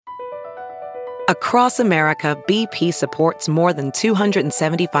Across America, BP supports more than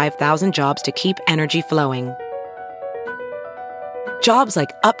 275,000 jobs to keep energy flowing. Jobs like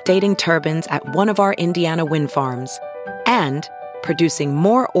updating turbines at one of our Indiana wind farms and producing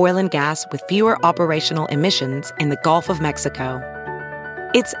more oil and gas with fewer operational emissions in the Gulf of Mexico.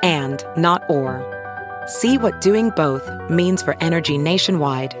 It's and, not or. See what doing both means for energy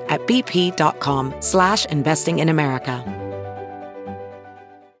nationwide at bp.com/investing in America.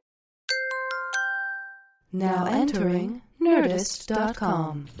 Now entering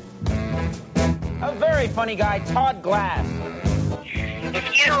Nerdist.com. A very funny guy, Todd Glass.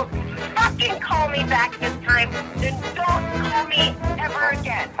 If you fucking call me back this time, then don't call me ever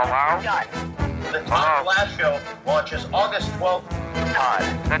again. Hello? Done. The Todd Glass Show launches August 12th. Todd.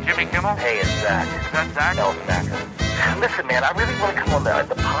 Is that Jimmy Kimmel? Hey, it's Zach. Is that Zach? Listen, man, I really want to come on the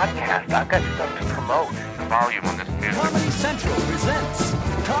podcast. I've got stuff to promote. The volume on this music. Comedy Central presents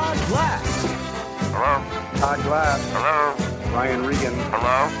Todd Glass. Hello? Todd Glass. Hello? Ryan Regan.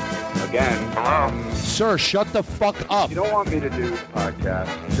 Hello? Again. Hello? Sir, shut the fuck up. You don't want me to do podcast.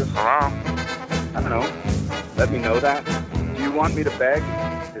 Just, Hello? I don't know. Let me know that. Do you want me to beg?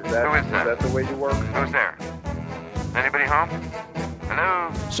 Who is that? Is that the way you work? Who's there? Anybody home?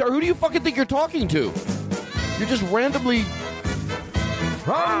 Hello? Sir, who do you fucking think you're talking to? You're just randomly...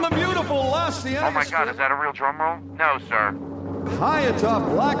 From the beautiful Los Angeles. Oh my God, is that a real drum roll? No, sir. High atop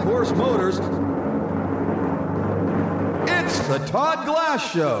Black Horse Motors. It's the Todd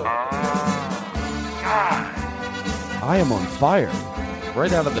Glass Show. God. I am on fire.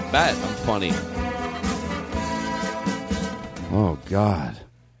 Right out of the bat, I'm funny. Oh, God.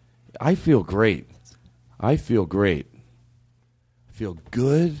 I feel great. I feel great. I feel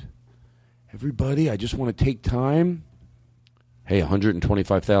good. Everybody, I just want to take time. Hey,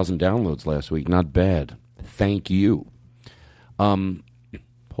 125,000 downloads last week. Not bad. Thank you.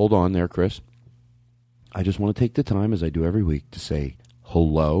 Hold on there, Chris. I just want to take the time, as I do every week, to say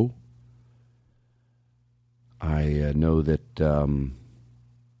hello. I know that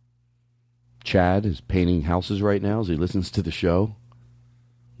Chad is painting houses right now as he listens to the show.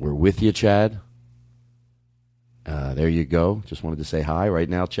 We're with you, Chad. There you go. Just wanted to say hi right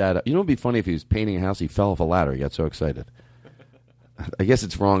now, Chad. You know, it would be funny if he was painting a house, he fell off a ladder. He got so excited. I guess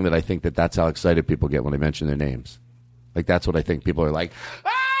it's wrong that I think that that's how excited people get when I mention their names. Like, that's what I think. People are like,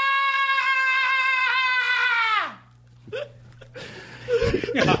 ah!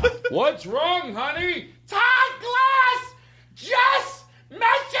 What's wrong, honey? Todd Glass just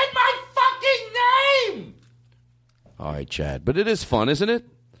mentioned my fucking name! All right, Chad. But it is fun, isn't it?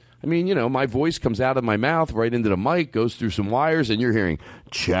 I mean, you know, my voice comes out of my mouth right into the mic, goes through some wires, and you're hearing,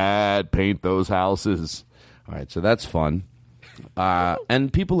 Chad, paint those houses. All right, so that's fun.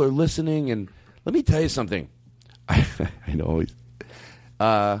 And people are listening, and let me tell you something. I know.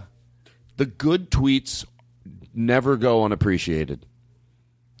 The good tweets never go unappreciated.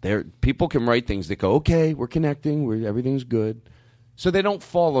 People can write things that go, okay, we're connecting, everything's good. So they don't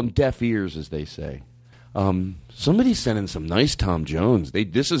fall on deaf ears, as they say. Somebody sent in some nice Tom Jones.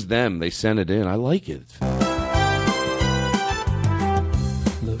 This is them. They sent it in. I like it.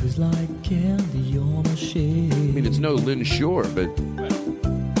 Love is like candy on a shade. I mean, it's no Lynn Shore, but...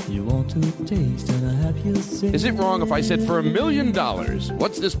 You want to taste and I have you say... Is it wrong if I said for $1 million?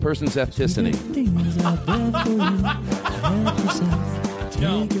 What's this person's ethnicity?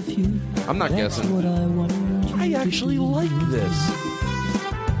 I'm not guessing. I actually like this.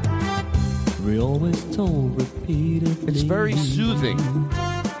 We always told repeatedly. It's very soothing.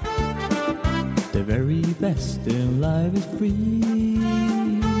 The very best in life is free.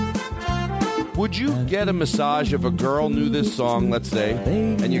 Would you get a massage if a girl knew this song, let's say,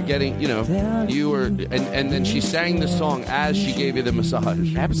 and you're getting, you know, and then she sang the song as she gave you the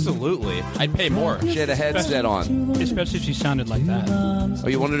massage? Absolutely. I'd pay more. She had a headset on. Especially if she sounded like that. Oh,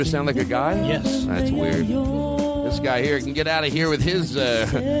 you wanted her to sound like a guy? Yes. That's weird. This guy here can get out of here with his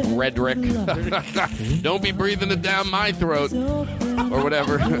rhetoric. Don't be breathing it down my throat. Or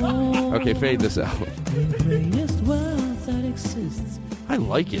whatever. Okay, fade this out. I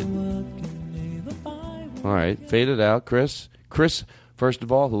like it. All right, fade it out, Chris. Chris, first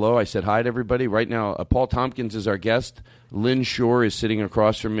of all, hello. I said hi to everybody. Right now, Paul Tompkins is our guest. Lynn Shore is sitting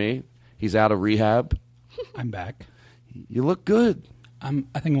across from me. He's out of rehab. I'm back. You look good. I think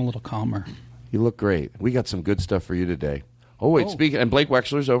I'm a little calmer. You look great. We got some good stuff for you today. Oh, wait, speaking, and Blake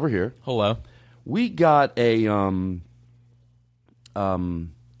Wexler's over here. Hello. We got a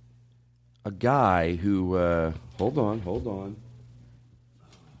guy who, hold on.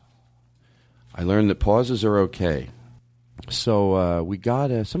 I learned that pauses are okay. So we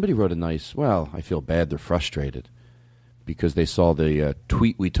got somebody wrote a nice, well, I feel bad, they're frustrated. because they saw the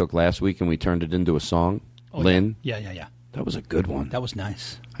tweet we took last week and we turned it into a song. Oh, Lynn? Yeah. That was a good one. That was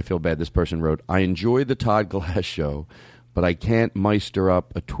nice. I feel bad. This person wrote, I enjoy the Todd Glass show, but I can't meister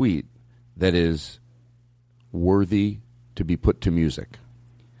up a tweet that is worthy to be put to music.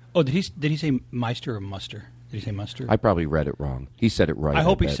 Oh, did he say Meister or Muster? Did he say Muster? I probably read it wrong. He said it right. I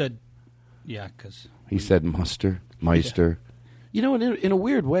hope he bet. said, yeah, because... He said Meister. Yeah. You know, in a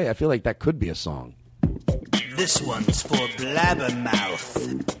weird way, I feel like that could be a song. This one's for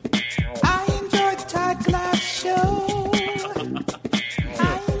Blabbermouth. I enjoyed Todd Glass show.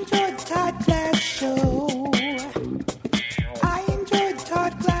 I enjoyed Todd Glass show. I enjoyed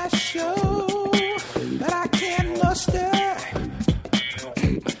Todd Glass show, but I can't muster.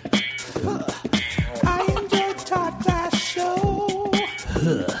 I enjoyed Todd Glass show.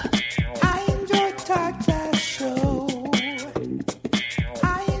 I enjoyed Todd Glass show.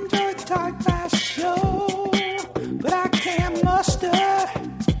 I enjoyed Todd Glass show, but I can't muster.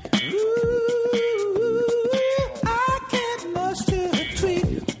 I can't muster a tweet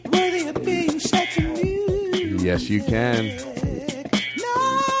worthy of being set to music. Yes, you can. No,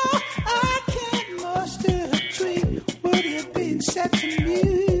 I can't muster a tweet worthy of being set to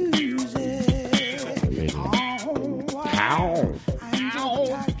music. How?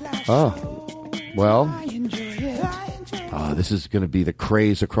 Oh, well, this is going to be the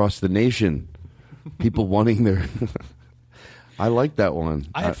craze across the nation. People wanting their... I like that one.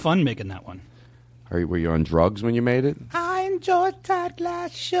 I had fun making that one. Were you on drugs when you made it? I enjoyed Todd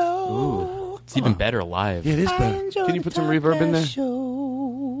Glass show. Ooh, it's even better live. Yeah, it is better. Can you put some reverb in there?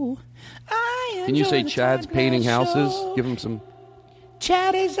 Can you say Chad's painting houses? Give him some...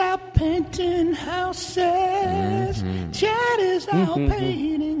 Chad is out painting houses. Chad is out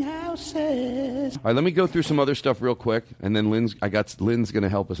painting houses. All right, let me go through some other stuff real quick, and then Lynn's going to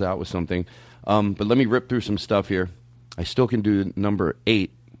help us out with something. But let me rip through some stuff here. I still can do number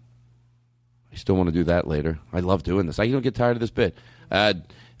 8. I still want to do that later. I love doing this. I don't get tired of this bit.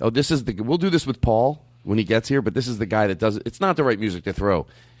 We'll do this with Paul when he gets here, but this is the guy that does it. It's not the right music to throw.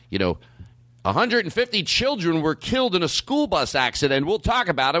 150 children were killed in a school bus accident. We'll talk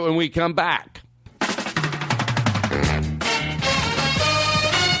about it when we come back.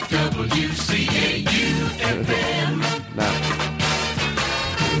 WCAU-FM.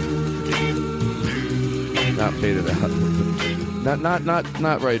 Not faded out.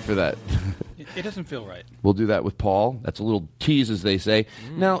 Not right for that. It doesn't feel right. We'll do that with Paul. That's a little tease, as they say.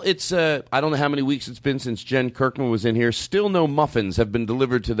 Now, it's I don't know how many weeks it's been since Jen Kirkman was in here. Still no muffins have been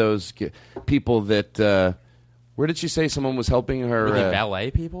delivered to those people that... where did she say someone was helping her? Were they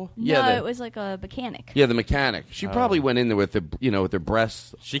valet people? No, it was like a mechanic. Yeah, the mechanic. She probably went in there with with her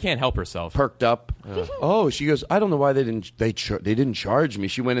breasts. She can't help herself. Perked up. She goes, I don't know why they didn't charge me.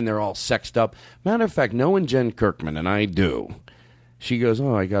 She went in there all sexed up. Matter of fact, knowing Jen Kirkman, and I do... She goes,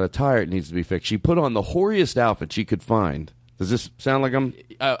 I got a tire. It needs to be fixed. She put on the hoariest outfit she could find. Does this sound like I'm...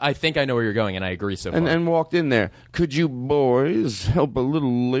 I think I know where you're going, and I agree so far. And walked in there. Could you boys help a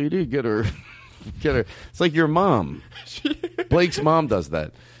little lady get her... It's like your mom. Blake's mom does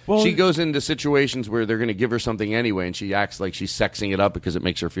that. Well, she goes into situations where they're going to give her something anyway, and she acts like she's sexing it up because it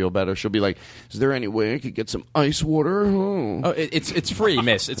makes her feel better. She'll be like, is there any way I could get some ice water? It's free,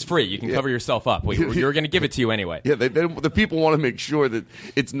 miss. It's free. You can cover yourself up. You're going to give it to you anyway. Yeah, the people want to make sure that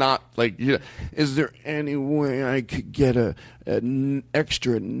it's not like, is there any way I could get an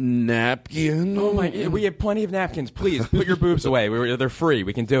extra napkin? Oh, my, we have plenty of napkins. Please, put your boobs away. They're free.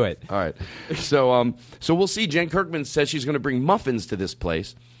 We can do it. All right. So we'll see. Jen Kirkman says she's going to bring muffins to this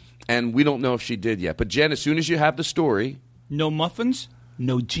place. And we don't know if she did yet. But, Jen, as soon as you have the story... No muffins,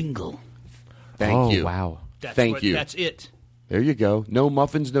 no jingle. Thank you. Wow. Thank you. That's it. There you go. No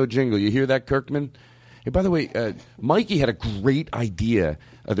muffins, no jingle. You hear that, Kirkman? Hey, by the way, Mikey had a great idea.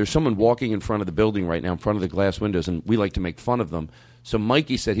 There's someone walking in front of the building right now, in front of the glass windows, and we like to make fun of them. So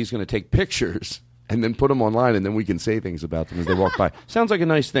Mikey said he's going to take pictures and then put them online, and then we can say things about them as they walk by. Sounds like a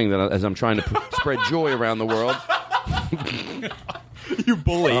nice thing that as I'm trying to spread joy around the world. You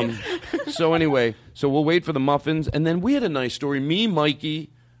bully. So anyway, we'll wait for the muffins, and then we had a nice story. Me,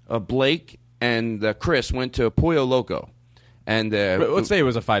 Mikey, Blake, and Chris went to Pollo Loco, and let's say it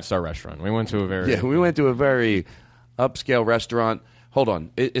was a 5-star restaurant. We went to a very upscale restaurant. Hold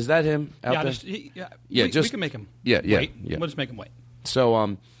on, is that him out there? We can make him. Wait. We'll just make him wait.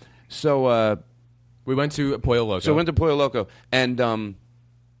 So we went to Pollo Loco. So we went to Pollo Loco, and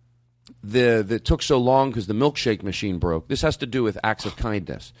It took so long because the milkshake machine broke. This has to do with acts of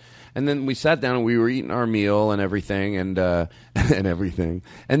kindness. And then we sat down and we were eating our meal and everything and everything.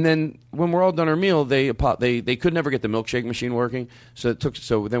 And then when we're all done our meal, they could never get the milkshake machine working. So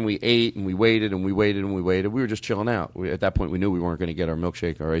then we ate and we waited and we waited and we waited. We were just chilling out. At that point, we knew we weren't going to get our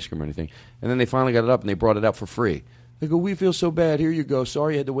milkshake or ice cream or anything. And then they finally got it up and they brought it out for free. They go, we feel so bad. Here you go.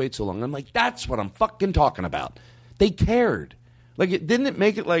 Sorry you had to wait so long. I'm like, that's what I'm fucking talking about. They cared. Didn't it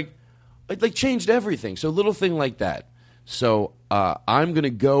make it it changed everything. So little thing like that. So I'm going to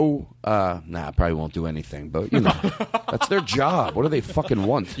go, I probably won't do anything, but, that's their job. What do they fucking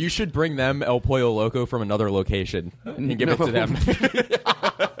want? You should bring them El Pollo Loco from another location and give it to them.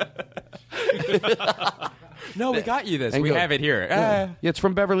 No, we got you this. We have it here. Yeah, it's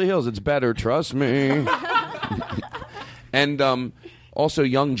from Beverly Hills. It's better. Trust me. And also,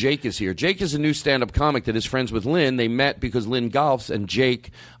 young Jake is here. Jake is a new stand-up comic that is friends with Lynn. They met because Lynn golfs, and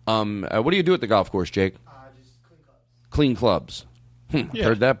Jake, what do you do at the golf course, Jake? Just clean clubs. Clean clubs.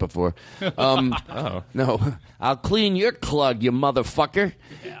 Heard that before. No, I'll clean your club, you motherfucker.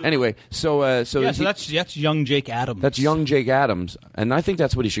 Yeah. Anyway, so that's young Jake Adams. That's young Jake Adams, and I think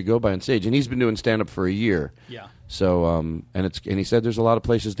that's what he should go by on stage. And he's been doing stand-up for a year. Yeah. So and he said there's a lot of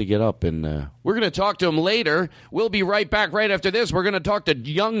places to get up, and we're going to talk to him later. We'll be right back right after this. We're going to talk to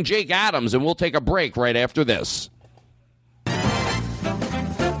young Jake Adams, and we'll take a break right after this. All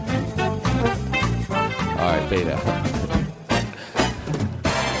right, beta.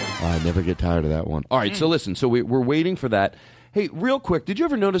 I never get tired of that one. All right, so listen. So we're waiting for that. Hey, real quick, did you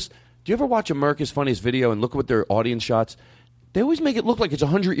ever notice? Do you ever watch America's Funniest Video and look at their audience shots? They always make it look like it's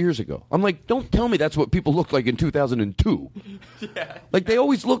 100 years ago. I'm like, don't tell me that's what people looked like in 2002. Yeah. They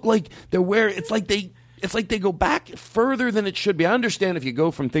always look like they're wearing. It's like they go back further than it should be. I understand if you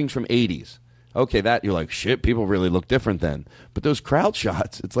go from things from 80s. Okay, that you're like, shit, people really look different then. But those crowd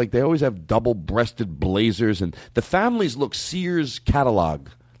shots, it's like they always have double-breasted blazers, and the families look Sears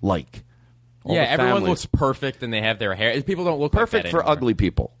catalog-like. Yeah, everyone looks perfect, and they have their hair. People don't look perfect like that for anymore. ugly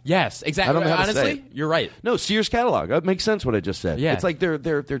people. Yes, exactly. I don't know how Honestly, to say it. You're right. No, Sears catalog. That makes sense what I just said. Yeah. It's like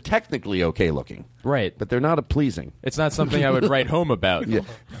they're technically okay looking. Right. But they're not pleasing. It's not something I would write home about. Yeah.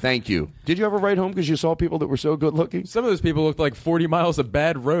 Thank you. Did you ever write home because you saw people that were so good looking? Some of those people looked like 40 miles of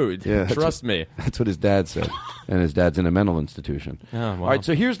bad road. Yeah, Trust me. That's what his dad said. And his dad's in a mental institution. Oh, wow. All right,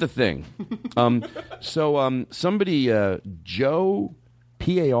 so here's the thing. Somebody, Joe,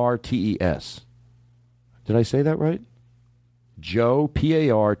 P-A-R-T-E-S. Did I say that right? Joe,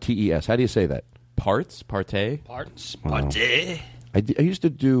 P-A-R-T-E-S. How do you say that? Parts? Partay? Parts? Partay? I used to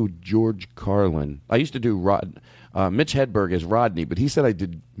do George Carlin. I used to do Mitch Hedberg as Rodney, but he said I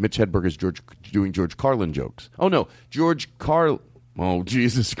did Mitch Hedberg as doing George Carlin jokes. Oh, no. Oh,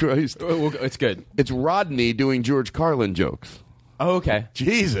 Jesus Christ. It's good. It's Rodney doing George Carlin jokes. Oh, okay.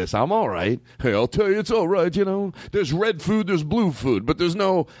 Jesus, I'm all right. Hey, I'll tell you, it's all right, There's red food, there's blue food, but there's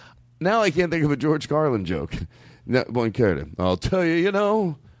no... Now I can't think of a George Carlin joke. No, I'll tell you, I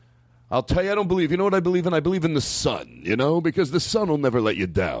don't believe. You know what I believe in? I believe in the sun, because the sun will never let you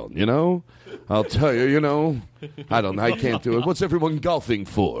down, I'll tell you, I don't know. I can't do it. What's everyone golfing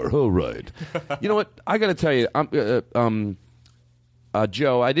for? All right. You know what? I got to tell you,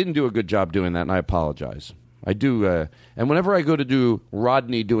 Joe, I didn't do a good job doing that, and I apologize. I do, and whenever I go to do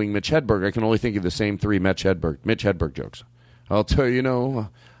Rodney doing Mitch Hedberg, I can only think of the same three Mitch Hedberg jokes. I'll tell you,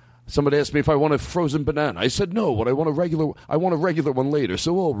 somebody asked me if I want a frozen banana. I said no. I want a regular one later.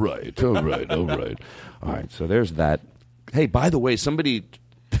 So all right. All right. So there's that. Hey, by the way,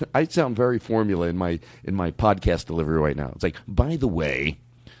 I sound very formula in my podcast delivery right now. It's like, by the way,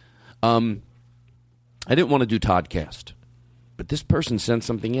 I didn't want to do Toddcast, but this person sent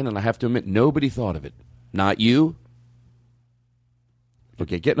something in, and I have to admit, nobody thought of it. Not you.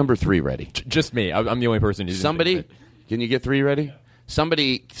 Okay, get number 3 ready. Just me. I'm the only person who's somebody. Can you get 3 ready?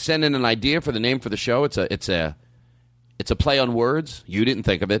 Somebody sent in an idea for the name for the show. It's a play on words. You didn't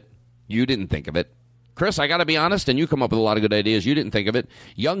think of it. Chris, I got to be honest, and you come up with a lot of good ideas. You didn't think of it.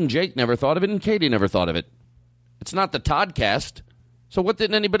 Young Jake never thought of it, and Katie never thought of it. It's not the Toddcast. So what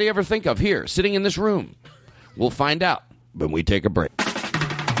didn't anybody ever think of here, sitting in this room? We'll find out when we take a break.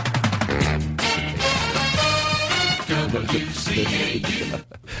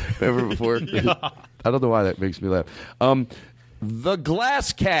 Ever before? Yeah. I don't know why that makes me laugh. The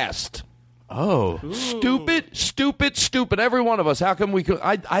Glass Cast. Oh. Stupid. Every one of us. How come we could?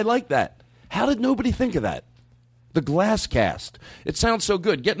 I like that. How did nobody think of that? The Glass Cast. It sounds so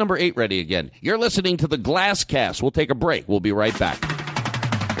good. Get number 8 ready again. You're listening to The Glass Cast. We'll take a break. We'll be right back.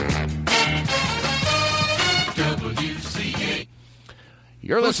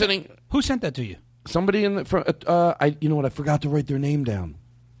 You're listening. Who sent that to you? Somebody in the front. You know what? I forgot to write their name down.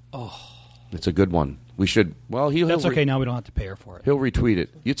 Oh. It's a good one. We should. Well, That's okay. Now we don't have to pay her for it. He'll retweet it.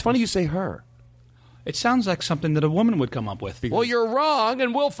 It's funny you say her. It sounds like something that a woman would come up with. Well, you're wrong,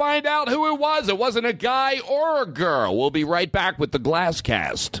 and we'll find out who it was. It wasn't a guy or a girl. We'll be right back with the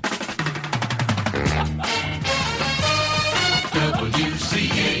Glasscast.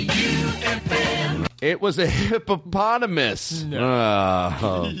 WCAU-FM. It was a hippopotamus.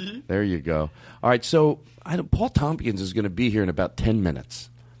 No. There you go. All right, so Paul Tompkins is going to be here in about 10 minutes.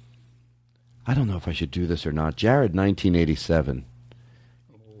 I don't know if I should do this or not. Jared, 1987.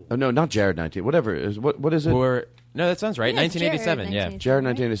 Oh, no, not Jared, whatever. What is it? No, that sounds right. Yeah, 1987, Jared,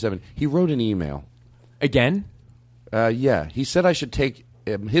 1987. He wrote an email. Again? Yeah. He said I should take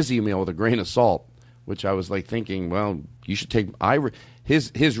his email with a grain of salt, which I was like thinking, well, you should take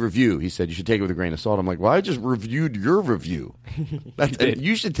his review. He said you should take it with a grain of salt. I'm like, well, I just reviewed your review.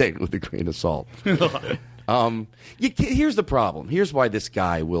 You should take it with a grain of salt. Here's the problem. Here's why this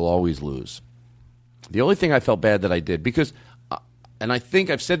guy will always lose. The only thing I felt bad that I did, because, and I think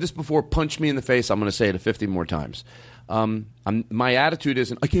I've said this before, punch me in the face, I'm going to say it 50 more times. My attitude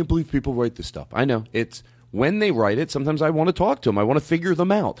isn't, I can't believe people write this stuff. I know. It's when they write it, sometimes I want to talk to them. I want to figure them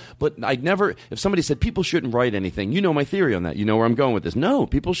out. But I never, if somebody said people shouldn't write anything, you know my theory on that. You know where I'm going with this. No,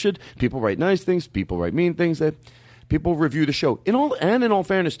 people should. People write nice things. People write mean things. That people review the show. In all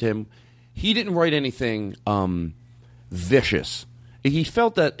fairness to him, he didn't write anything vicious. He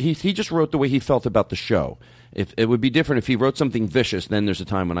felt that he just wrote the way he felt about the show. If it would be different if he wrote something vicious, then there's a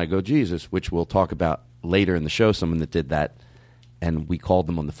time when I go, Jesus, which we'll talk about later in the show, someone that did that, and we called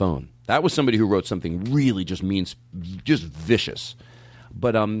them on the phone. That was somebody who wrote something really just vicious.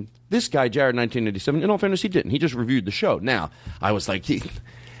 But this guy, Jared, 1987, in all fairness, he didn't. He just reviewed the show. Now, I was like,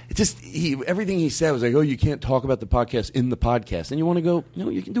 everything he said was like, oh, you can't talk about the podcast in the podcast. And you want to go, no,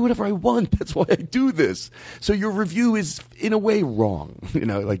 you can do whatever I want. That's why I do this. So your review is, in a way, wrong.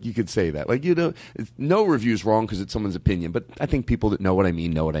 Like you could say that. Like, no review is wrong because it's someone's opinion. But I think people that know what I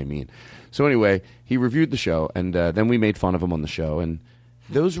mean know what I mean. So anyway, he reviewed the show, and then we made fun of him on the show. And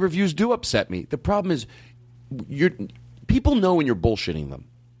those reviews do upset me. The problem is people know when you're bullshitting them.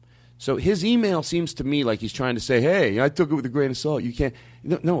 So his email seems to me like he's trying to say, hey, I took it with a grain of salt. You can't.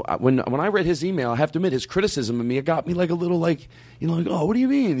 No, when I read his email, I have to admit, his criticism of me, it got me like a little like, oh, what do you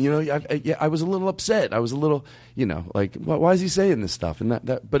mean? I was a little upset. I was a little, like, why is he saying this stuff? And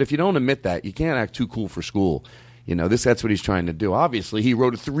but if you don't admit that, you can't act too cool for school. That's what he's trying to do. Obviously, he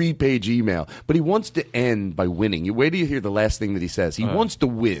wrote a 3-page email, but he wants to end by winning. You wait till you hear the last thing that he says. He wants to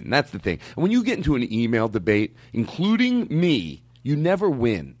win. That's the thing. And when you get into an email debate, including me, you never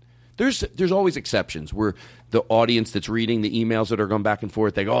win. There's always exceptions where the audience that's reading the emails that are going back and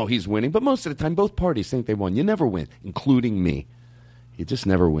forth, they go, oh, he's winning. But most of the time, both parties think they won. You never win, including me. You just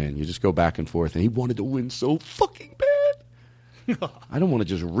never win. You just go back and forth. And he wanted to win so fucking bad. I don't want to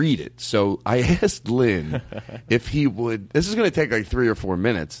just read it. So I asked Lynn if he would. This is going to take like 3 or 4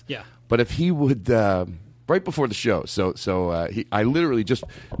 minutes. Yeah. But if he would, right before the show. I literally just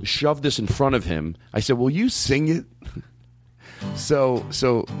shoved this in front of him. I said, will you sing it? So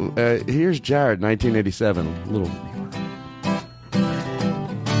here's Jared, 1987. Little.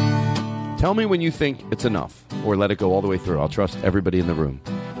 Tell me when you think it's enough, or let it go all the way through. I'll trust everybody in the room.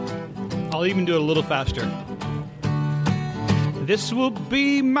 I'll even do it a little faster. This will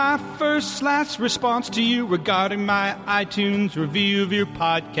be my first/last response to you regarding my iTunes review of your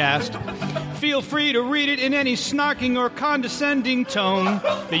podcast. Feel free to read it in any snarking or condescending tone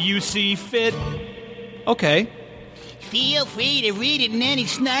that you see fit. Okay. Feel free to read it in any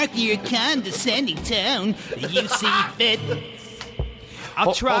snarky or condescending tone that you see fit.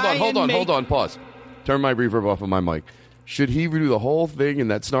 I'll try. Hold on, pause. Turn my reverb off of my mic. Should he do the whole thing in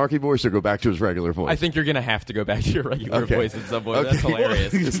that snarky voice or go back to his regular voice? I think you're going to have to go back to your regular voice at some point. Okay. That's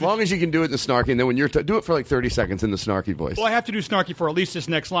hilarious. As long as you can do it in the snarky, and then when you're do it for like 30 seconds in the snarky voice. Well, I have to do snarky for at least this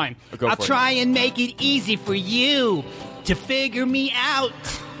next line. I'll try and make it easy for you to figure me out.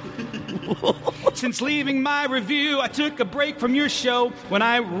 Since leaving my review, I took a break from your show. When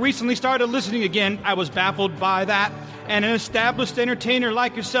I recently started listening again, I was baffled by that. And an established entertainer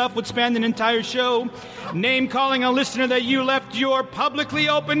like yourself would spend an entire show name-calling a listener that you left your publicly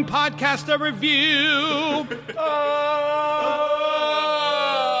open podcast a review.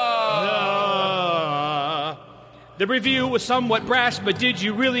 The review was somewhat brash, but did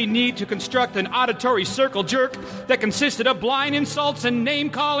you really need to construct an auditory circle jerk that consisted of blind insults and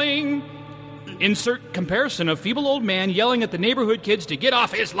name-calling? Insert comparison of feeble old man yelling at the neighborhood kids to get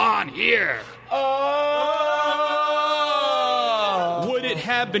off his lawn here. Would it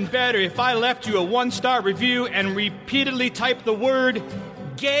have been better if I left you a 1-star review and repeatedly typed the word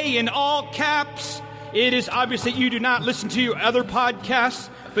gay in all caps it is obvious that you do not listen to your other podcasts,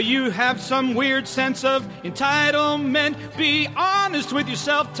 but you have some weird sense of entitlement. Be honest with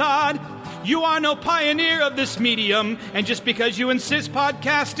yourself, Todd. You are no pioneer of this medium, and just because you insist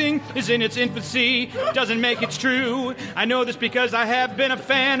podcasting is in its infancy doesn't make it true. I know this because I have been a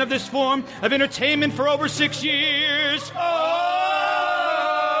fan of this form of entertainment for over 6 years.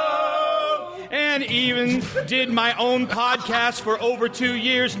 And even did my own podcast for over 2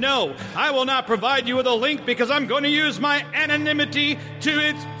 years. No, I will not provide you with a link because I'm going to use my anonymity to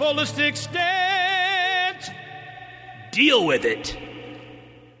its fullest extent. Deal with it.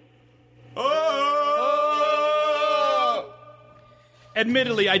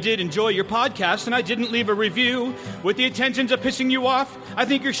 Admittedly, I did enjoy your podcast, and I didn't leave a review with the intentions of pissing you off. I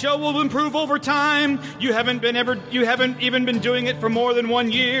think your show will improve over time. You haven't even been doing it for more than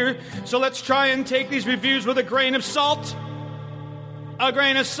 1 year. So let's try and take these reviews with a grain of salt. A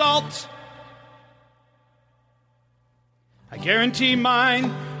grain of salt. I guarantee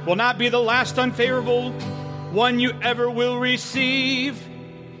mine will not be the last unfavorable one you ever will receive.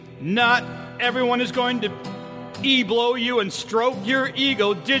 Not everyone is going to blow you and stroke your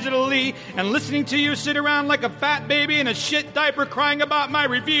ego digitally, and listening to you sit around like a fat baby in a shit diaper crying about my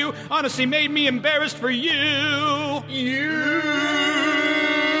review honestly made me embarrassed for you.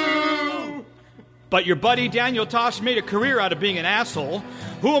 But your buddy Daniel Tosh made a career out of being an asshole.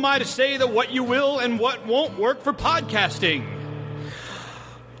 Who am I to say that what you will and what won't work for podcasting?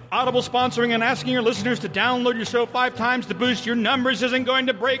 Audible sponsoring and asking your listeners to download your show 5 times to boost your numbers isn't going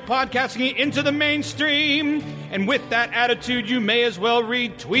to break podcasting into the mainstream. And with that attitude, you may as well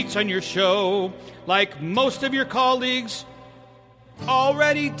read tweets on your show, like most of your colleagues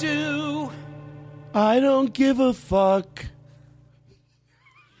already do. I don't give a fuck.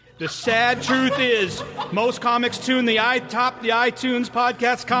 The sad truth is, most comics tune the iTunes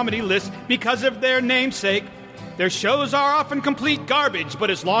podcast comedy list because of their namesake. Their shows are often complete garbage, but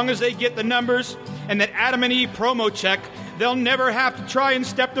as long as they get the numbers and that Adam and Eve promo check, they'll never have to try and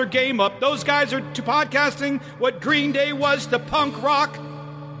step their game up. Those guys are to podcasting what Green Day was to punk rock.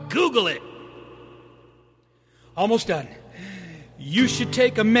 Google it. Almost done. You should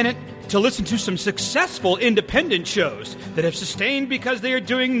take a minute to listen to some successful independent shows that have sustained because they are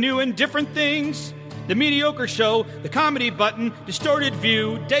doing new and different things. The Mediocre Show, The Comedy Button, Distorted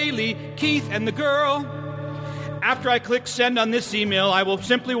View, Daily, Keith and the Girl. After I click send on this email, I will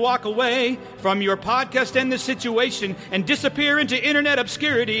simply walk away from your podcast and this situation and disappear into internet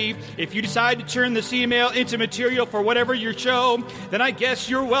obscurity. If you decide to turn this email into material for whatever your show, then I guess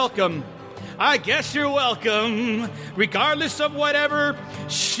you're welcome. I guess you're welcome. Regardless of whatever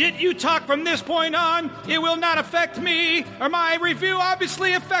shit you talk from this point on, it will not affect me, or my review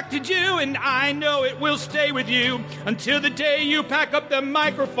obviously affected you, and I know it will stay with you until the day you pack up the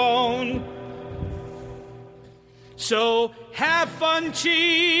microphone. So, have fun,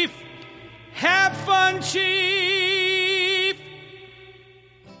 Chief. Have fun, Chief.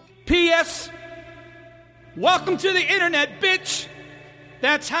 P.S. Welcome to the internet, bitch.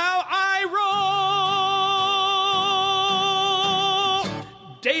 That's how I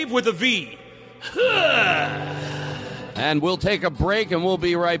roll. Dave with a V. And we'll take a break, and we'll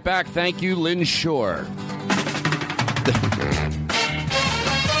be right back. Thank you, Lynn Shore.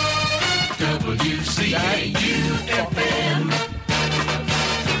 WCAU-FM.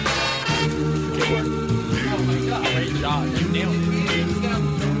 Oh my God, great job. You nailed it.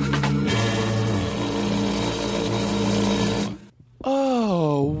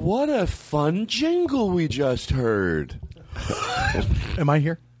 Oh, what a fun jingle we just heard. Am I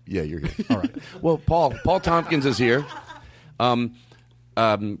here? Yeah, you're here. All right. Well, Paul Tompkins is here.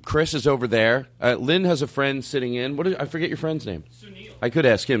 Chris is over there. Lynn has a friend sitting in. I forget your friend's name. Sunil. I could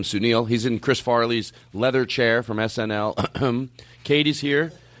ask him. Sunil. He's in Chris Farley's leather chair from SNL. Katie's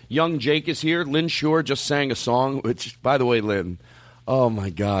here. Young Jake is here. Lynn Shore just sang a song, which, by the way, Lynn, oh,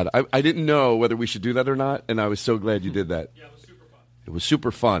 my God. I didn't know whether we should do that or not, and I was so glad you did that. Yeah, it was super fun. It was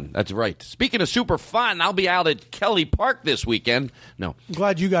super fun. That's right. Speaking of super fun, I'll be out at Kelly Park this weekend. No. I'm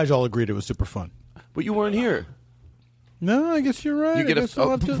glad you guys all agreed it was super fun. But you weren't here. No, I guess you're right.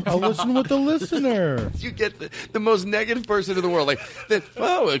 I'll listen with the listener. You get the most negative person in the world.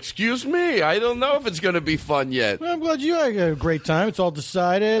 Excuse me. I don't know if it's going to be fun yet. Well, I'm glad you had a great time. It's all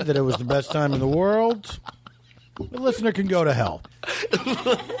decided that it was the best time in the world. The listener can go to hell.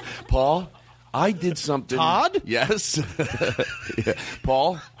 Paul, I did something. Todd? Yes. Yeah.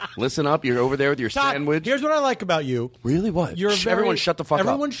 Paul, listen up. You're over there with your Todd, sandwich. Here's what I like about you. Really? What? Everyone shut the fuck up.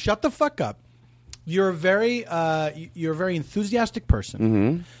 Everyone shut the fuck up. You're a very enthusiastic person,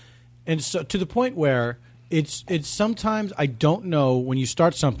 mm-hmm. and so to the point where It's sometimes I don't know when you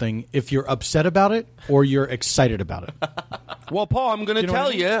start something if you're upset about it or you're excited about it. Well, Paul, I'm going to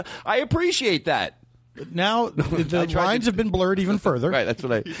tell you, I appreciate that. Now the lines have been blurred even further. Right, that's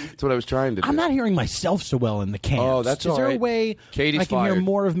what I was trying to do. I'm not hearing myself so well in the cans. Oh, that's all right. Is there a way Katie's I can fired. hear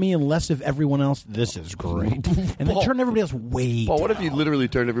more of me and less of everyone else? This is great. And then turn everybody else way Paul, what if you literally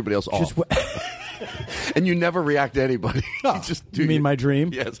turned everybody else off? And you never react to anybody. You mean my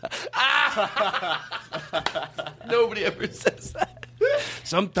dream? Yes. Nobody ever says that.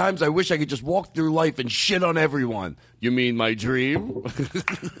 Sometimes I wish I could just walk through life and shit on everyone. You mean my dream?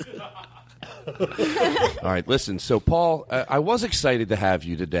 All right, listen. So, Paul, I was excited to have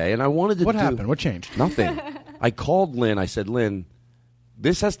you today, and I wanted to. What happened? What changed? Nothing. I called Lynn. I said, Lynn,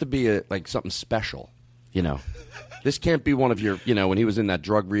 this has to be something special. You know, this can't be one of your. You know, when he was in that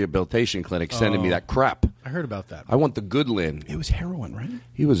drug rehabilitation clinic, sending me that crap. I heard about that. I want the good Lynn. It was heroin, right?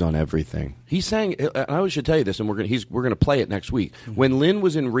 He was on everything. He sang. And I should tell you this, and we're gonna play it next week. Mm-hmm. When Lynn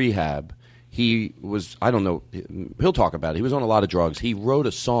was in rehab, he was. I don't know. He'll talk about it. He was on a lot of drugs. He wrote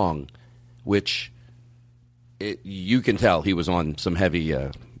a song. Which you can tell he was on some heavy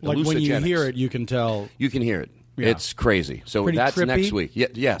like when you hear it, you can tell. You can hear it. Yeah. It's crazy. So pretty that's trippy? Next week.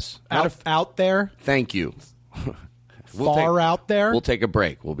 Yes. Out there? Thank you. Out there? We'll take a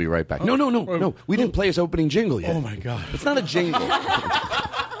break. We'll be right back. No. We didn't play his opening jingle yet. Oh, my God. It's not a jingle.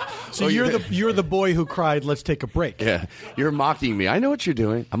 So you're the boy who cried, let's take a break. Yeah. You're mocking me. I know what you're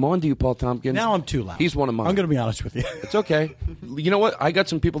doing. I'm on to you, Paul Tompkins. Now I'm too loud. He's one of mine. I'm going to be honest with you. It's okay. You know what? I got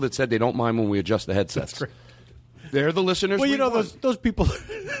some people that said they don't mind when we adjust the headsets. That's great. They're the listeners. Well, you know, those people.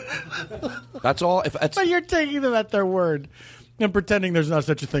 That's all. But you're taking them at their word and pretending there's not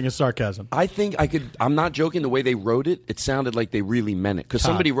such a thing as sarcasm. I think I could. I'm not joking. The way they wrote it, it sounded like they really meant it. Because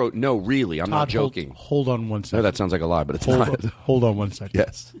somebody wrote, "No, really, I'm not joking." Hold on one second. No, that sounds like a lie, but it's not. Hold on one second.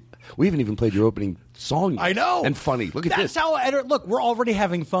 Yes. We haven't even played your opening song yet. I know. And funny. Look at this. That's how. Look, we're already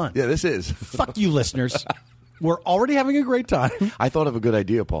having fun. Yeah, this is. Fuck you, listeners. We're already having a great time. I thought of a good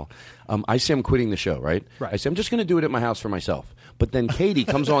idea, Paul. I say I'm quitting the show, right? I say I'm just going to do it at my house for myself. But then Katie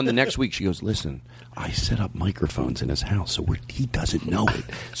comes on the next week. She goes, listen, I set up microphones in his house, so he doesn't know it.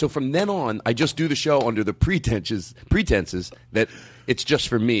 So from then on, I just do the show under the pretenses that it's just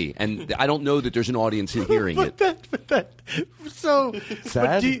for me. And I don't know that there's an audience hearing it. So,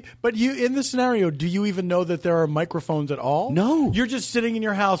 sad? But you in the scenario, do you even know that there are microphones at all? No. You're just sitting in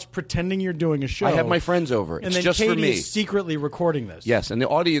your house pretending you're doing a show. I have my friends over. And it's then just Katie for me. is secretly recording this. Yes, and the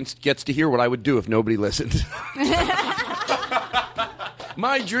audience gets to hear what I would do if nobody listened.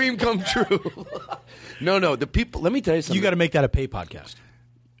 My dream come true. No, the people. Let me tell you something. You got to make that a pay podcast.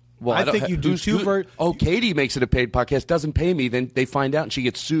 Well, I think you do two. Katie makes it a paid podcast, doesn't pay me. Then they find out and she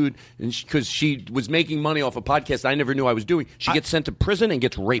gets sued because she was making money off a podcast I never knew I was doing. She gets sent to prison and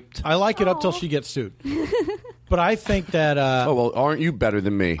gets raped. I like it up till she gets sued. But I think that. Oh well, aren't you better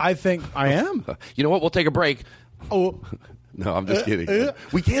than me? I think I am. You know what? We'll take a break. Oh. No, I'm just kidding.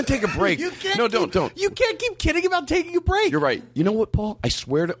 We can't take a break. Don't. You can't keep kidding about taking a break. You're right. You know what, Paul? I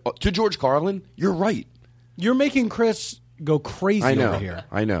swear to George Carlin, you're right. You're making Chris go crazy over here.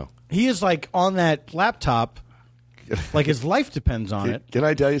 I know. He is like on that laptop, like his life depends on it. Can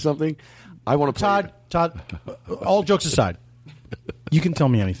I tell you something? I want to play. Todd, all jokes aside, you can tell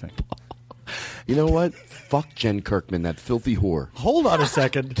me anything. You know what? Fuck Jen Kirkman, that filthy whore. Hold on a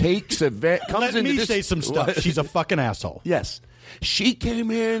second. Let me say some stuff. She's a fucking asshole. Yes. She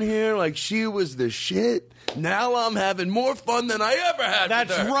came in here like she was the shit. Now I'm having more fun than I ever had.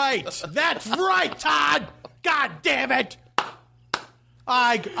 That's right. That's right, Todd. God damn it.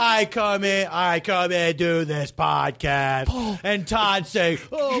 I come in, do this podcast, Paul. And Todd say,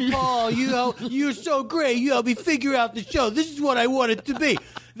 "Oh, Paul, you're so great. You helped me figure out the show. This is what I want it to be."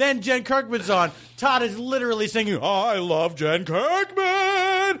 Then Jen Kirkman's on. Todd is literally singing, "I love Jen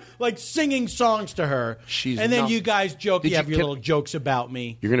Kirkman," like singing songs to her. And then you guys joke. You have your little jokes about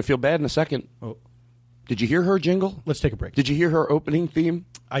me. You're going to feel bad in a second. Oh. Did you hear her jingle? Let's take a break. Did you hear her opening theme?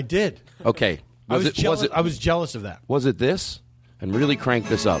 I did. Okay. I was jealous of that. Was it this? And really crank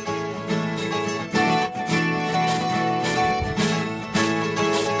this up.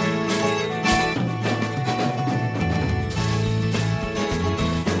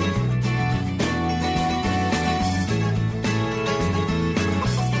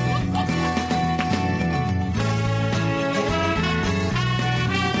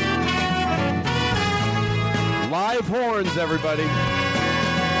 Live horns, everybody.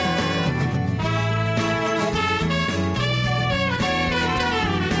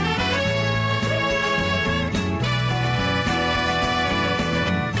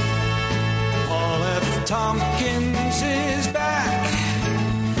 Tompkins is back.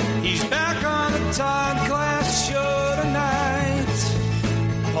 He's back on the Todd Glass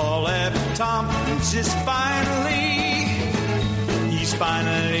Tompkins is he's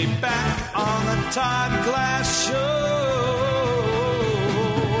finally back on the Todd Glass Show.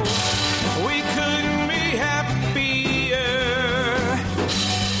 We couldn't be happier.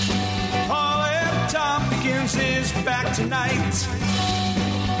 Paul F. Tompkins is back tonight.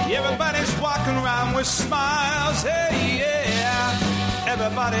 Everybody's walking around with smiles, hey, yeah.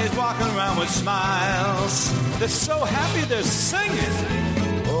 Everybody's walking around with smiles. They're so happy they're singing.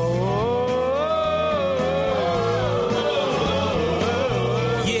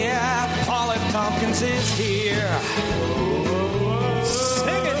 Tompkins is here.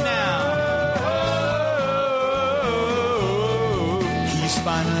 Sing it now. He's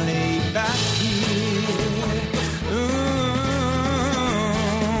finally back here.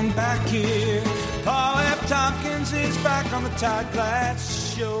 Back here. Paul F. Tompkins is back on the Todd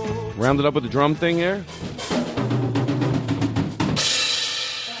Glass Show. Rounded up with the drum thing here.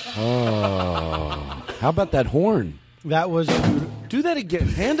 Oh, how about that horn? That was. Do that again.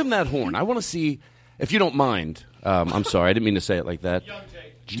 Hand him that horn. I want to see, if you don't mind. I'm sorry, I didn't mean to say it like that.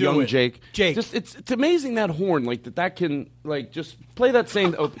 Young Jake. Jake. Just it's amazing that horn, like that can just play that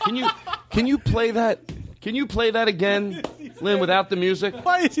same. Oh, can you play that? Can you play that again, Lynn, without the music?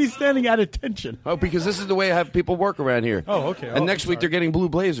 Why is he standing at attention? Oh, because this is the way I have people work around here. Oh, okay. And next week they're getting blue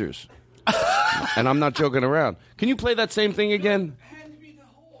blazers. And I'm not joking around. Can you play that same thing again?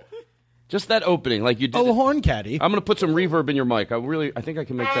 Just that opening, like you did. Oh, horn caddy. I'm going to put some reverb in your mic. I think I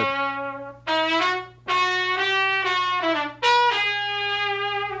can make that.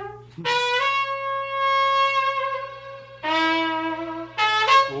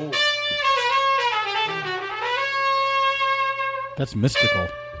 Ooh. That's mystical.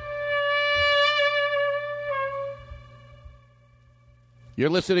 You're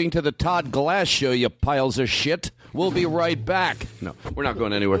listening to the Todd Glass Show, you piles of shit. We'll be right back. No, we're not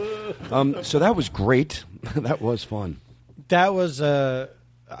going anywhere. So that was great. That was fun. That was,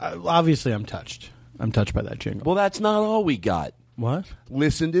 obviously I'm touched. I'm touched by that jingle. Well, that's not all we got. What?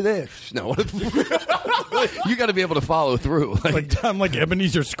 Listen to this. No. You got to be able to follow through. I'm like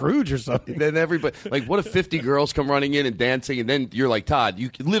Ebenezer Scrooge or something. Then everybody, what if 50 girls come running in and dancing, and then you're like, Todd,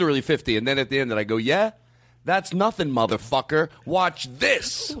 you literally 50, and then at the end, I go, yeah? That's nothing, motherfucker. Watch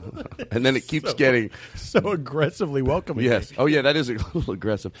this. And then it keeps getting so aggressively welcoming. Yes. Oh yeah, that is a little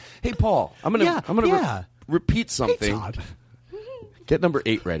aggressive. Hey, Paul, I'm gonna repeat something. Hey, Todd. Get number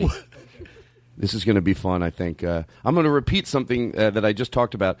 8 ready. This is going to be fun, I think. I'm going to repeat something that I just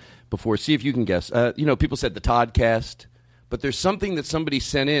talked about before. See if you can guess. People said the Toddcast, but there's something that somebody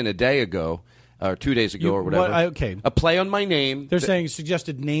sent in a day ago. Or 2 days ago, or whatever. Okay. A play on my name. They're saying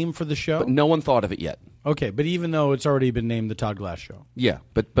suggested name for the show, but no one thought of it yet. Okay, but even though it's already been named the Todd Glass Show. Yeah,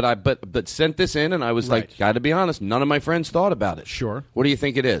 but sent this in, and I was like, got to be honest, none of my friends thought about it. Sure. What do you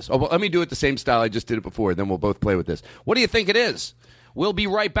think it is? Oh, well, let me do it the same style I just did it before, then we'll both play with this. What do you think it is? We'll be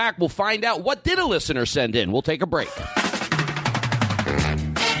right back. We'll find out what did a listener send in. We'll take a break.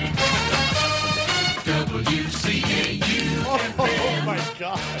 WCAU. Oh my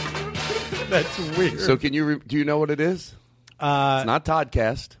God. That's weird. So do you know what it is? It's not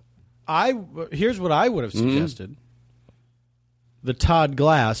Toddcast. Here's what I would have suggested. The Todd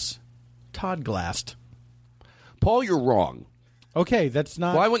Glassed. Paul, you're wrong. Okay, that's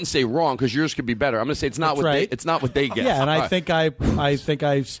not. Well, I wouldn't say wrong because yours could be better. I'm going to say it's not it's not what they get. Yeah, and I think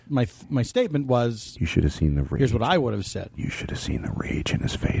my statement was. You should have seen the rage. Here's what I would have said. You should have seen the rage in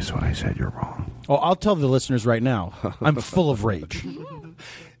his face when I said you're wrong. Oh, I'll tell the listeners right now. I'm full of rage.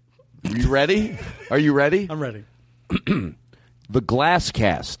 You ready? Are you ready? I'm ready. The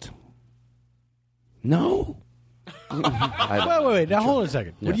Glasscast. No. Wait. Now, hold on a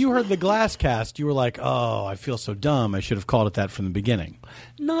second. Yeah. When you heard the Glasscast, you were like, oh, I feel so dumb. I should have called it that from the beginning.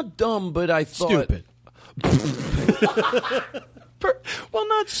 Not dumb, but I thought... Stupid. Well,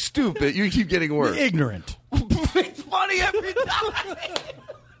 not stupid. You keep getting worse. Ignorant. It's funny every time.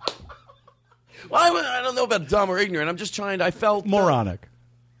 Well, I don't know about dumb or ignorant. I'm just trying to... I felt... Moronic.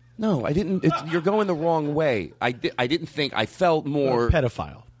 No, I didn't... you're going the wrong way. I didn't think... I felt more...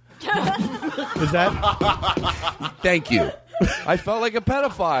 Pedophile. Is that? Thank you. I felt like a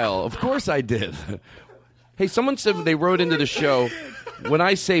pedophile. Of course I did. Hey, someone said they wrote into the show, when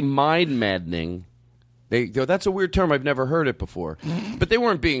I say mind maddening, they go, that's a weird term. I've never heard it before. But they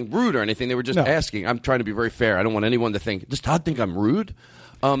weren't being rude or anything. They were just asking. I'm trying to be very fair. I don't want anyone to think, does Todd think I'm rude?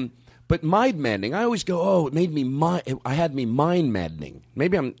 But mind maddening, I always go, oh, it made me I had me mind maddening.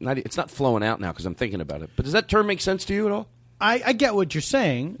 Maybe I'm not. It's not flowing out now because I'm thinking about it. But does that term make sense to you at all? I get what you're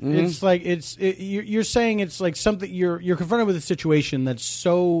saying. Mm-hmm. It's like you're saying it's like something you're confronted with a situation that's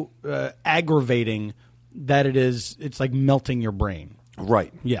so aggravating that it's like melting your brain.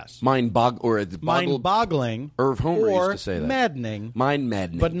 Right. Yes. Mind-boggling. Irv Homer or used to say that. Maddening.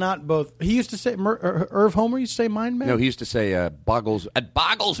 Mind-maddening. But not both. He used to say, Irv Homer used to say mind-maddening? No, he used to say, it boggles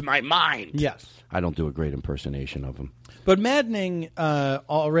my mind. Yes. I don't do a great impersonation of him. But maddening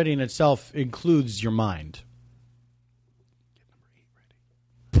already in itself includes your mind.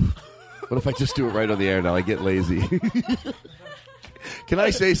 What if I just do it right on the air now? I get lazy. Can I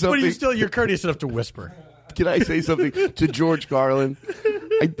say something? But you're courteous enough to whisper. Can I say something to George Carlin?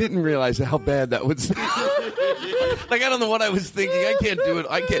 I didn't realize how bad that would sound. Like, I don't know what I was thinking. I can't do it.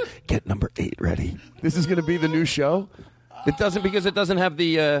 I can't. Get number 8 ready. This is going to be the new show? It doesn't, because it doesn't have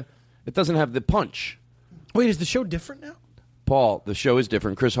the punch. Wait, is the show different now? Paul, the show is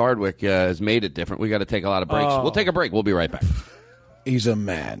different. Chris Hardwick has made it different. We got to take a lot of breaks. Oh. We'll take a break. We'll be right back. He's a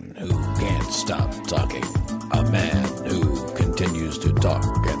man who can't stop talking. A man who continues to talk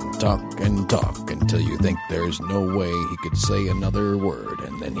and talk and talk until you think there's no way he could say another word,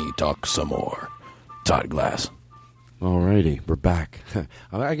 and then he talks some more. Todd Glass. All righty, we're back.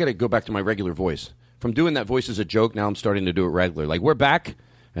 I got to go back to my regular voice. From doing that voice as a joke, now I'm starting to do it regular. Like, we're back,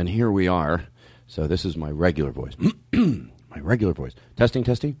 and here we are. So this is my regular voice. My regular voice. Testing.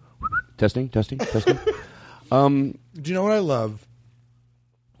 Do you know what I love?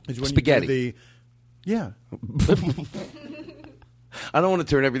 Is when spaghetti. You do yeah. I don't want to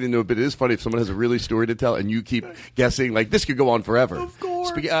turn everything into a bit. It is funny if someone has a really story to tell and you keep guessing, like, this could go on forever. Of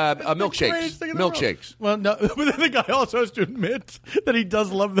course. Milkshakes. Milkshakes. Well, no, but then the guy also has to admit that he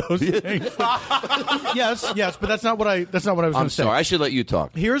does love those things. yes, but that's not what I was going to say. I'm sorry. I should let you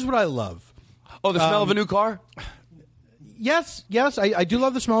talk. Here's what I love. Oh, the smell of a new car? Yes, I do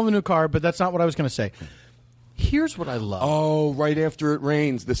love the smell of a new car, but that's not what I was going to say. Here's what I love. Oh, right after it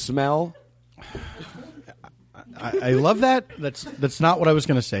rains, the smell. I love that. That's not what I was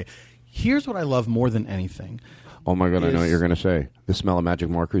going to say. Here's what I love more than anything. Oh, my God, I know what you're going to say. The smell of magic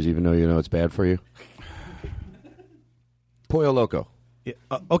markers, even though you know it's bad for you. Pollo Loco.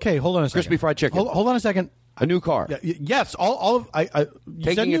 Okay, hold on a second. Crispy fried chicken. Hold on a second. A new car. Yes, all of you said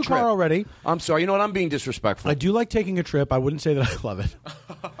Taking new a trip. car already. I'm sorry. You know what? I'm being disrespectful. I do like taking a trip. I wouldn't say that I love it.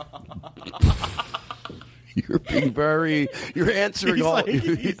 You're being you're answering He's all. like,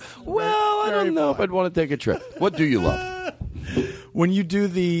 I don't know if I'd want to take a trip. What do you love? When you do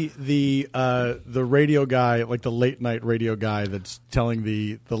the radio guy, like the late night radio guy that's telling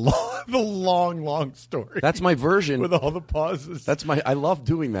the long story. That's my version with all the pauses. I love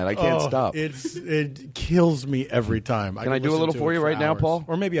doing that. I can't stop. It kills me every time. Can I do a little for you right now, Paul?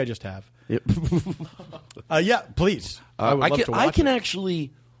 Or maybe I just have. Yep. Yeah, please. I would love to watch I can it.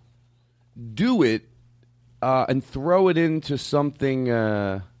 actually do it and throw it into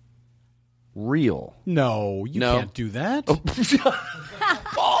something real. No, you can't do that.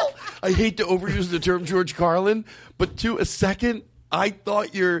 Paul, I hate to overuse the term George Carlin, but to a second, I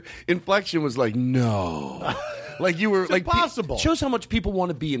thought your inflection was like, no. Like you were it's like impossible. Shows how much people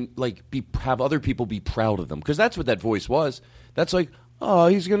want to have other people be proud of them, because that's what that voice was. That's like, oh,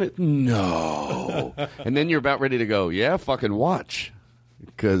 he's gonna no, and then you're about ready to go. Yeah, fucking watch,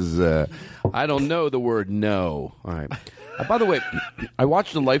 because I don't know the word no. All right. By the way, I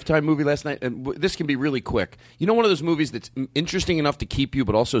watched a Lifetime movie last night, and this can be really quick. You know, one of those movies that's interesting enough to keep you,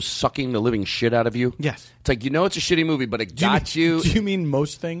 but also sucking the living shit out of you? Yes. It's like, you know it's a shitty movie, but it got you. Do you mean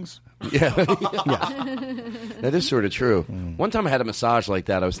most things? Yeah. Yeah. That is sort of true. One time I had a massage like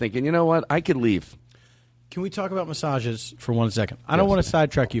that. I was thinking, you know what? I could leave. Can we talk about massages for 1 second? I don't want to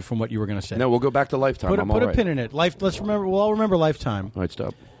sidetrack you from what you were going to say. No, we'll go back to Lifetime. Put a pin in it. Let's remember. We'll all remember Lifetime. All right,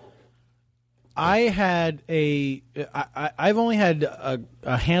 stop. I had I've only had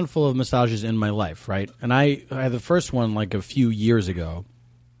a handful of massages in my life, right? And I had the first one like a few years ago,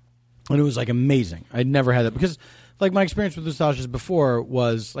 and it was like amazing. I'd never had that because like my experience with massages before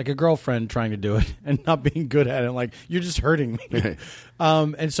was like a girlfriend trying to do it and not being good at it. And like, you're just hurting me.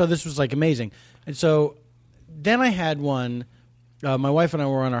 And so this was like amazing. And so then I had one. My wife and I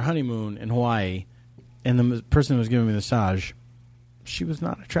were on our honeymoon in Hawaii, and the person who was giving me the massage, she was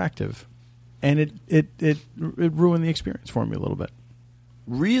not attractive. And it ruined the experience for me a little bit.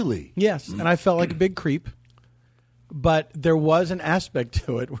 Really? Yes. And I felt like a big creep. But there was an aspect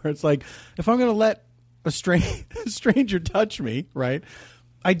to it where it's like, if I'm going to let a stranger touch me, right,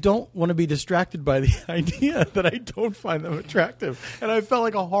 I don't want to be distracted by the idea that I don't find them attractive. And I felt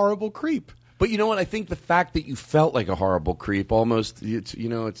like a horrible creep. But you know what? I think the fact that you felt like a horrible creep almost, it's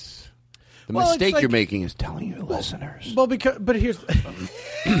the mistake you're making is telling your listeners. Well, but here's...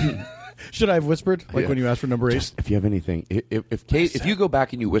 Should I have whispered when you asked for number 8? Just, if you have anything, if you go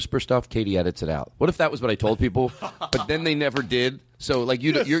back and you whisper stuff, Katie edits it out. What if that was what I told people, but then they never did? So like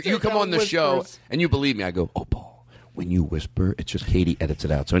you come on the show and you believe me. I go, oh Paul, when you whisper, it's just Katie edits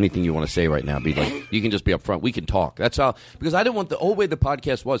it out. So anything you want to say right now, be like, you can just be up front. We can talk. That's how, because I didn't want the old way the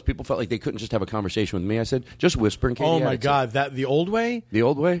podcast was. People felt like they couldn't just have a conversation with me. I said, just whisper and Katie Oh my edits God, that the old way? The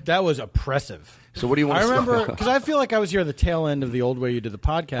old way? That was oppressive. So what do you want I to say? remember, because I feel like I was here at the tail end of the old way you did the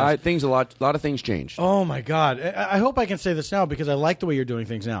podcast. A lot of things changed. Oh my God. I hope I can say this now because I like the way you're doing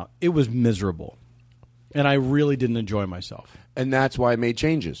things now. It was miserable. And I really didn't enjoy myself. And that's why I made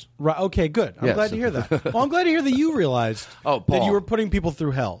changes. Right. Okay, good. I'm glad to hear that. Well, I'm glad to hear that you realized Paul, that you were putting people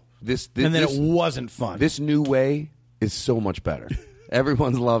through hell. And that it wasn't fun. This new way is so much better.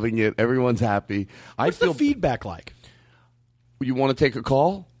 Everyone's loving it. Everyone's happy. What's the feedback like? You want to take a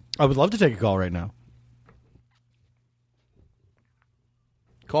call? I would love to take a call right now.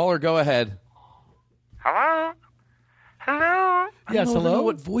 Caller, go ahead. Hello? Hello? Yes, I don't know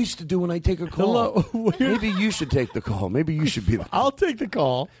what voice to do when I take a call. Hello? Maybe you should take the call. Maybe you should be the I'll take the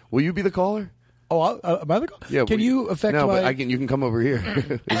call. Will you be the caller? Oh, am I the caller? Yeah. Can you affect No, my... but you can come over here.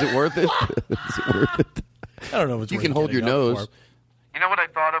 Is it worth it? Is it worth it? I don't know if it's You worth can hold your getting up nose. for. You know what I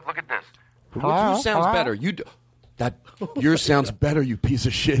thought of? Look at this. Hello? Who sounds better? Yours sounds better, you piece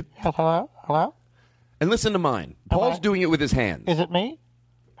of shit. Hello? Hello? And listen to mine. Paul's doing it with his hands. Is it me?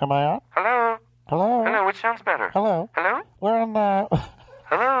 Am I on? Hello? Hello? Hello, which sounds better? Hello? Hello? We're on Hello?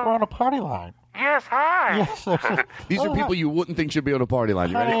 We're on a party line. Yes, hi. Yes. These are people you wouldn't think should be on a party line.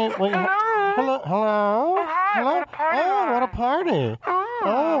 You ready? Hello? Hello? Hello? Oh, hi, Hello? what a party Oh, line. what a party.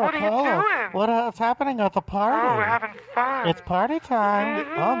 Oh, what are you Paula, doing? What's happening at the party? Oh, we're having fun. It's party time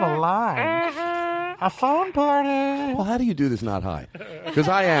on the line. A phone party. Well, how do you do this not high? Because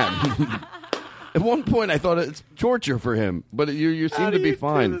I am. At one point, I thought it's torture for him, but you seem to be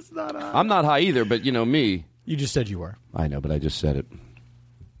fine. I'm not high either, but you know me. You just said you were. I know, but I just said it.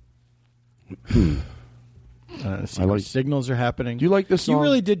 Signals are happening. Do you like this song? You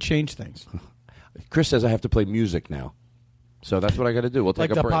really did change things. Chris says I have to play music now, so that's what I got to do. We'll take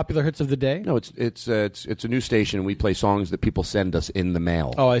Like a the break. popular hits of the day? No, it's a new station. We play songs that people send us in the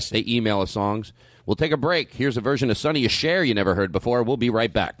mail. Oh, I see. They email us songs. We'll take a break. Here's a version of Sonny you share you never heard before. We'll be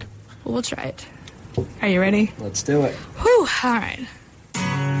right back. We'll try it. Are you ready? Let's do it. Whew, all right.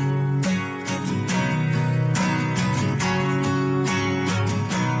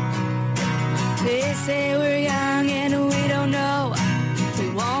 They say we're young and we don't know. We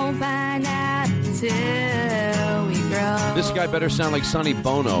won't find out till we grow. This guy better sound like Sonny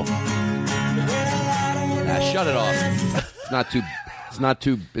Bono. Shut it off. It's not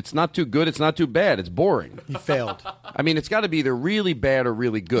too good. It's not too bad. It's boring. You failed. I mean, it's got to be either really bad or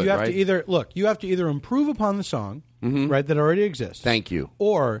really good, You have right? to either improve upon the song, right, that already exists. Thank you.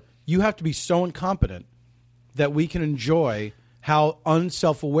 Or you have to be so incompetent that we can enjoy how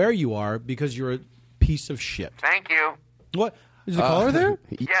unself-aware you are because you're a piece of shit. Thank you. What? Is the caller there?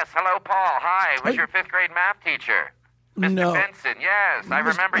 Yes, hello, Paul. Hi, was your fifth-grade math teacher. Mr. No. Benson, yes. I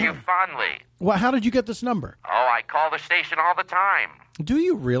remember you fondly. Well, how did you get this number? Oh, I call the station all the time. Do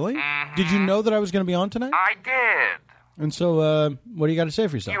you really? Did you know that I was going to be on tonight? I did. And so, what do you got to say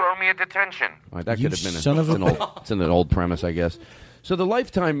for yourself? You owe me a detention. All right, that You could have been son of a it's an old premise, I guess. So the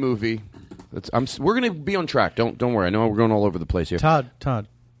Lifetime movie. We're going to be on track. Don't worry. I know we're going all over the place here. Todd, I'm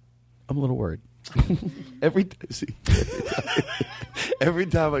a little worried. Every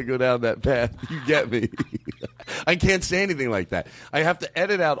time I go down that path, you get me. I can't say anything like that. I have to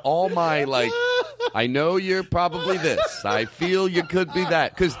edit out all my I know you're probably this. I feel you could be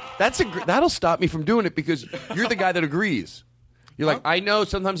that, because that'll stop me from doing it, because you're the guy that agrees. You're like, I know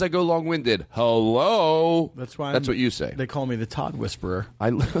sometimes I go long-winded. Hello. That's why. That's what you say. They call me the Todd Whisperer. I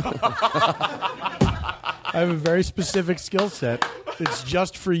have a very specific skill set. It's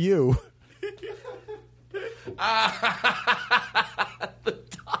just for you. The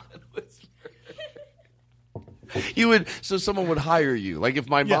Todd Whisperer. So someone would hire you. Like if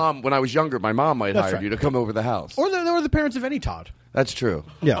my mom, when I was younger, my mom might hire you to come over the house. Or they were the parents of any Todd. That's true.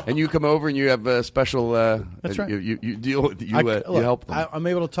 Yeah. And you come over and you have a special. That's right. You deal with you help them. I'm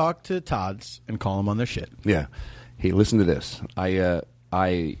able to talk to Todds and call them on their shit. Yeah. Hey, listen to this. I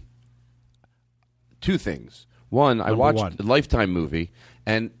two things. One, I watched a Lifetime movie,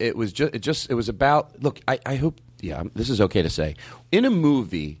 and it was about. Look, I hope. Yeah, this is okay to say. In a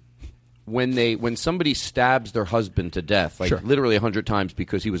movie, when somebody stabs their husband to death, literally 100 times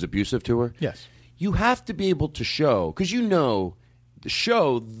because he was abusive to her. Yes. You have to be able to show, because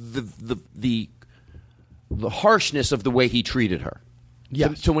the harshness of the way he treated her.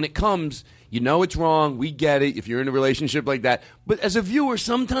 Yes. So when it comes, it's wrong. We get it if you're in a relationship like that. But as a viewer,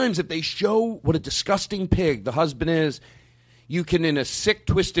 sometimes if they show what a disgusting pig the husband is, you can, in a sick,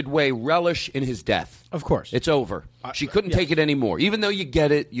 twisted way, relish in his death. Of course. It's over. She couldn't take it anymore. Even though you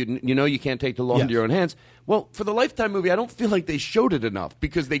get it, you know you can't take the law into your own hands. Well, for the Lifetime movie, I don't feel like they showed it enough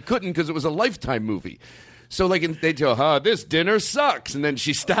because they couldn't because it was a Lifetime movie. So, like, they go, this dinner sucks. And then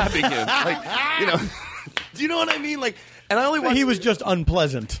she's stabbing him. Do you know what I mean? Like, and I only watched, he was just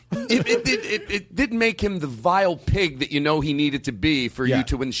unpleasant. It didn't make him the vile pig that you know he needed to be for you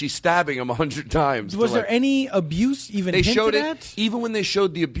to when she's stabbing him 100 times. Was there any abuse even They hinted showed it, at? even when they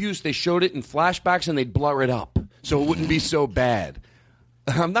showed the abuse, they showed it in flashbacks and they'd blur it up so it wouldn't be so bad.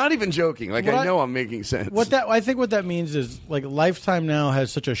 I'm not even joking. Like, I know I'm making sense. I think what that means is, like, Lifetime now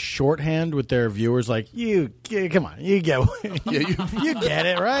has such a shorthand with their viewers. Like, come on, you get you get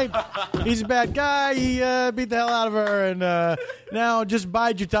it, right? He's a bad guy. He beat the hell out of her, and now just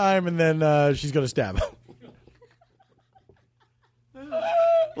bide your time, and then she's going to stab him.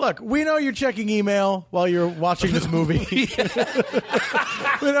 Look, we know you're checking email while you're watching this movie.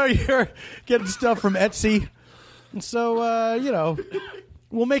 We know you're getting stuff from Etsy. So,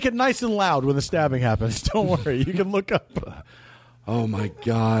 we'll make it nice and loud when the stabbing happens. Don't worry. You can look up. Oh, my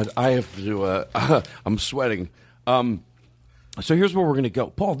God. I have to... I'm sweating. So here's where we're going to go.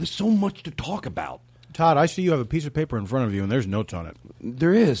 Paul, there's so much to talk about. Todd, I see you have a piece of paper in front of you, and there's notes on it.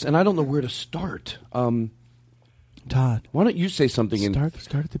 There is, and I don't know where to start. Todd. Why don't you say something?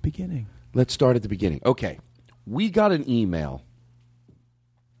 Start at the beginning. Let's start at the beginning. Okay. We got an email.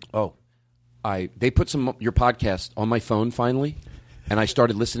 They put your podcast on my phone finally, and I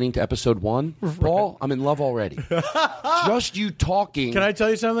started listening to episode 1. Right. Paul, I'm in love already. Just you talking. Can I tell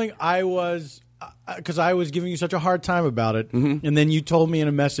you something? I was, because I was giving you such a hard time about it, and then you told me in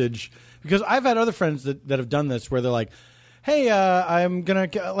a message, because I've had other friends that have done this where they're like, hey, I'm going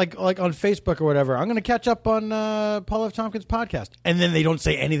to, like on Facebook or whatever, I'm going to catch up on Paul F. Tompkins' podcast. And then they don't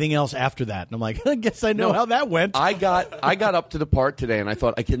say anything else after that. And I'm like, I guess I know how that went. I got up to the part today, and I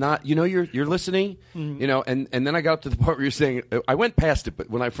thought, I cannot, you're listening, and then I got up to the part where you're saying, I went past it,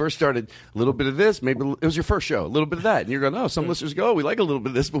 but when I first started, a little bit of this, maybe it was your first show, a little bit of that. And you're going, some listeners go, we like a little bit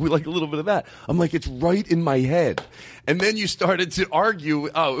of this, but we like a little bit of that. I'm like, it's right in my head. And then you started to argue.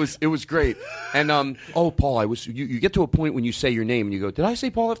 It was great. And, Paul, you get to a point when you say your name and you go, did I say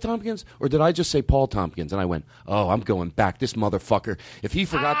Paul F. Tompkins or did I just say Paul Tompkins? And I went, I'm going back. This motherfucker, if he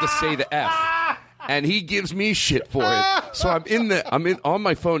forgot to say the F and he gives me shit for it. So I'm on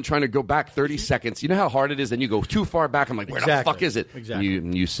my phone trying to go back 30 seconds. You know how hard it is? Then you go too far back. I'm like, where the fuck is it? Exactly.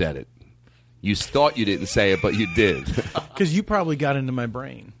 You said it. You thought you didn't say it, but you did. Because you probably got into my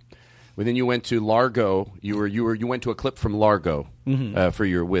brain. Well, then you went to Largo. You went to a clip from Largo for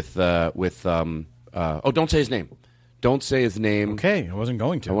your don't say his name. Don't say his name. Okay, I wasn't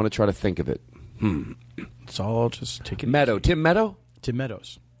going to. I want to try to think of it. It's all just taking Tim Meadow? Tim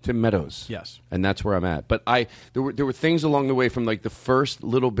Meadows. Tim Meadows. Yes. And that's where I'm at. But there were things along the way from like the first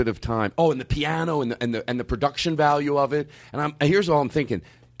little bit of time. Oh, and the piano and the production value of it. And here's all I'm thinking.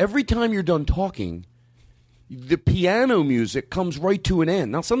 Every time you're done talking, the piano music comes right to an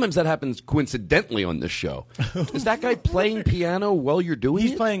end. Now, sometimes that happens coincidentally on this show. Is that guy playing piano while you're doing it?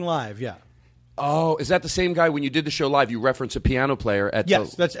 He's playing live, yeah. Oh, is that the same guy when you did the show live? You reference a piano player at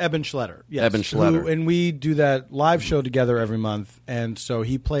Yes, that's Eben Schletter. Yes. Eben Schletter. And we do that live show together every month, and so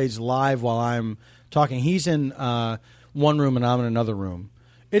he plays live while I'm talking. He's in one room and I'm in another room.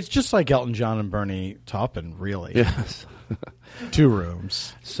 It's just like Elton John and Bernie Taupin, really. Yes. 2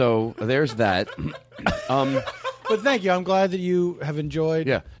 rooms. So there's that. But thank you. I'm glad that you have enjoyed.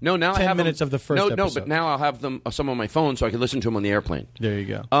 Yeah. No, now 10 I have minutes them, of the first episode. No, but now I'll have some on my phone so I can listen to them on the airplane. There you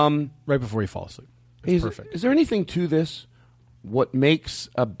go. Right before you fall asleep. It's perfect. Is there anything to this? What makes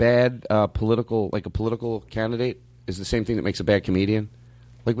a bad political candidate is the same thing that makes a bad comedian?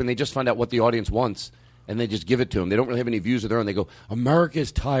 Like when they just find out what the audience wants and they just give it to them. They don't really have any views of their own. They go,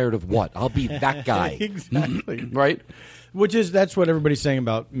 America's tired of what? I'll be that guy. Exactly. Right? That's what everybody's saying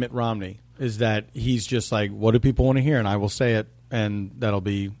about Mitt Romney, is that he's just like, what do people want to hear? And I will say it, and that'll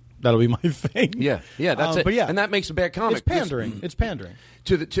be my thing. Yeah, that's it. But yeah, and that makes a bad comic. It's pandering. It's pandering.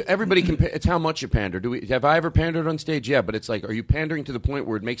 To everybody. It's how much you pander. Have I ever pandered on stage? Yeah, but it's like, are you pandering to the point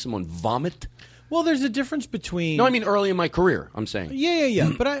where it makes someone vomit? Well, there's a difference between. No, I mean early in my career. I'm saying.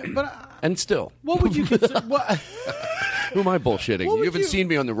 Yeah. But I. And still. What would you consider? Who am I bullshitting? You haven't seen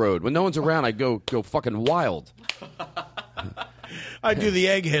me on the road. When no one's around, I go fucking wild. I do the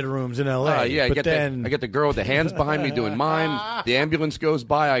egghead rooms in L.A. Yeah, I get the girl with the hands behind me doing mime. The ambulance goes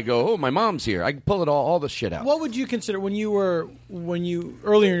by. I go, oh, my mom's here. I can pull it all the shit out. What would you consider when you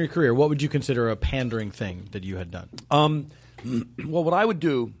earlier in your career? What would you consider a pandering thing that you had done? Well, what I would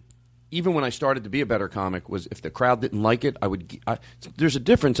do, even when I started to be a better comic, was if the crowd didn't like it, there's a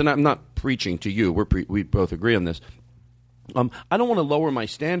difference, and I'm not preaching to you. We both agree on this. I don't want to lower my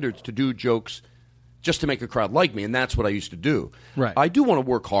standards to do jokes just to make a crowd like me, and that's what I used to do. Right. I do want to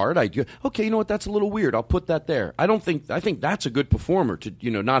work hard. Okay, you know what? That's a little weird. I'll put that there. I think that's a good performer to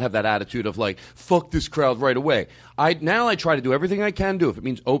not have that attitude of like fuck this crowd right away. Now I try to do everything I can do. If it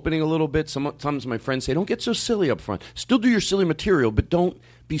means opening a little bit, sometimes my friends say, "Don't get so silly up front. Still do your silly material, but don't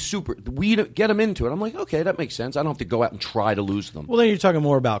be super. Get them into it." I'm like, okay, that makes sense. I don't have to go out and try to lose them. Well, then you're talking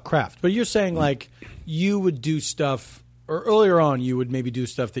more about craft, but you're saying like you would do stuff. Or earlier on, you would maybe do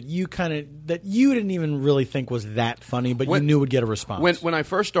stuff that you didn't even really think was that funny, but you knew would get a response. When I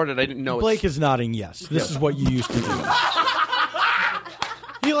first started, I didn't know. Blake is nodding yes. This is what you used to do.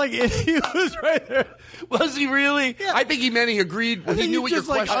 He was right there. Was he really? Yeah. I think he meant he agreed. He knew what your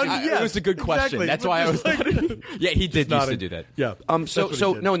question was. It was a good question. That's why I was nodding. Yeah, he did used to do that. Yeah.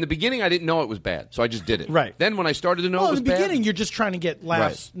 No, in the beginning, I didn't know it was bad, so I just did it. Right. Then when I started to know it was bad. in the beginning, you're just trying to get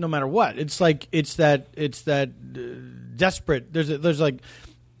laughs no matter what. It's that desperate. There's like,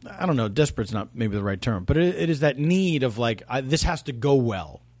 I don't know, desperate's not maybe the right term, but it is that need of like, this has to go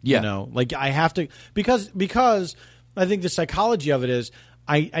well. Yeah. Like I have to, because I think the psychology of it is,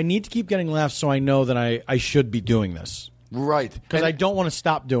 I need to keep getting laughs so I know that I should be doing this. Right. Because I don't want to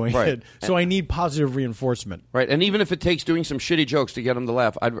stop doing it. So I need positive reinforcement. Right. And even if it takes doing some shitty jokes to get them to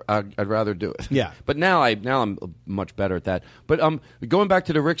laugh, I'd rather do it. Yeah. But now I'm much better at that. But going back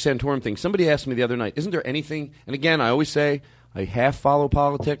to the Rick Santorum thing, somebody asked me the other night, isn't there anything, and again, I always say, I half follow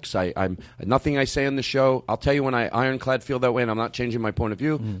politics. I'm nothing I say on the show. I'll tell you when I ironclad feel that way, and I'm not changing my point of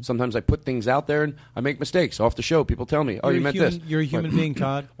view. Sometimes I put things out there and I make mistakes off the show. People tell me, "Oh, you meant this." You're a human being,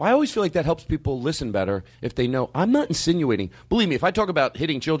 Todd. Well, I always feel like that helps people listen better if they know I'm not insinuating. Believe me, if I talk about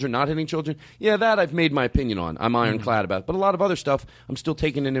hitting children, not hitting children, that I've made my opinion on. I'm ironclad about it. But a lot of other stuff, I'm still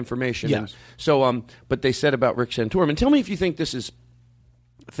taking in information. Yes. And so, but they said about Rick Santorum, and tell me if you think this is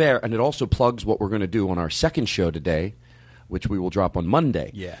fair. And it also plugs what we're going to do on our second show today, which we will drop on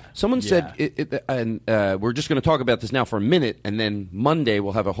Monday. Yeah. Someone said, and we're just going to talk about this now for a minute, and then Monday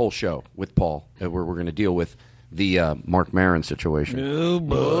we'll have a whole show with Paul where we're going to deal with the Mark Maron situation. Oh,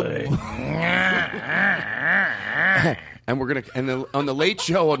 boy. And we're going to, on the late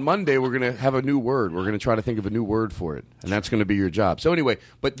show on Monday, we're going to have a new word. We're going to try to think of a new word for it, and that's going to be your job. So anyway,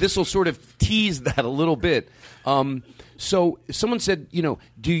 but this will sort of tease that a little bit. So someone said,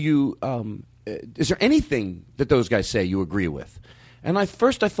 do you... is there anything that those guys say you agree with? And I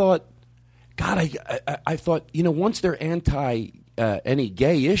thought, God, I thought, once they're anti any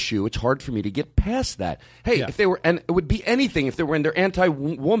gay issue, it's hard for me to get past that. Hey, if they were, and it would be anything if they're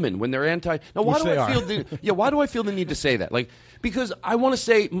anti-woman, when they're anti. Now, why do I feel the need to say that? Like, because I want to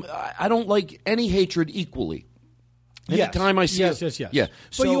say I don't like any hatred equally. Anytime I see yes. Yeah.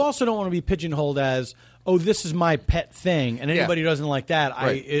 But you also don't want to be pigeonholed as, oh, this is my pet thing, and anybody who doesn't like that,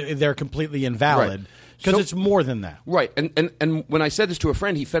 they're completely invalid. Because it's more than that. Right. And when I said this to a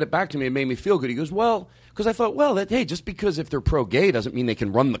friend, he fed it back to me and made me feel good. He goes, well, because I thought, hey, just because if they're pro-gay doesn't mean they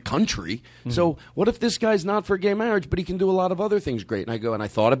can run the country. Mm-hmm. So what if this guy's not for gay marriage, but he can do a lot of other things great? And I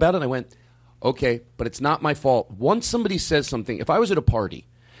thought about it, and I went, okay, but it's not my fault. Once somebody says something, if I was at a party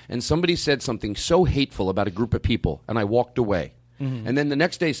and somebody said something so hateful about a group of people and I walked away, and then the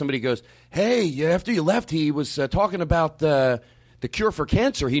next day somebody goes, hey, after you left, he was talking about the cure for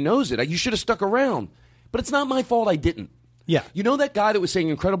cancer. He knows it. You should have stuck around. But it's not my fault I didn't. Yeah. You know that guy that was saying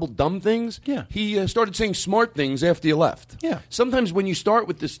incredible dumb things? Yeah. He started saying smart things after you left. Yeah. Sometimes when you start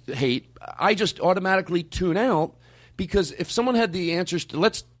with this hate, I just automatically tune out, because if someone had the answers to,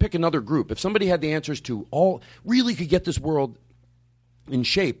 let's pick another group. If somebody had the answers to all, really could get this world in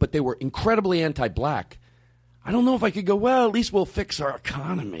shape, but they were incredibly anti-black, I don't know if I could go, well, at least we'll fix our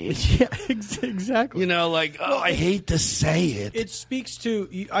economy. Yeah, exactly. I hate to say it. It speaks to,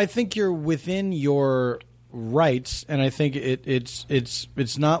 I think you're within your rights, and I think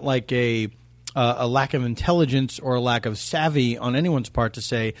it's not like a lack of intelligence or a lack of savvy on anyone's part to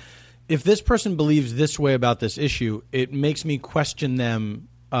say, if this person believes this way about this issue, it makes me question them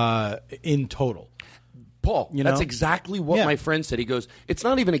in total. Paul, that's exactly what my friend said. He goes, it's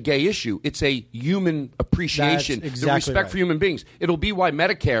not even a gay issue. It's a human appreciation, the respect for human beings. It'll be why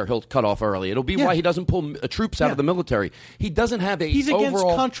Medicare he'll cut off early. It'll be why he doesn't pull troops out of the military. He doesn't have He's against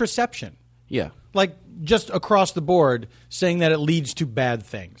contraception. Yeah. Like, just across the board, saying that it leads to bad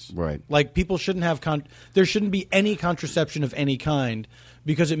things. Right. Like, people shouldn't have there shouldn't be any contraception of any kind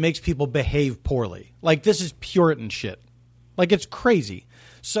because it makes people behave poorly. Like, this is Puritan shit. Like, it's crazy.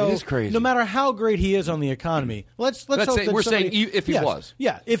 So It is crazy. no matter how great he is on the economy, let's hope that we're somebody- saying if he Yes. was.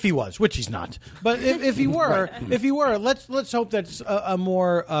 Yeah, if he was, which he's not. But if he were, let's hope that a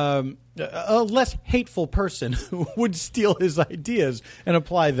more a less hateful person would steal his ideas and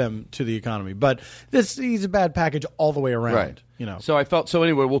apply them to the economy. But he's a bad package all the way around. Right. You know. So I felt. So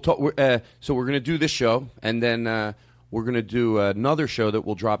anyway, we'll talk. So we're going to do this show, and then we're going to do another show that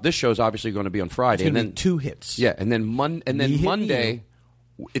will drop. This show is obviously going to be on Friday, It's and gonna then be 2 hits. Yeah, and then Monday,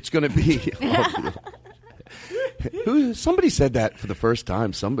 it's going to be. Somebody said that for the first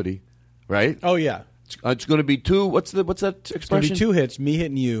time. Somebody, right? Oh yeah. It's going to be 2. What's that expression? It's going to be 2 hits, me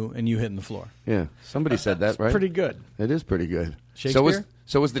hitting you and you hitting the floor. Yeah, somebody said that, right? Pretty good. It is pretty good. Shakespeare?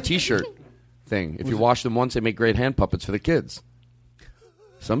 So was the T-shirt thing. If you wash them once, they make great hand puppets for the kids.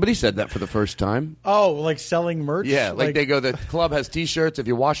 Somebody said that for the first time. Oh, like selling merch? Yeah, like they go, the club has T-shirts. If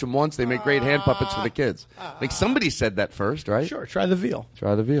you wash them once, they make great hand puppets for the kids. Like somebody said that first, right? Sure, try the veal.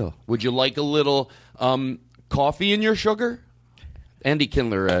 Try the veal. Would you like a little coffee in your sugar? Andy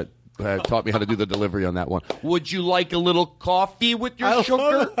Kindler taught me how to do the delivery on that one. Would you like a little coffee with your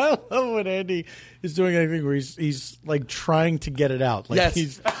sugar? I love when Andy is doing anything where he's like trying to get it out. Like Yes.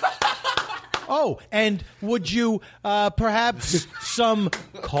 He's, oh, and would you perhaps some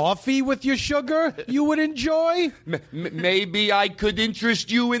coffee with your sugar you would enjoy? Maybe I could interest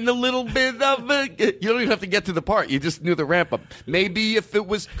you in a little bit of you don't even have to get to the part. You just knew the ramp up. Maybe if it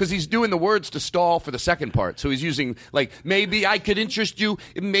was, because he's doing the words to stall for the second part. So he's using, like, maybe I could interest you.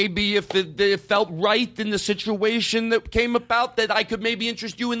 Maybe if it felt right in the situation that came about, that I could maybe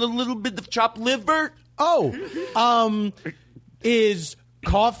interest you in a little bit of chopped liver. Oh, is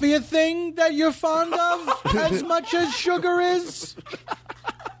coffee a thing that you're fond of as much as sugar is?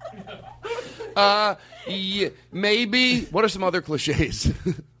 Yeah, maybe. What are some other cliches?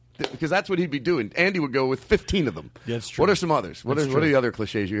 Because that's what he'd be doing. Andy would go with 15 of them. That's true. What are some others? What are the other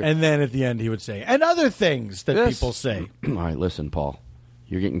cliches you? And then at the end he would say, and other things that people say. All right, listen, Paul.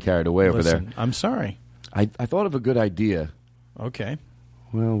 You're getting carried away over there. I'm sorry. I thought of a good idea. Okay.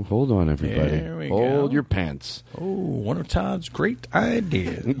 Well, hold on, everybody. There we Hold go. your pants. Oh, one of Todd's great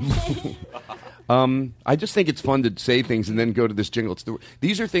ideas. I just think it's fun to say things and then go to this jingle.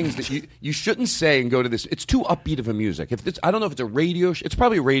 These are things that you shouldn't say and go to this. It's too upbeat of a music. I don't know if it's a radio it's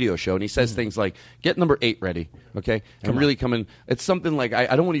probably a radio show, and he says things like, get number 8 ready, okay? And really come in. It's something like,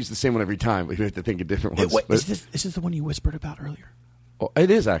 I don't want to use the same one every time, but you have to think of different ones. Wait, is this the one you whispered about earlier? Oh,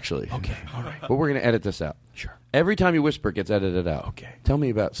 it is, actually. Okay, all right. But we're going to edit this out. Sure. Every time you whisper, it gets edited out. Okay. Tell me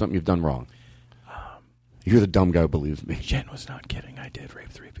about something you've done wrong. You're the dumb guy who believes me. Jen was not kidding. I did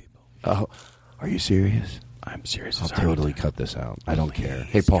rape 3 people. Oh, are you serious? I'm serious. I'll totally cut this out. I don't care.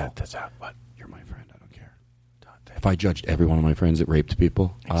 Hey, Paul. Cut this out. What? You're my friend. I don't care. If I judged every one of my friends that raped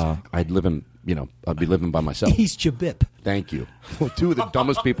people, I'd be living by myself. He's Jabip. Thank you. 2 of the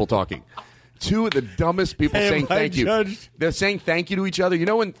dumbest people talking. 2 of the dumbest people saying thank you. They're saying thank you to each other. You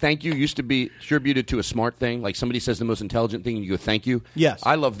know when thank you used to be attributed to a smart thing? Like somebody says the most intelligent thing and you go thank you? Yes.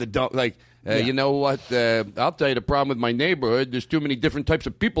 I love the dumb, like, you know what? I'll tell you the problem with my neighborhood. There's too many different types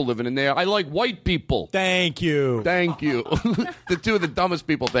of people living in there. I like white people. Thank you. Thank you. The 2 of the dumbest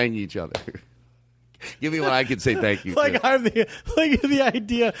people thanking each other. Give me one I could say thank you. Like I'm the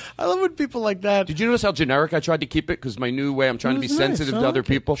idea. I love when people like that. Did you notice how generic I tried to keep it? Because my new way, I'm trying to be nice. sensitive to other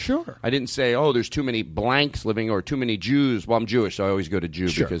people. Sure. I didn't say, oh, there's too many blanks living or too many Jews. Well, I'm Jewish, so I always go to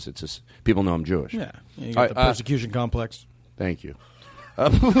Jew because it's just, people know I'm Jewish. Yeah. You got the persecution complex. Thank you.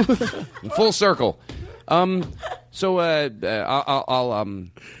 Full circle.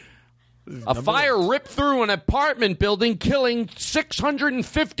 A fire ripped through an apartment building, killing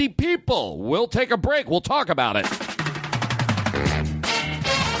 650 people. We'll take a break. We'll talk about it.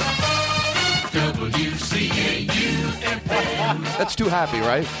 That's too happy,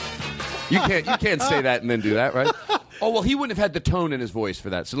 right? You can't say that and then do that, right? Oh, well, he wouldn't have had the tone in his voice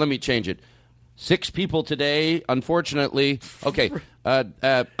for that. So let me change it. 6 people today, unfortunately. Okay, I'm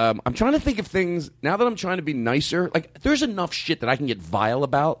trying to think of things, now that I'm trying to be nicer. Like, there's enough shit that I can get vile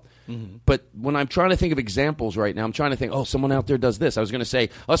about. Mm-hmm. But when I'm trying to think of examples right now, I'm trying to think, oh, someone out there does this. I was going to say,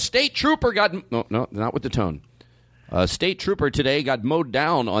 a state trooper got... No, not with the tone. A state trooper today got mowed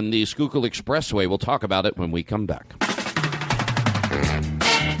down on the Schuylkill Expressway. We'll talk about it when we come back.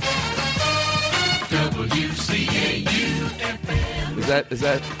 Is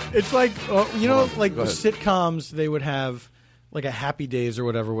that? It's like, like sitcoms, they would have, like a Happy Days or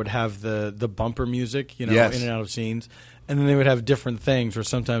whatever would have the bumper music, Yes. in and out of scenes. And then they would have different things where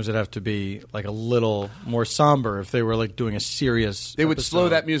sometimes it'd have to be like a little more somber if they were like doing a serious They would episode. slow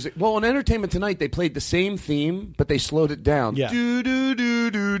that music. Well, on Entertainment Tonight, they played the same theme, but they slowed it down. Yeah. Do, do, do,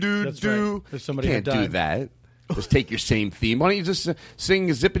 do, do, That's do. right. If somebody Can't had do died. that. Just take your same theme. Why don't you just sing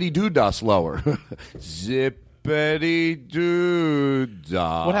Zippity Doo Dah slower? Zippity Doo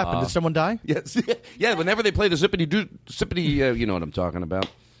Dah. What happened? Did someone die? Yes. Yeah, whenever they play the Zippity, you know what I'm talking about.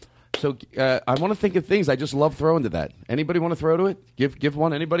 So I want to think of things. I just love throwing to that. Anybody want to throw to it? Give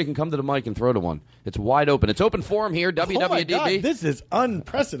one. Anybody can come to the mic and throw to one. It's wide open. It's open forum here, WWDB. Oh my God, this is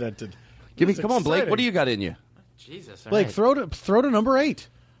unprecedented. Come on, Blake. What do you got in you? Jesus. Blake, throw to number 8.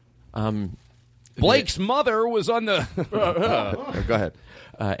 Blake's mother was on the... Go ahead.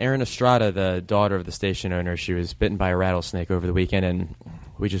 Erin Estrada, the daughter of the station owner, she was bitten by a rattlesnake over the weekend, and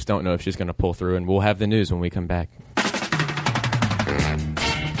we just don't know if she's going to pull through, and we'll have the news when we come back.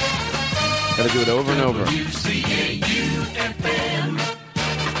 Got to do it over and over.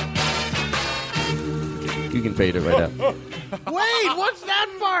 You can fade it right out. Wait, what's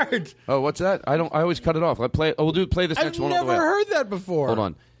that part? Oh, what's that? I always cut it off. I play. Oh, we'll play this next one. I've never heard that before. Hold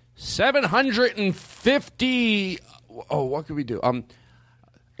on. 750. Oh, what could we do?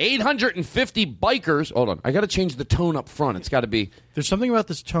 850 bikers. Hold on. I got to change the tone up front. It's got to be. There's something about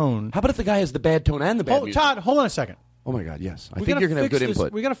this tone. How about if the guy has the bad tone and the bad music? Todd, hold on a second. Oh my God, yes. I think you're going to have good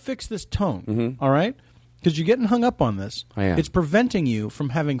input. We got to fix this tone. All right, because you're getting hung up on this. I am. It's preventing you from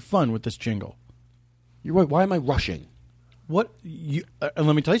having fun with this jingle. You're right. Why am I rushing? What? And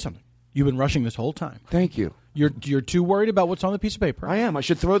let me tell you something. You've been rushing this whole time. Thank you. You're too worried about what's on the piece of paper. I am. I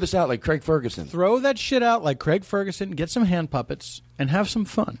should throw this out like Craig Ferguson. Throw that shit out like Craig Ferguson. Get some hand puppets and have some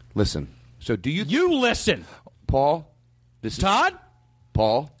fun. Listen. So do you? You listen, Paul. This is Todd.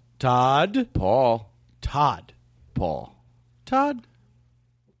 Paul. Todd. Paul. Todd. Paul. Todd.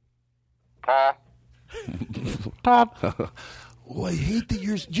 Paul. Todd. Oh, I hate that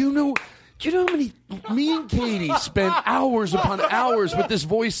you're. Do you know how many? Me and Katie spent hours upon hours with this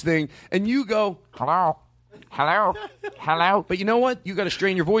voice thing, and you go, hello, hello, hello. But you know what? You got to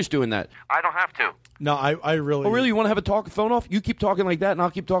strain your voice doing that. I don't have to. No, I really. Oh, really? You want to have a phone off? You keep talking like that, and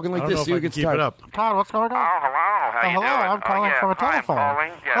I'll keep talking like I don't this. know See if who I can gets keep tired. it up. Todd, what's going on? Oh, hello. How you hello, doing? I'm calling from a telephone.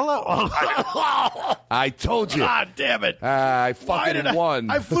 Yes. Hello. I told you. God damn it! I fucking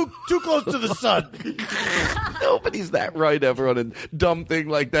won. I flew too close to the sun. Nobody's that right ever on a dumb thing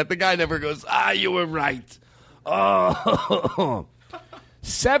like that. The guy never goes, you were right. Oh.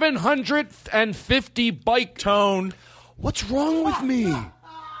 750 bike tone. What's wrong with me?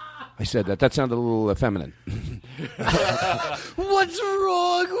 I said that. That sounded a little feminine. What's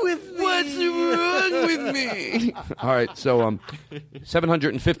wrong with me? What's wrong with me? All right, so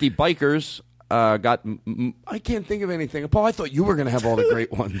 750 bikers got... I can't think of anything. Paul, I thought you were going to have all the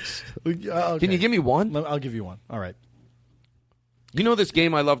great ones. Okay. Can you give me one? I'll give you one. All right. You know this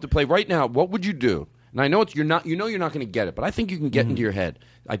game I love to play. Right now, what would you do? And I know you're not going to get it, but I think you can get into your head.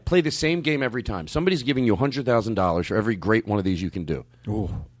 I play the same game every time. Somebody's giving you $100,000 for every great one of these you can do. Ooh.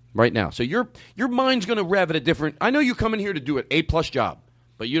 Right now. So your mind's going to rev at a different... I know you come in here to do an A-plus job,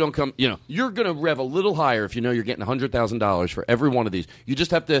 but you don't come... you're going to rev a little higher if you know you're getting $100,000 for every one of these. You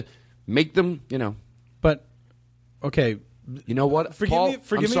just have to make them, But, okay... You know what, Paul?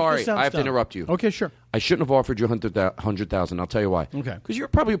 I'm sorry. I have to interrupt you. Okay, sure. I shouldn't have offered you $100,000. I'll tell you why. Okay. Because you're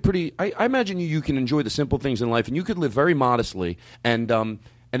probably pretty. I imagine you can enjoy the simple things in life, and you could live very modestly and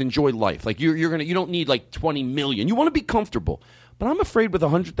enjoy life. Like you don't need like $20 million. You want to be comfortable. But I'm afraid with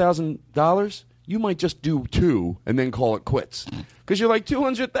 $100,000, you might just do 2 and then call it quits. Because you're like,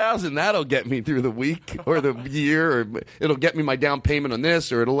 $200,000, that'll get me through the week or the year, or it'll get me my down payment on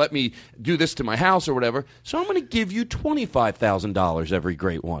this, or it'll let me do this to my house or whatever. So I'm going to give you $25,000 every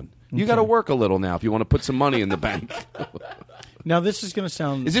great one. You got to work a little now if you want to put some money in the bank. Now, this is going to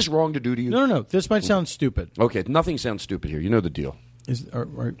sound... Is this wrong to do to you? No. This might sound stupid. Okay, nothing sounds stupid here. You know the deal.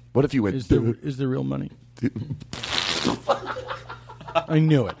 What if you went... Is there real money? I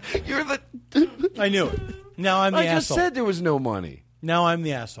knew it. You're the... I knew it. Now I'm the asshole. I just said there was no money. Now I'm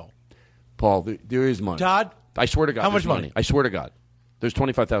the asshole. Paul, there is money. Todd? I swear to God. How much money? I swear to God. There's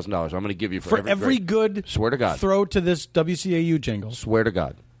 $25,000 I'm going to give you for every good swear to God. throw to this WCAU jingle. Swear to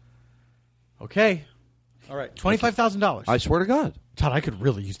God. Okay. All right. $25,000. I swear to God. Todd, I could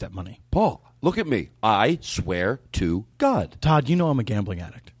really use that money. Paul, look at me. I swear to God. Todd, you know I'm a gambling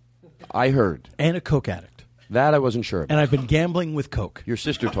addict. I heard. And a Coke addict. That I wasn't sure about. And I've been gambling with Coke. Your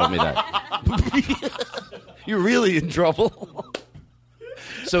sister told me that. You're really in trouble.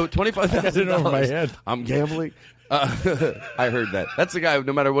 So $25,000 over my head. I'm gambling. I heard that. That's the guy.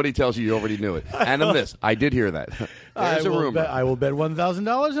 No matter what he tells you, you already knew it. And I did hear that. There's a rumor. I will bet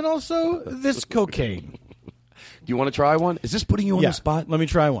 $1,000 and also this cocaine. Do you want to try one? Is this putting you on the spot? Let me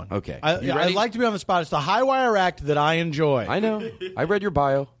try one. Okay. I like to be on the spot. It's the high wire act that I enjoy. I know. I read your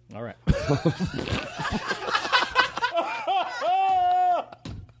bio. All right.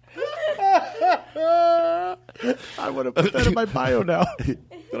 I would have put that in my bio now.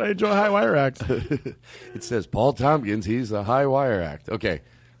 That I enjoy high wire acts. It says Paul Tompkins, he's a high wire act. Okay,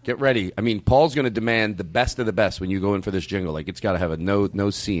 get ready. I mean, Paul's going to demand the best of the best when you go in for this jingle. Like, it's got to have a no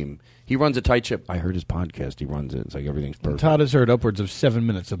seam. He runs a tight ship. I heard his podcast. He runs it. It's like everything's perfect. Todd has heard upwards of 7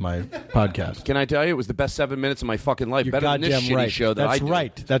 minutes of my podcast. Can I tell you, it was the best 7 minutes of my fucking life. You're Better than this shitty right. show that I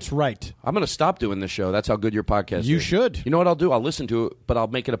do. That's right. I'm going to stop doing this show. That's how good your podcast is. You should. You know what I'll do? I'll listen to it, but I'll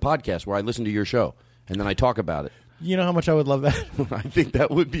make it a podcast where I listen to your show, and then I talk about it. You know how much I would love that? I think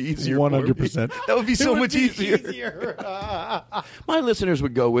that would be easier. 100%. That would be so much easier. My listeners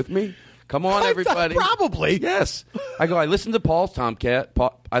would go with me. Come on, everybody. Probably. Yes. I listen to Paul's Tomcat.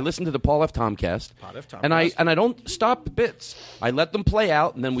 I listen to the Paul F. Tomcast. And I don't stop the bits. I let them play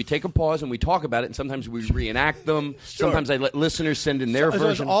out, and then we take a pause and we talk about it, and sometimes we reenact them. Sure. Sometimes I let listeners send in their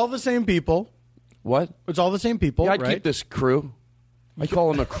version. It's all the same people. What? It's all the same people, yeah, I'd right? keep this crew. I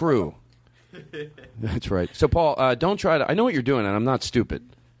call them a crew. That's right. So, Paul, don't try to... I know what you're doing, and I'm not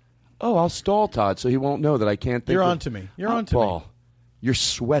stupid. Oh, I'll stall Todd so he won't know that I can't think You're of... on to me. You're on to Paul. me. You're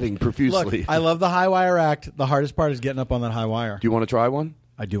sweating profusely. Look, I love the high wire act. The hardest part is getting up on that high wire. Do you want to try one?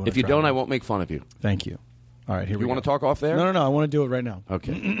 I do want to If you try don't, one. I won't make fun of you. Thank you. All right, here we go. You want to talk off there? No. I want to do it right now.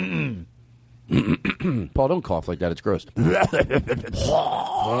 Okay. Paul, don't cough like that. It's gross. Let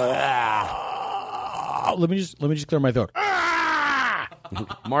me just clear my throat.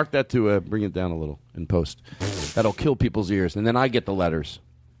 Mark that to bring it down a little in post. That'll kill people's ears. And then I get the letters.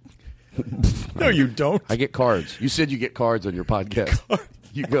 No, you don't. I get cards. You said you get cards on your podcast.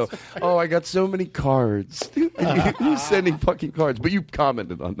 You go, oh, I got so many cards. You're sending fucking cards. But you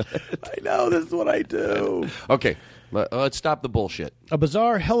commented on that. I know. This is what I do. Okay. Let's stop the bullshit. A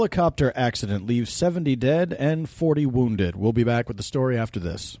bizarre helicopter accident leaves 70 dead and 40 wounded. We'll be back with the story after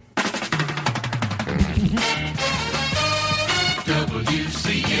this.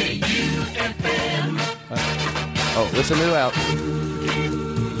 WCAU-FM. Oh, listen to it out.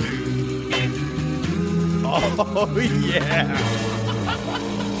 Oh, yeah.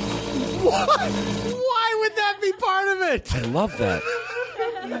 What? Why would that be part of it? I love that.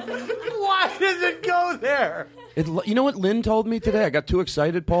 Why does it go there? You know what Lynn told me today? I got too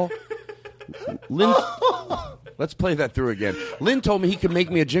excited, Paul. Lynn, let's play that through again. Lynn told me he could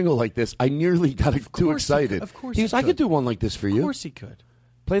make me a jingle like this. I nearly got too excited. Of course he goes, I could do one like this for you. Of course he could.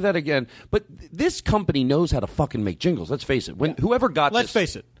 Play that again. But this company knows how to fucking make jingles. Let's face it. Whoever got Let's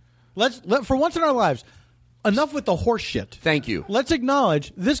face it. Let's for once in our lives, enough with the horse shit. Thank you. Let's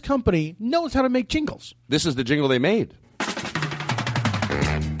acknowledge this company knows how to make jingles. This is the jingle they made.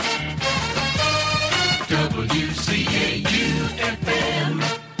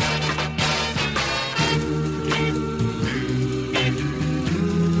 WCAU-FM.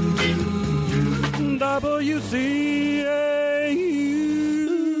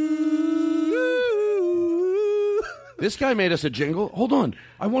 This guy made us a jingle. Hold on.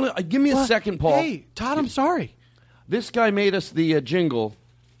 I want to give me a second, Paul. Hey, Todd, I'm sorry. This guy made us the jingle.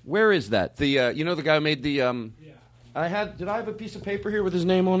 Where is that? The you know the guy who made the Did I have a piece of paper here with his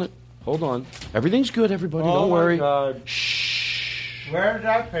name on it? Hold on. Everything's good, everybody. Oh, Don't worry. God. Shh. Where's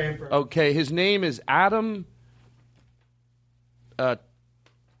that paper? Okay, his name is Adam.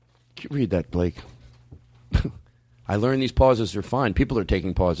 Read that, Blake. I learned these pauses are fine. People are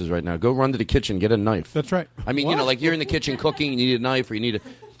taking pauses right now. Go run to the kitchen, get a knife. That's right. I mean, you know, like you're in the kitchen cooking, you need a knife, or you need a.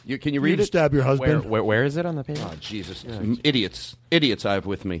 Can you read it? Stab your husband. Where is it on the page? Oh, Jesus. Idiots. Idiots I have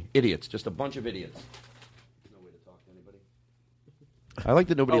with me. Idiots. Just a bunch of idiots. No way to talk to anybody. I like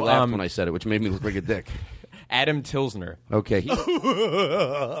that nobody laughed when I said it, which made me look like a dick. Adam Tilsner. Okay.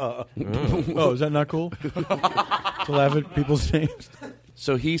 Oh, is that not cool? To laugh at people's names?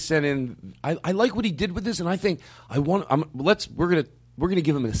 So he sent in. I like what he did with this, and I think we're gonna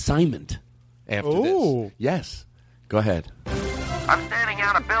give him an assignment after this. Yes. Go ahead. I'm standing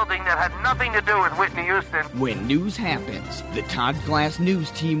out a building that had nothing to do with Whitney Houston. When news happens, the Todd Glass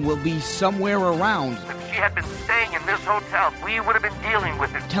news team will be somewhere around. If she had been staying in this hotel, we would have been dealing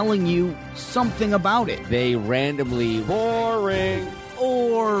with it. Telling you something about it. They randomly... Boring.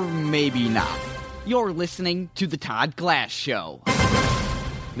 Or maybe not. You're listening to the Todd Glass Show.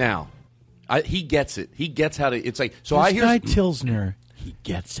 Now, he gets it. He gets how to... It's like... So this I hear... guy Tilsner, he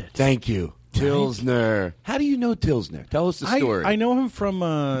gets it. Thank you. Tilsner. How do you know Tilsner? Tell us the story. I know him from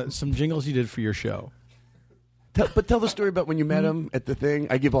some jingles he did for your show. But tell the story about when you met him at the thing.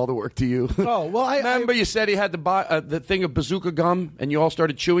 I give all the work to you. Oh, well, Remember you said he had to buy the thing of bazooka gum, and you all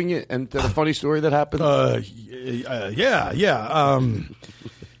started chewing it, and the funny story that happened? Yeah.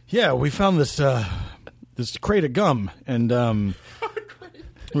 Yeah, we found this crate of gum, and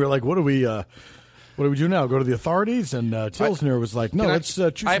we were like, what do we... What do we do now? Go to the authorities? And Tilsner was like, no, let's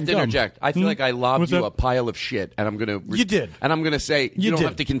choose some I have to gum. interject. I feel like I lobbed What's you that? a pile of shit, and I'm going to... You did. And I'm going to say, you don't did.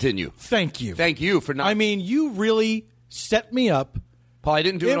 have to continue. Thank you. Thank you for not... I mean, you really set me up. Paul, I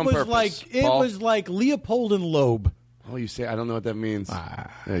didn't do it on purpose. It Paul? was like Leopold and Loeb. Oh, you say I don't know what that means.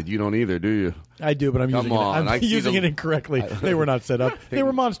 You don't either, do you? I do, but I'm Come using on. it. I'm using it incorrectly. They were not set up. They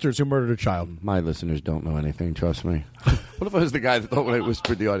were monsters who murdered a child. My listeners don't know anything. Trust me. What if I was the guy that thought when I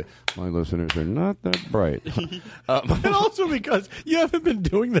whispered the audio? My listeners are not that bright. And also because you haven't been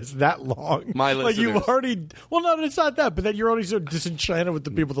doing this that long. My Like you've listeners. already. Well, no, it's not that. But then you're already so disenchanted with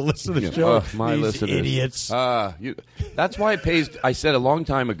the people that listen to the show. My These listeners, idiots. That's why it pays. I said a long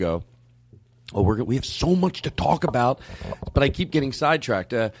time ago. Oh, we have so much to talk about, but I keep getting sidetracked.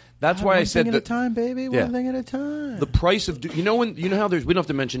 That's why I said one thing that. at a time, baby. Yeah. One thing at a time. The price of you know how there's we don't have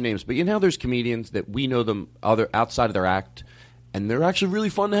to mention names, but you know how there's comedians that we know them outside of their act, and they're actually really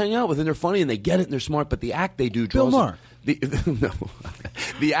fun to hang out with, and they're funny and they get it and they're smart, but the act they do draws. Bill Maher.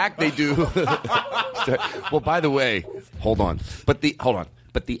 The act they do. Well, by the way, hold on. But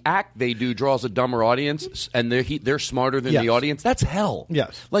the act they do draws a dumber audience, and they're smarter than Yes. the audience. That's hell.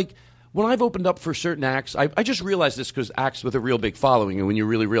 Yes. Like, when I've opened up for certain acts, I just realized this because acts with a real big following, and when you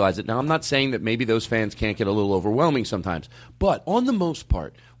really realize it. Now, I'm not saying that maybe those fans can't get a little overwhelming sometimes, but on the most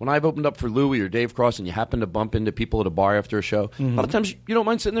part, when I've opened up for Louie or Dave Cross and you happen to bump into people at a bar after a show, a lot of times you don't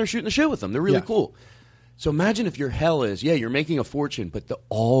mind sitting there shooting the shit with them. They're really cool. So imagine if your hell is, you're making a fortune, but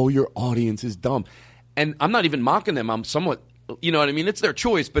all your audience is dumb. And I'm not even mocking them. I'm somewhat... You know what I mean? It's their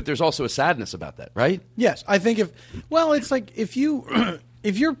choice, but there's also a sadness about that, right? Yes, I think it's like if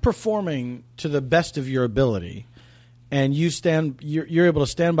you're performing to the best of your ability, and you're able to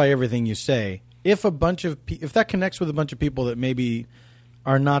stand by everything you say. If that connects with a bunch of people that maybe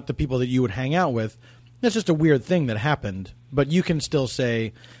are not the people that you would hang out with, that's just a weird thing that happened. But you can still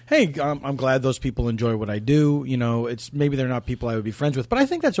say, "Hey, I'm glad those people enjoy what I do." You know, maybe they're not people I would be friends with, but I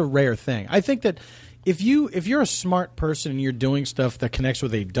think that's a rare thing. I think that if you're a smart person and you're doing stuff that connects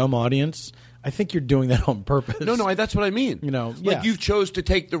with a dumb audience, I think you're doing that on purpose. No, that's what I mean. You know, like you chose to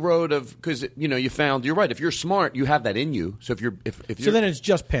take the road of because you found you're right. If you're smart, you have that in you. So if you're so then it's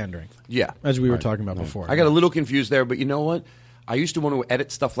just pandering. Yeah, as we were talking about before. I got a little confused there, but you know what? I used to want to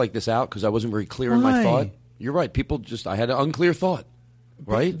edit stuff like this out because I wasn't very clear in my thought. You're right. I had an unclear thought.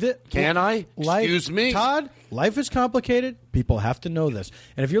 Right? Can I? Excuse me? Todd, life is complicated. People have to know this.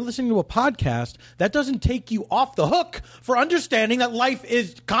 And if you're listening to a podcast, that doesn't take you off the hook for understanding that life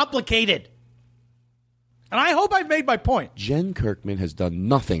is complicated. And I hope I've made my point. Jen Kirkman has done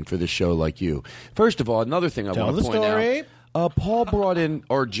nothing for this show like you. First of all, another thing I want to point out. Paul brought in,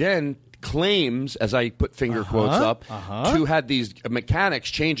 or Jen claims, as I put finger quotes up, to had these mechanics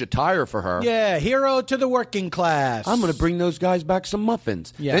change a tire for her. Yeah, hero to the working class. I'm going to bring those guys back some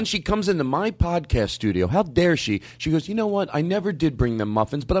muffins. Yeah. Then she comes into my podcast studio. How dare she? She goes, you know what? I never did bring them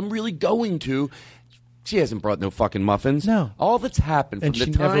muffins, but I'm really going to. She hasn't brought no fucking muffins. No. All that's happened from And the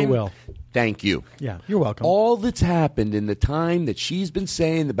she time... never will. Thank you. Yeah, you're welcome. All that's happened in the time that she's been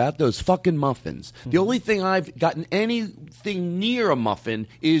saying about those fucking muffins, the only thing I've gotten anything near a muffin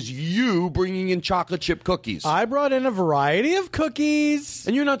is you bringing in chocolate chip cookies. I brought in a variety of cookies.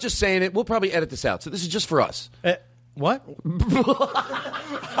 And you're not just saying it. We'll probably edit this out. So this is just for us. What?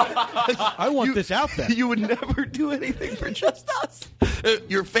 I want this out there. You would never do anything for just us.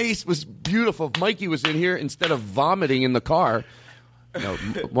 Your face was beautiful. If Mikey was in here, instead of vomiting in the car... No,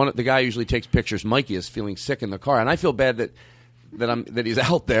 the guy usually takes pictures. Mikey is feeling sick in the car, and I feel bad that he's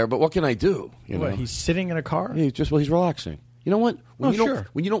out there. But what can I do? What, he's sitting in a car? He's relaxing. You know what? When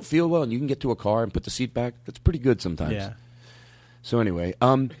you don't feel well and you can get to a car and put the seat back, that's pretty good sometimes. Yeah. So anyway,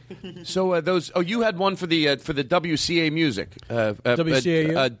 you had one for the WCA music.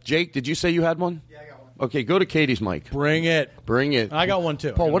 WCAU? Jake, did you say you had one? Yeah, I got one. Okay, go to Katie's mic. Bring it. I got one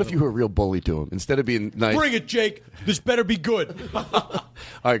too. Paul, what if you were a real bully to him instead of being nice? Bring it, Jake. This better be good. All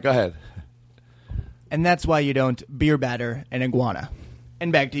right, go ahead. And that's why you don't beer batter an iguana.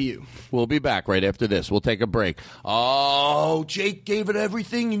 And back to you. We'll be back right after this. We'll take a break. Oh, Jake gave it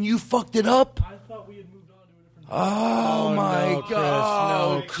everything and you fucked it up? I thought we had moved on to a different... Oh, my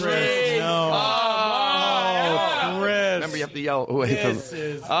God. Chris, no. Oh, Chris. Remember, you have to yell away from... This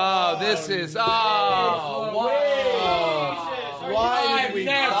is... Why did we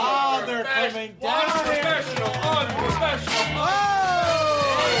bother coming down here?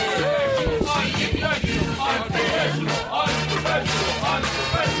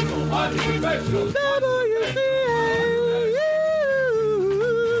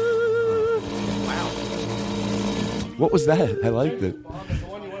 What was that? I liked it.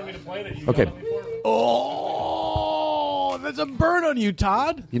 Okay. Oh, the That's a burn on you,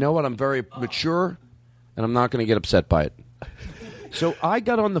 Todd. You know what? I'm very mature, and I'm not going to get upset by it. So I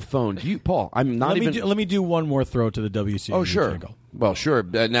got on the phone. Paul, I'm not Let me do one more throw to the WCW. Oh, sure. jingle. Well, sure.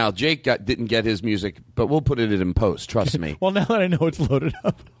 Now, Jake didn't get his music, but we'll put it in post. Trust me. Well, now that I know it's loaded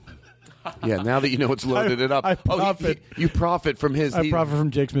up. Yeah, now that you know it's loaded it up. I profit. You profit from his. I profit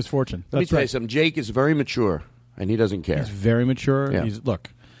from Jake's misfortune. Let me That's tell you right. something. Jake is very mature, and he doesn't care. He's very mature. Yeah.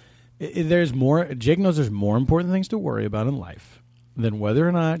 Look, there's more. Jake knows there's more important things to worry about in life than whether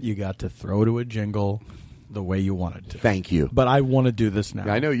or not you got to throw to a jingle the way you wanted to. Thank you. But I want to do this now.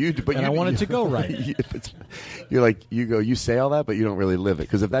 I know you do, but I want it to go right. You're like, you say all that, but you don't really live it.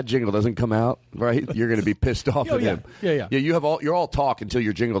 Because if that jingle doesn't come out right, you're going to be pissed off at him. Yeah. You're all talk until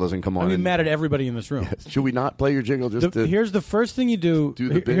your jingle doesn't come on. I'll be mad at everybody in this room. Should we not play your jingle? Here's the first thing you do.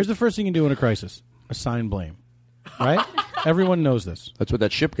 Here's the first thing you do in a crisis: assign blame. Right? Everyone knows this. That's what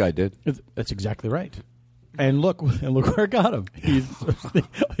that ship guy did. That's exactly right. And look where it got him. He's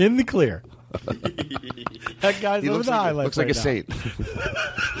in the clear. That guy's living the highlights. Looks like a saint.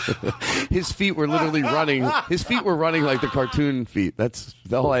 His feet were literally running. His feet were running like the cartoon feet. That's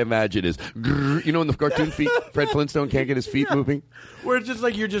all I imagine is, you know, in the cartoon feet, Fred Flintstone can't get his feet moving. Where it's just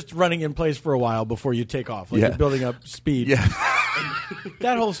like you're just running in place for a while before you take off. Like you're building up speed. Yeah.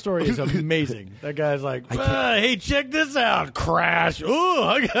 That whole story is amazing. That guy's like, hey, check this out. Crash. Ooh,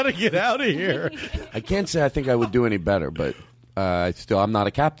 I got to get out of here. I can't say I think I would do any better, but I'm not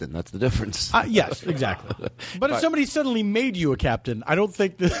a captain. That's the difference. Yes, exactly. But if somebody suddenly made you a captain, I don't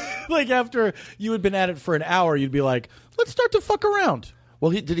think that, like, after you had been at it for an hour, you'd be like, let's start to fuck around.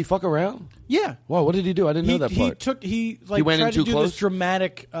 Well, did he fuck around? Yeah. Wow, what did he do? I didn't know that part. He went in tried too to do close? this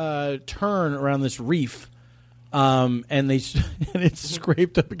dramatic turn around this reef, and it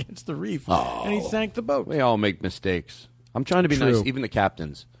scraped up against the reef, and he sank the boat. We all make mistakes. I'm trying to be nice, even the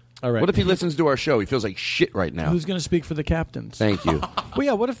captains. All right. What if he listens to our show? He feels like shit right now. Who's going to speak for the captains? Thank you. Well,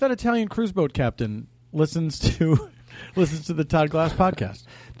 yeah. What if that Italian cruise boat captain listens to the Todd Glass podcast?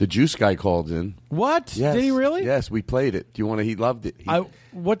 The juice guy called in. What? Yes. Did he really? Yes, we played it. Do you want to? He loved it.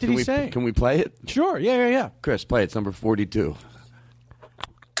 What did he say? Can we play it? Sure. Yeah. Chris, play it. It's number 42.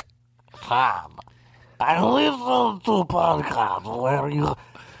 Tom, I listen to podcasts where you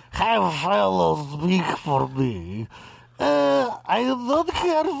have fellows speak for me. I don't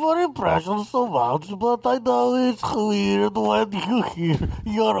care for impressions so much, but I know it's weird when you hear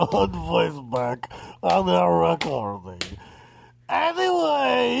your own voice back on the recording.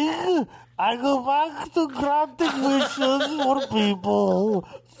 Anyway, I go back to granting wishes for people.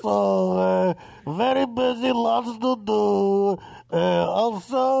 So, very busy, lots to do.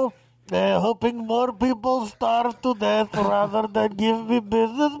 Also, hoping more people starve to death rather than give me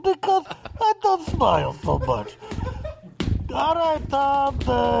business because I don't smile so much. All right, Tom,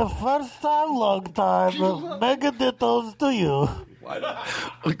 first time, long time. Mega dittos to you.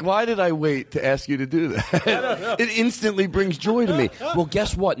 Why did I wait to ask you to do that? It instantly brings joy to me. Well,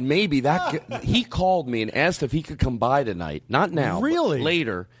 guess what? Maybe he called me and asked if he could come by tonight. Not now, really? But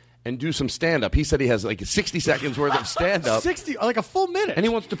later, and do some stand-up. He said he has like 60 seconds worth of stand-up. 60, like a full minute. And he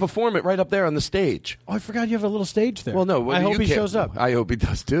wants to perform it right up there on the stage. Oh, I forgot you have a little stage there. Well, no. I hope he shows up. I hope he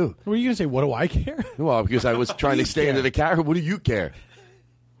does, too. What are you going to say? What do I care? Well, because I was trying to stay into the character. What do you care?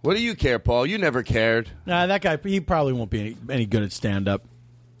 What do you care, Paul? You never cared. Nah, that guy, he probably won't be any good at stand-up.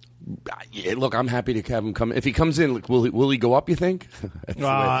 Yeah, look, I'm happy to have him come. If he comes in, will he go up, you think? He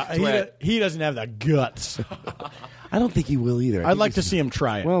doesn't have the guts. I don't think he will either. I'd like to see him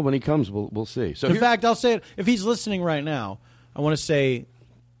try it. Well, when he comes, we'll see. So in fact, I'll say it. If he's listening right now, I want to say,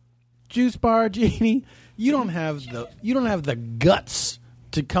 Juice Bar Genie, you don't have the guts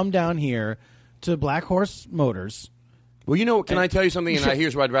to come down here to Black Horse Motors. Well, you know, can I tell you something? And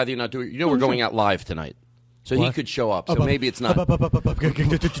here's why I'd rather you not do it. You know, we're going out live tonight. So he could show up. So maybe it's not. You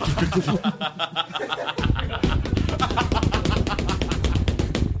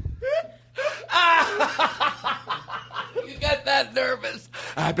got that nervous.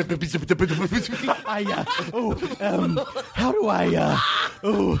 How do I?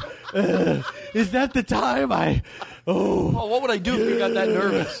 Is that the time? Oh, what would I do if you got that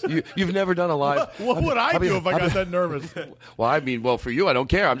nervous? You've never done a live. What would I do if I got that nervous? Well, I mean, for you, I don't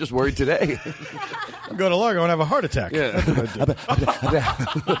care. I'm just worried today. I'm going to Largo and have a heart attack. Yeah.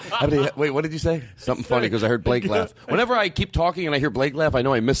 Wait, what did you say? Something funny because I heard Blake laugh. Whenever I keep talking and I hear Blake laugh, I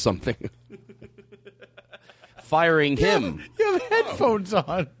know I missed something. Firing him. You have headphones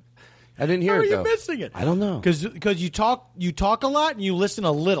on. I didn't hear How it, are though. you missing it? I don't know. Because you talk a lot and you listen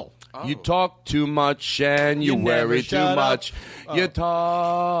a little. Oh. You talk too much and you worry too much. You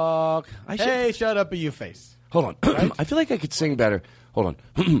talk. Hey, shut up in your face. Hold on. Right? I feel like I could sing better. Hold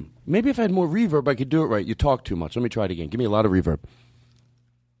on. Maybe if I had more reverb, I could do it right. You talk too much. Let me try it again. Give me a lot of reverb.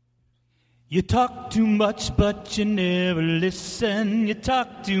 You talk too much, but you never listen. You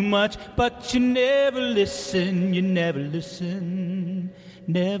talk too much, but you never listen. You never listen.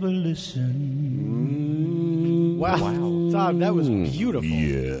 Never listen. Wow. Todd, that was beautiful.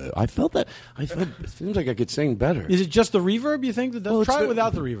 Yeah. I felt that. It seems like I could sing better. Is it just the reverb, you think? Try it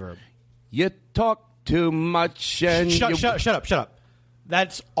without the reverb. You talk too much and Shut up.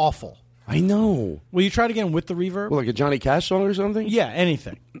 That's awful. I know. Will you try it again with the reverb? Well, like a Johnny Cash song or something? Yeah,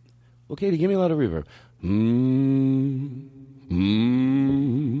 anything. Okay, give me a lot of reverb.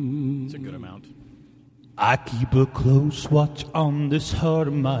 It's a good amount. I keep a close watch on this heart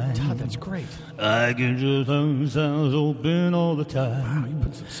of mine. Todd, that's great. I get your thumbs open all the time. Wow, you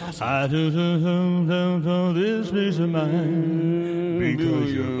put some sauce on I just on this piece of mine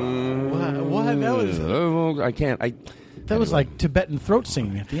because you're mine. What? That was... I can't. That was like Tibetan throat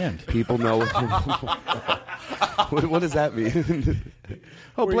singing at the end. People know. What does that mean?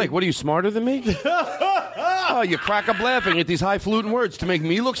 Oh, Blake, what are you, smarter than me? Oh, you crack up laughing at these highfalutin words to make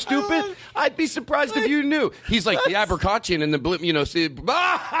me look stupid? I'd be surprised if you knew. He's like the Abercrombie and the blip,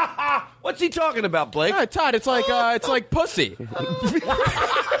 what's he talking about, Blake? Todd, it's like pussy.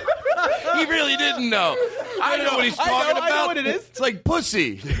 He really didn't know. I know what he's talking about. I know what it is. It's like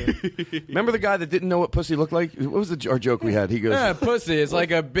pussy. Remember the guy that didn't know what pussy looked like? What was our joke we had? He goes, yeah, pussy. It's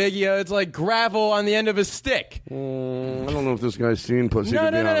like a big, it's like gravel on the end of a stick. I don't know if this guy's seen pussy.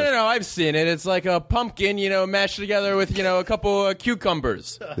 No. I've seen it. It's like a pumpkin, mashed together with, a couple of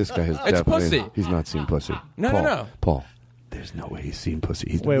cucumbers. This guy has It's definitely. pussy. He's not seen pussy. No. Paul, there's no way he's seen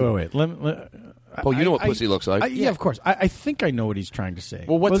pussy. Wait. Paul, you know what pussy looks like? Yeah, of course. I think I know what he's trying to say.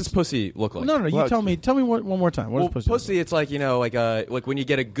 Well, what does pussy look like? No. You tell me. Tell me one more time. What is pussy? It's like like when you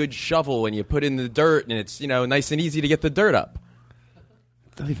get a good shovel and you put in the dirt and it's nice and easy to get the dirt up.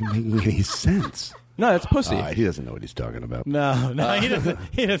 It doesn't even make any sense. No, that's pussy. He doesn't know what he's talking about. No, he doesn't.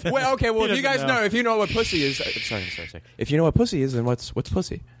 He doesn't. Well, okay. Well, if you guys know, if you know what pussy is, sorry. If you know what pussy is, then what's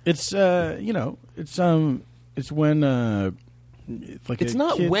pussy? It's it's when it's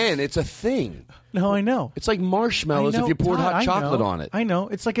not when, it's a thing. No, I know. It's like marshmallows if you poured hot chocolate on it. I know.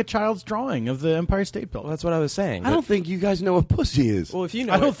 It's like a child's drawing of the Empire State Building. Well, that's what I was saying. I don't think you guys know what pussy is. Well, if you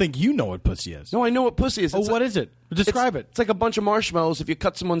know, I don't think you know what pussy is. No, I know what pussy is. What is it? Describe it. It's like a bunch of marshmallows if you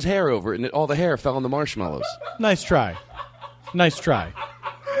cut someone's hair over it and all the hair fell on the marshmallows. Nice try.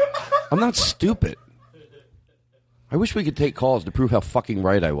 I'm not stupid. I wish we could take calls to prove how fucking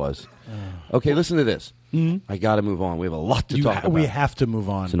right I was. Okay, listen to this. I got to move on. We have a lot to talk about. We have to move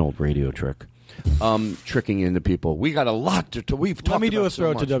on. It's an old radio trick. Tricking into people. We got a lot to we've talked about. Let me do a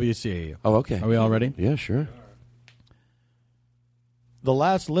throw so to WCAU. Oh, okay. Are we all ready? Yeah, sure. The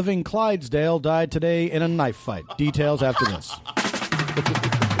last living Clydesdale died today in a knife fight. Details after this.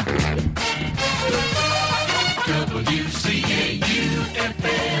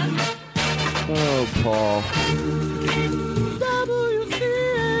 WCAU-FM. Oh, Paul.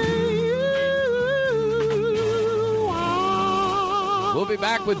 We'll be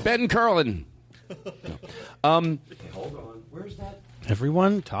back with Ben Curlin. Hold on. Where's that?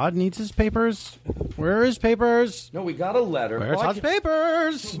 Everyone, Todd needs his papers. Where are his papers? No, we got a letter. Where are Todd's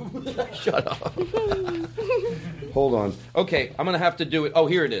papers? Shut up. Hold on. Okay, I'm going to have to do it. Oh,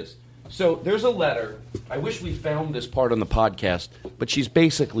 here it is. So there's a letter. I wish we found this part on the podcast, but she's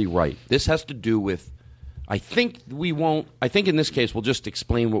basically right. This has to do with, I think in this case we'll just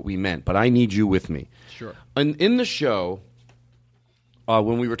explain what we meant, but I need you with me. Sure. And in the show,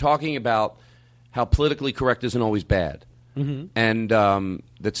 when we were talking about how politically correct isn't always bad, and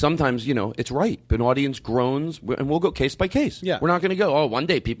that sometimes, it's right. An audience groans, and we'll go case by case. Yeah. We're not going to go, one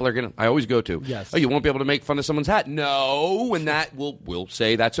day people are going to, I always go to, yes. Oh, you won't be able to make fun of someone's hat. No, and that we'll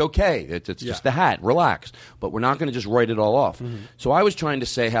say that's okay. It's just the hat. Relax. But we're not going to just write it all off. So I was trying to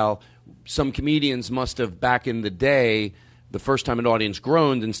say how some comedians must have, back in the day, the first time an audience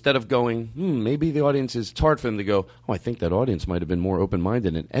groaned, instead of going, maybe the audience it's hard for them to go, I think that audience might have been more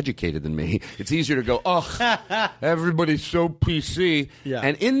open-minded and educated than me. It's easier to go, everybody's so PC. Yeah.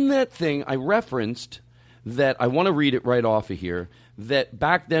 And in that thing, I referenced that, I want to read it right off of here, that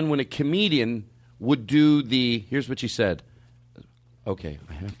back then when a comedian would do here's what she said. Okay,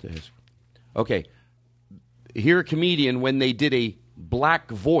 I have to ask. Okay, here a comedian, when they did a black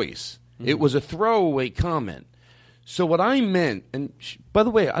voice, it was a throwaway comment. So what I meant, and by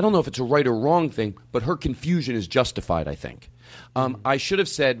the way, I don't know if it's a right or wrong thing, but her confusion is justified, I think. I should have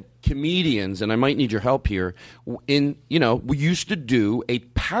said comedians, and I might need your help here, we used to do a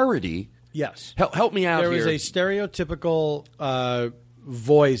parody. Yes. Help me out here. There was a stereotypical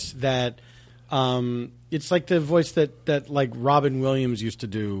voice that It's like the voice that like Robin Williams used to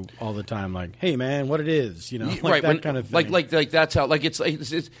do all the time. Like, hey man, what it is, like right, that kind of thing. Like that's how. Like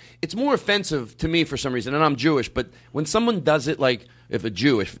it's more offensive to me for some reason, and I'm Jewish. But when someone does it, like if a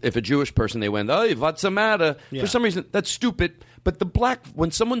Jewish person, they went, "Oh, what's the matter?" Yeah. For some reason, that's stupid. But when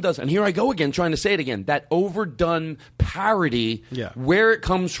someone does, and here I go again trying to say it again, that overdone parody, where it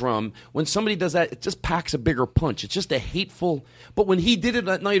comes from, when somebody does that, it just packs a bigger punch. It's just a hateful. But when he did it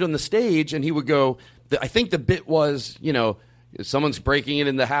that night on the stage, and he would go, I think the bit was, if someone's breaking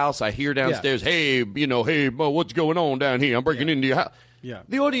in the house, I hear downstairs, hey, hey, what's going on down here? I'm breaking into your house. Yeah.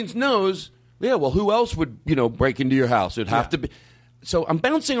 The audience knows, well, who else would, break into your house? It'd have to be. So I'm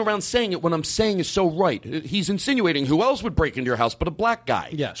bouncing around saying it when I'm saying is so right. He's insinuating who else would break into your house but a black guy.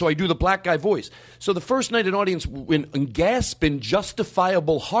 Yes. So I do the black guy voice. So the first night an audience gasp in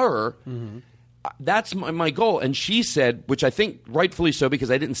justifiable horror, that's my goal. And she said, which I think rightfully so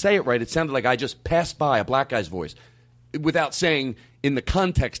because I didn't say it right, it sounded like I just passed by a black guy's voice without saying in the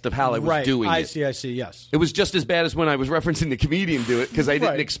context of how I was doing it. I see, yes. It was just as bad as when I was referencing the comedian do it because I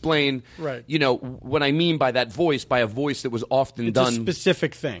didn't explain, what I mean by that voice, by a voice that was often done. It's a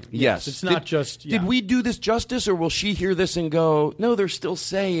specific thing. Yes. It's not just. Did we do this justice or will she hear this and go, no, they're still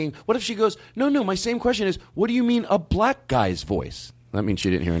saying. What if she goes, no, my same question is, what do you mean a black guy's voice? That means she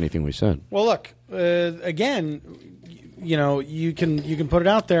didn't hear anything we said. Well, look, again, you can put it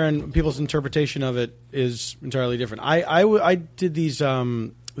out there, and people's interpretation of it is entirely different. I did these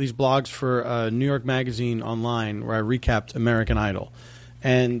blogs for New York Magazine online where I recapped American Idol,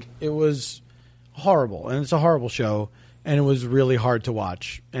 and it was horrible, and it's a horrible show, and it was really hard to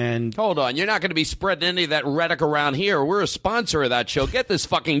watch. And hold on, you're not going to be spreading any of that rhetoric around here. We're a sponsor of that show. Get this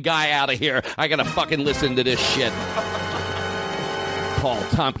fucking guy out of here. I got to fucking listen to this shit. Paul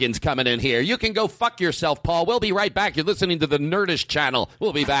Tompkins coming in here. You can go fuck yourself, Paul. We'll be right back. You're listening to the Nerdist channel.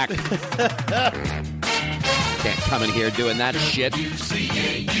 We'll be back. Can't come in here doing that shit.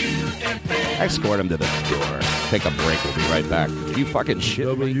 Escort him to the door. Take a break. We'll be right back. You fucking shit.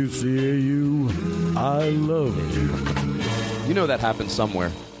 WCAU, I love you. You know that happened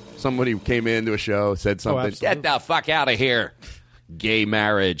somewhere. Somebody came into a show, said something. Get the fuck out of here. Gay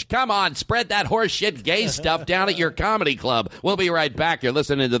marriage. Come on, spread that horseshit gay stuff down at your comedy club. We'll be right back. You're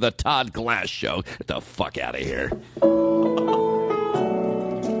listening to the Todd Glass Show. Get the fuck out of here.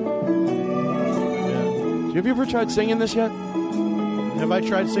 Have you ever tried singing this yet? Have I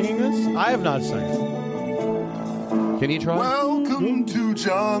tried singing this? I have not sung it. Can you try? Welcome to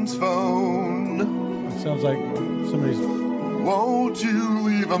John's phone. It sounds like somebody's... Won't you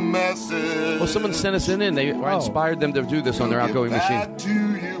leave a message? Well, someone sent us in. They inspired them to do this on their outgoing machine.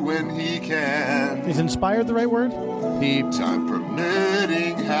 To you when he can. Is inspired the right word? Time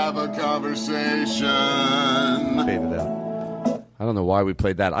permitting, have a conversation. Fade it out. I don't know why we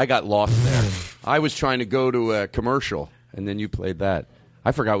played that. I got lost there. I was trying to go to a commercial, and then you played that.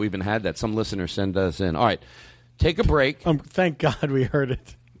 I forgot we even had that. Some listener sent us in. All right, take a break. Thank God we heard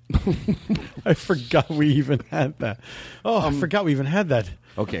it. I forgot we even had that. Oh, I forgot we even had that.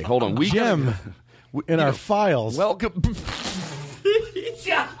 Okay, hold on. Gem in our files. Welcome.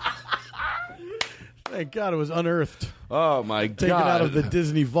 Thank God it was unearthed. Oh, my God. Taken out of the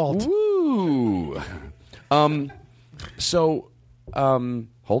Disney vault. Woo. Hold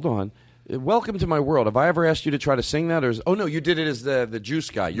on. Welcome to my world. Have I ever asked you to try to sing that? Oh, no, you did it as the juice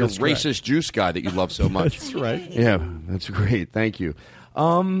guy. You're That's racist correct. Juice guy that you love so much. That's right. Yeah, that's great. Thank you.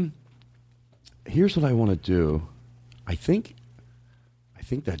 Here's what I want to do. I think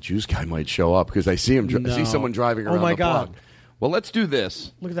that juice guy might show up because I see him. I see someone driving around. Oh my the God! block. Well, let's do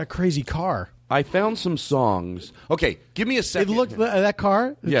this. Look at that crazy car. I found some songs. Okay, give me a second. It looked that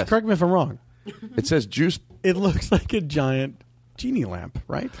car. Yes. Correct me if I'm wrong. It says juice. It looks like a giant genie lamp,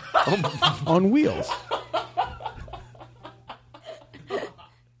 right? On wheels.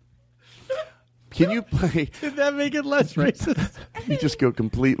 Can you play? Did that make it less racist? You just go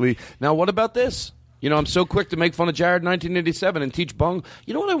completely. Now, what about this? I'm so quick to make fun of Jared 1987 and teach bung.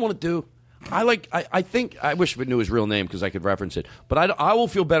 You know what I want to do? I think I wish we knew his real name because I could reference it. But I will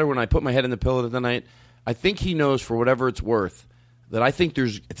feel better when I put my head in the pillow tonight. I think he knows, for whatever it's worth, that I think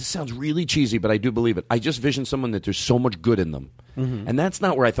this sounds really cheesy, but I do believe it. I just vision someone that there's so much good in them. Mm-hmm. And that's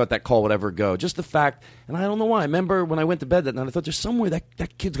not where I thought that call would ever go. Just the fact, and I don't know why. I remember when I went to bed that night, I thought there's somewhere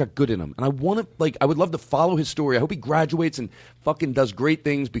that kid's got good in him. And I would love to follow his story. I hope he graduates and fucking does great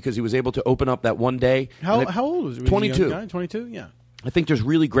things because he was able to open up that one day. How old was he? 22. 22, yeah. I think there's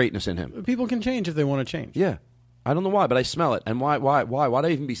really greatness in him. People can change if they want to change. Yeah. I don't know why, but I smell it. And why'd I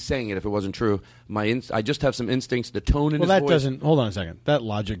even be saying it if it wasn't true? I just have some instincts, the tone in his voice. Hold on a second. That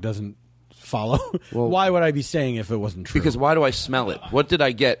logic doesn't follow. Well, why would I be saying if it wasn't true? Because why do I smell it? What did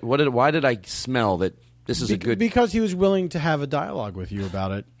I get? Why did I smell that This is a good... Because he was willing to have a dialogue with you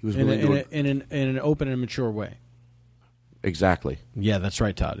about it. He was in willing an open and mature way. Exactly. Yeah, that's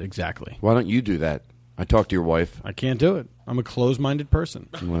right, Todd. Exactly. Why don't you do that? I talked to your wife. I can't do it. I'm a closed-minded person.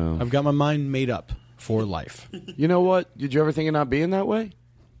 Well. I've got my mind made up for life. You know what? Did you ever think of not being that way?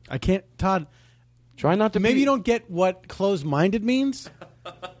 I can't, Todd. Try not to. Maybe you don't get what closed-minded means.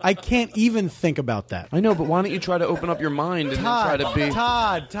 I can't even think about that. I know, but why don't you try to open up your mind and Todd, then try to be...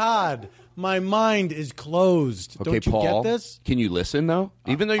 Todd, my mind is closed. Okay, don't you Paul, get this? Can you listen, though?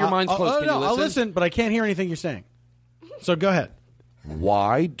 Even though your mind's closed, can you listen? I'll listen, but I can't hear anything you're saying. So go ahead.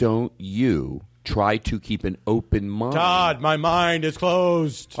 Why don't you try to keep an open mind? Todd, my mind is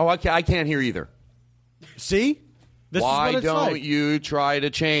closed. Oh, I can't hear either. See? This Why is what it's don't like. you try to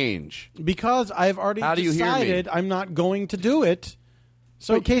change? Because I've already decided I'm not going to do it.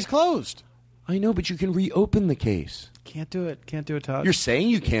 So case closed. I know, but you can reopen the case. Can't do it. Can't do it, Todd. You're saying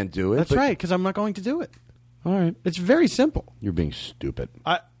you can't do it. That's right, because I'm not going to do it. All right. It's very simple. You're being stupid.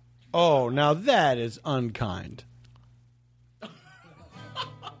 Oh, now that is unkind.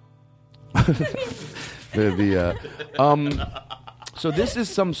 So this is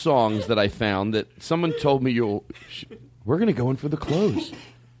some songs that I found that someone told me we're going to go in for the close.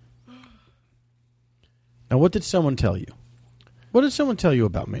 Now, what did someone tell you? What did someone tell you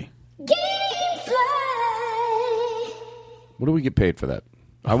about me? What do we get paid for that?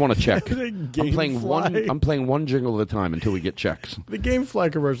 I want to check. I'm I'm playing one jingle at a time until we get checks. The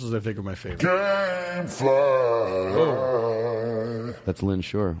Gamefly commercials, I think, are my favorite. Gamefly. That's Lynn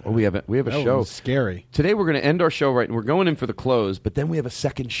Shore. Oh, we have a show. Was scary. Today we're going to end our show right, and we're going in for the close. But then we have a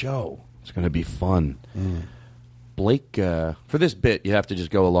second show. It's going to be fun. Blake, for this bit, you have to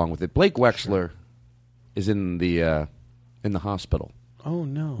just go along with it. Blake Wexler is in the hospital. Oh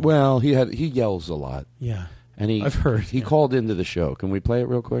no. Well, he yells a lot. Yeah. And I've heard. He called into the show. Can we play it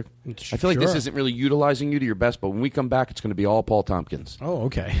real quick? I feel like this Sure. isn't really utilizing you to your best, but when we come back, it's going to be all Paul Tompkins. Oh,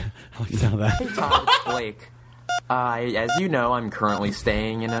 okay. I like to know that. Hey, Todd, it's Blake. As you know, I'm currently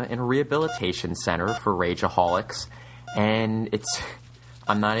staying in a rehabilitation center for rageaholics, and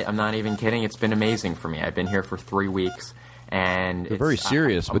I'm not even kidding. It's been amazing for me. I've been here for 3 weeks, and They're very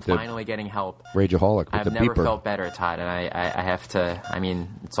serious I'm with the finally getting help. Rageaholic with I've the never beeper. felt better, Todd, and I have to. I mean,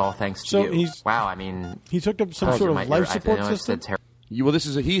 it's all thanks to So you. he's- wow. I mean, He's hooked up some sort of life support system? Well,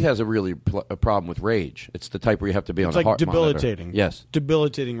 he has a really a problem with rage. It's the type where you have to be It's on a like heart debilitating. monitor. Yes.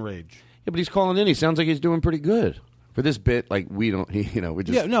 Debilitating rage. Yeah, but he's calling in. He sounds like he's doing pretty good. For this bit, like, we don't, we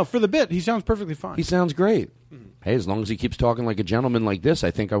just... Yeah, no, for the bit, he sounds perfectly fine. He sounds great. Hey, as long as he keeps talking like a gentleman like this,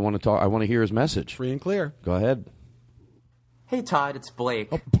 I think I want to hear his message. Free and clear. Go ahead. Hey, Todd, it's Blake.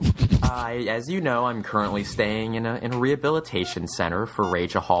 As you know, I'm currently staying in a rehabilitation center for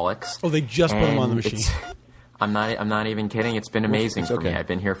rageaholics. Oh, they just put him on the And machine. I'm not even kidding. It's been amazing for me. I've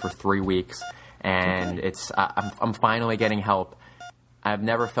been here for 3 weeks, and I'm finally getting help. I've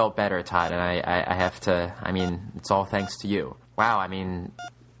never felt better, Todd, and I have to. I mean, it's all thanks to you. Wow. I mean,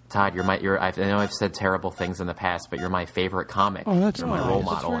 Todd, I know I've said terrible things in the past, but you're my favorite comic. Oh, that's you're my nice. role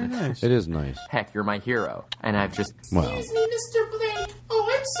That's model. very and nice. It is nice. Heck, you're my hero, and I've just. Wow. Excuse me, Mr. Blake.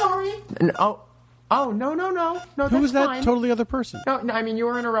 Oh, I'm sorry. No, Who that's was that fine. totally other person? No, I mean, you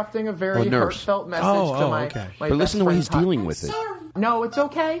were interrupting a very nurse. heartfelt message Oh, to my, okay. my But best listen to the way friend he's Todd. dealing with it. No, it's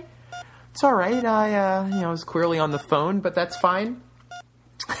okay. It's all right. I was clearly on the phone, but that's fine.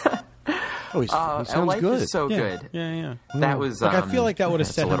 Oh, he sounds life good. is so Yeah, good. yeah. That was. Like, I feel like that would have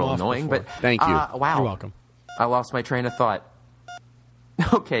it's set a little him off annoying, before. but Thank you. Wow, You're welcome. I lost my train of thought.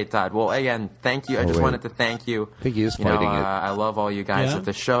 Okay, Todd. Well, again, thank you. I just wait. wanted to thank you. I think he is You know, fighting it. I love all you guys Yeah? at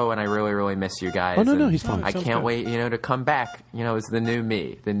the show, and I really, really miss you guys. Oh, no, and he's fine. I Sounds can't good. wait, to come back. As the new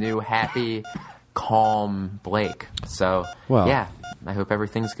me, the new happy, calm Blake. So, Well- yeah, I hope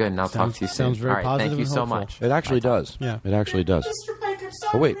everything's good, and I'll talk to you soon. sounds very all right, positive thank you and so hopeful. much. It actually does. Yeah. It actually does. Mr. Blake, I'm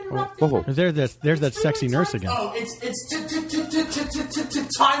sorry Oh, wait. for interrupting. Whoa. There's that sexy nurse again. Oh, it's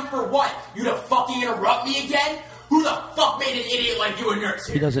time for what? You to fucking interrupt me again? Who the fuck made an idiot like you a nurse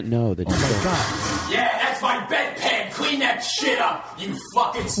He here? doesn't know that he's Yeah, that's my bedpan. Clean that shit up, you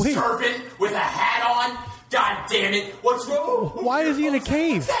fucking servant with a hat on. God damn it. What's wrong? Why is he in a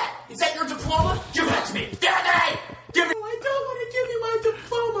cave? Is that your diploma? Give that to me. Give it to me. Give it. I don't want to give you my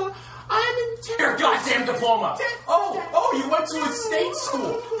diploma. I'm in your goddamn diploma. Oh, you went to a state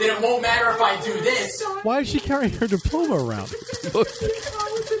school. Then it won't matter if I do this. Why is she carrying her diploma around?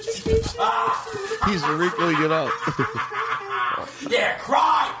 He's wrinkling it up. Yeah,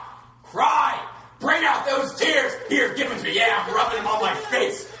 cry. Bring out those tears. Here, give them to me. Yeah, I'm rubbing them on my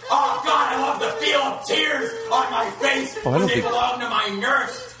face. Oh, God, I love the feel of tears on my face I when don't they think- belong to my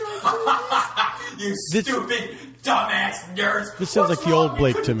nurse. You stupid, dumbass nurse. This sounds What's like the old wrong?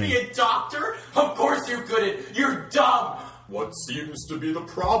 Blake You to couldn't me. Be a doctor? Of course you're good at. You're dumb. What seems to be the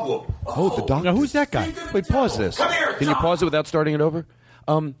problem? Oh, the doctor. Now, who's that guy? Wait, pause this. Come here, Can you Tom. pause it without starting it over?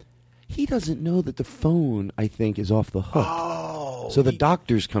 He doesn't know that the phone, I think, is off the hook. Oh. So the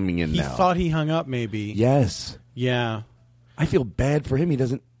doctor's coming in He now. thought he hung up, maybe. Yes. Yeah. I feel bad for him. He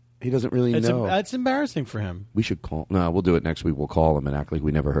doesn't really know. It's embarrassing for him. We should call. No, we'll do it next week. We'll call him and act like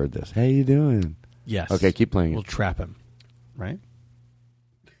we never heard this. How you doing? Yes. Okay, keep playing We'll it. trap him. Right?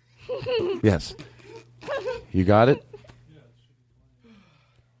 Yes. You got it?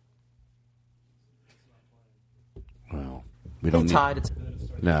 Well, we don't need. Todd, it's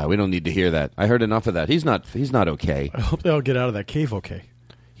No, we don't need to hear that. I heard enough of that. He's not okay. I hope they all get out of that cave okay.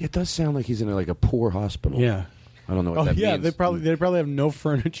 Yeah, it does sound like he's in a poor hospital. Yeah. I don't know what that means. they probably have no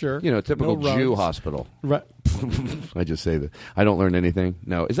furniture. Typical no Jew rugs. hospital. Right. I just say that. I don't learn anything.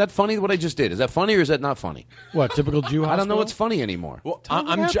 No. Is that funny what I just did? Is that funny or is that not funny? What, typical Jew hospital? I don't know what's funny anymore. Well,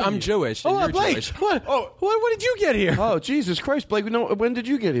 I'm Jewish. And Oh, you're Blake. Jewish. What? Oh, when did you get here? Oh, Jesus Christ, Blake. When did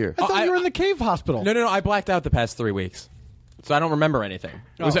you get here? I thought you were in the cave hospital. No. I blacked out the past 3 weeks, so I don't remember anything.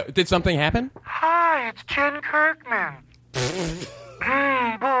 Did something happen? Hi, it's Jen Kirkman.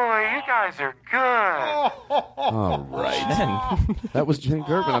 Boy, you guys are good. All right. That was Jen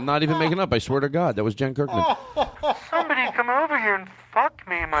Kirkman. I'm not even making up. I swear to God. That was Jen Kirkman. Somebody come over here and fuck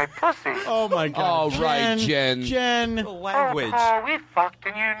me in my pussy. Oh, my God. All right, Jen. Jen. Language. Oh, Paul, we fucked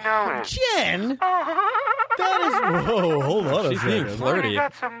and you know it. Jen? That is... Whoa, hold on She's a being second. flirty. You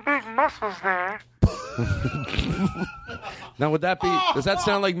got some big muscles there. Now, would that be... Does that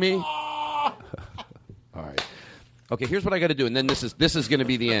sound like me? All right. Okay, here's what I got to do, and then this is going to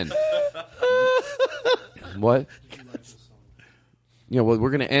be the end. What? Well, we're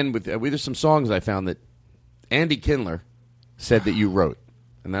going to end with... there's some songs I found that Andy Kindler said that you wrote,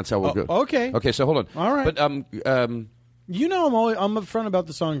 and that's how we'll go. Okay. Okay, so hold on. All right. But I'm upfront about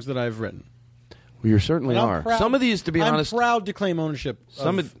the songs that I've written. well, you certainly And I'm are. proud- Some of these, to be honest... I'm proud to claim ownership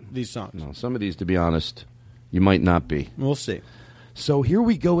Some of these songs. No, some of these, to be honest, you might not be. We'll see. So here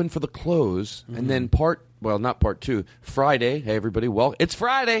we go in for the close, and then not part 2, Friday. Hey, everybody, it's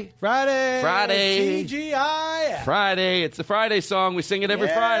Friday. Friday. TGI. Friday. It's the Friday song. We sing it every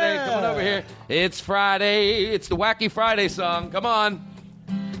Friday. Come on over here. It's Friday. It's the Wacky Friday song. Come on.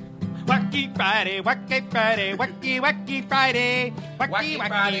 Wacky Friday, Wacky Friday, Wacky Wacky Friday, Wacky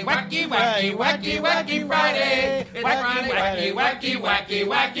Wacky Wacky Wacky Wacky Wacky Friday, Wacky Wacky Wacky Wacky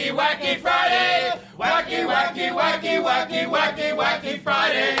Wacky Wacky Friday, Wacky Wacky Wacky Wacky Wacky Wacky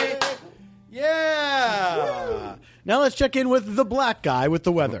Friday. Yeah. Now let's check in with the black guy with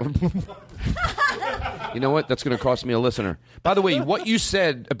the weather. You know what? That's going to cost me a listener. By the way, what you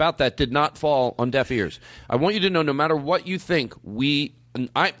said about that did not fall on deaf ears. I want you to know, no matter what you think,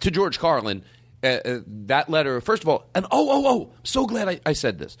 to George Carlin, that letter, first of all, and so glad I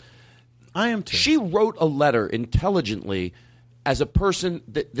said this. I am too. She wrote a letter intelligently as a person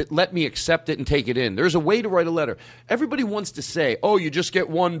that let me accept it and take it in. There's a way to write a letter. Everybody wants to say, you just get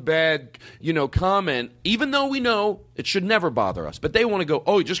one bad, comment, even though we know it should never bother us. But they want to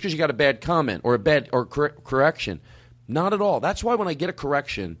go, just because you got a bad comment or a bad correction. Not at all. That's why when I get a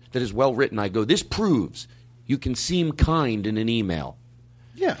correction that is well written, I go, this proves you can seem kind in an email.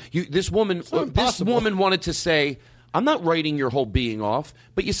 Yeah. This woman wanted to say, I'm not writing your whole being off,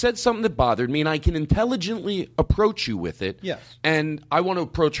 but you said something that bothered me, and I can intelligently approach you with it. Yes. And I want to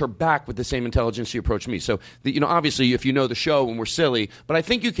approach her back with the same intelligence you approach me. So, obviously, if you know the show and we're silly, but I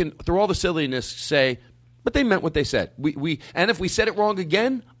think you can, through all the silliness, say, but they meant what they said. And if we said it wrong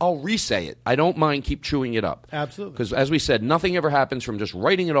again, I'll re-say it. I don't mind keep chewing it up. Absolutely. Because as we said, nothing ever happens from just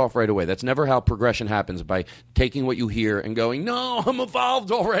writing it off right away. That's never how progression happens, by taking what you hear and going, no, I'm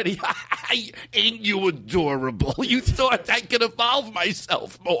evolved already. Ain't you adorable? You thought I could evolve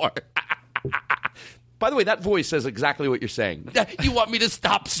myself more. By the way, that voice says exactly what you're saying. You want me to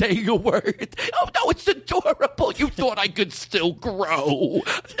stop saying a word? Oh, no, it's adorable. You thought I could still grow.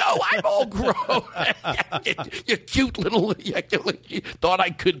 No, I'm all grown. You cute little... You thought I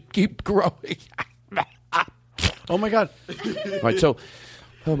could keep growing. Oh, my God. Right, so...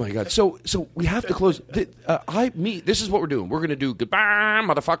 Oh, my God. So we have to close. This is what we're doing. We're going to do goodbye,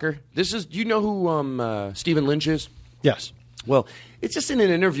 motherfucker. Do you know who Stephen Lynch is? Yes. Well, it's just in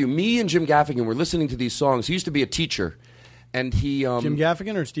an interview. Me and Jim Gaffigan were listening to these songs. He used to be a teacher. And he... Jim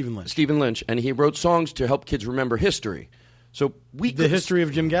Gaffigan or Stephen Lynch? Stephen Lynch. And he wrote songs to help kids remember history. So The history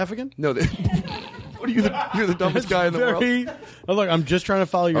of Jim Gaffigan? No. What are you? You're the dumbest guy in the world. Oh, look, I'm just trying to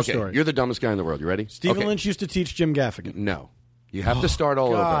follow your story. You're the dumbest guy in the world. You ready? Stephen Lynch used to teach Jim Gaffigan. No. You have to start all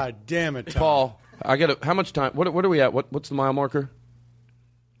over. God damn it, Tom. Paul, I got how much time? What are we at? What's the mile marker?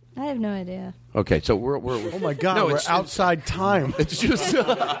 I have no idea. Okay, so we're oh my God, no, we're it's outside time. It's just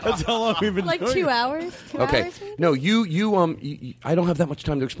that's how long we've been Like doing 2 it. hours? 2 okay. hours maybe? No, you I don't have that much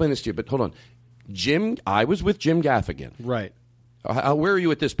time to explain this to you, but hold on. I was with Jim Gaffigan. Right. Where are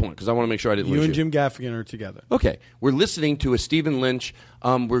you at this point? Because I want to make sure I didn't You lose and Jim Gaffigan are together. Okay, we're listening to a Stephen Lynch.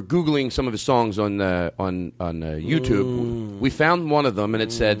 We're googling some of his songs on YouTube. We found one of them, and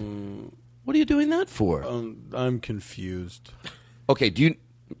it said, "What are you doing that for?" I'm confused. Okay,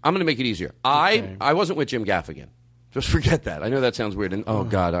 I'm going to make it easier. Okay. I wasn't with Jim Gaffigan. Just forget that. I know that sounds weird, and oh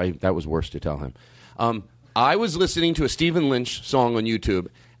God, that was worse to tell him. I was listening to a Stephen Lynch song on YouTube.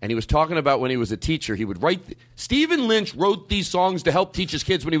 And he was talking about when he was a teacher, he would write. Stephen Lynch wrote these songs to help teach his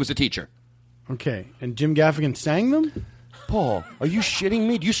kids when he was a teacher. Okay, and Jim Gaffigan sang them? Paul, are you shitting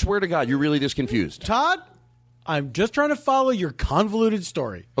me? Do you swear to God you're really this confused? Todd, I'm just trying to follow your convoluted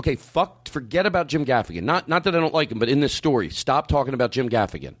story. Okay, forget about Jim Gaffigan. Not that I don't like him, but in this story, stop talking about Jim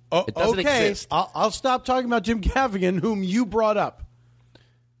Gaffigan. It doesn't exist. I'll stop talking about Jim Gaffigan, whom you brought up.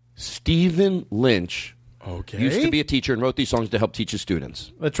 Stephen Lynch. Okay. Used to be a teacher and wrote these songs to help teach his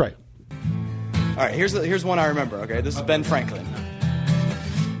students. That's right. All right, here's one I remember, okay? This is Ben Franklin.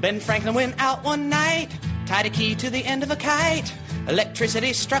 Ben Franklin went out one night, tied a key to the end of a kite.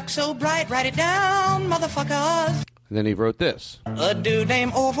 Electricity struck so bright, write it down, motherfuckers. And then he wrote this. A dude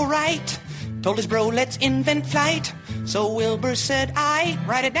named Orville Wright told his bro, let's invent flight. So Wilbur said,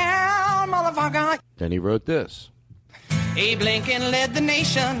 write it down, motherfucker. Then he wrote this. Abe Lincoln led the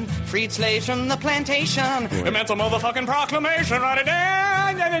nation, freed slaves from the plantation. It meant a motherfucking proclamation, write it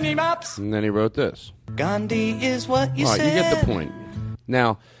down, and then he wrote this. Gandhi is what you All right, said. you get the point.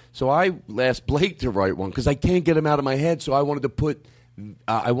 Now, so I asked Blake to write one because I can't get him out of my head. So I wanted to put,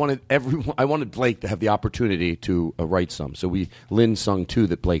 I wanted Blake to have the opportunity to write some. So Lynn sung two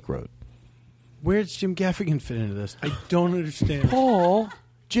that Blake wrote. Where's Jim Gaffigan fit into this? I don't understand. Paul,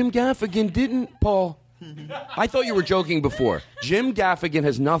 Jim Gaffigan didn't. Paul, I thought you were joking before. Jim Gaffigan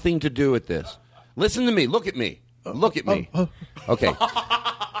has nothing to do with this. Listen to me. Look at me. Look at me. Okay.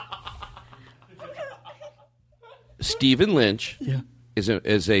 Stephen Lynch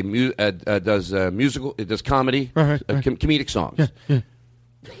does musical. It does comedy, comedic songs. Yeah.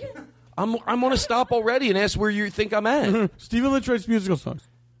 I'm going to stop already and ask where you think I'm at. Stephen Lynch writes musical songs.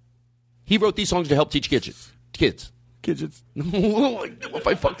 He wrote these songs to help teach kids. Kids. If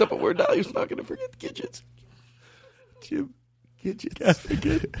I fucked up a word now, he's not going to forget kids. Jim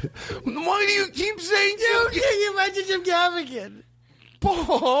Gaffigan. Why do you keep saying Jim? You mentioned Jim Gaffigan.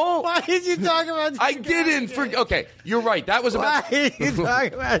 Paul, why did you talk about Jim I didn't. Okay, you're right. That was about. Why did you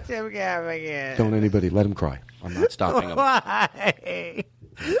talk about Jim Gaffigan? Don't anybody let him cry. I'm not stopping him. Why?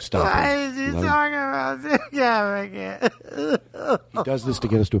 Stop Why him. did you Let talk about Jim Gaffigan? He does this to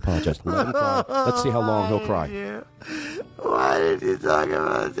get us to apologize. Let him cry. Let's see how long he'll cry. Why did you talk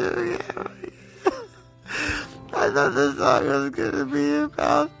about Jim Gaffigan? I thought the song was going to be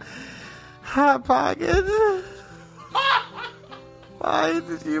about Hot Pockets. Why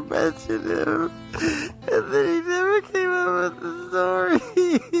did you mention him? And then he never came up with the story.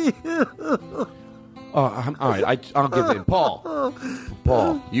 All right, I'll give in.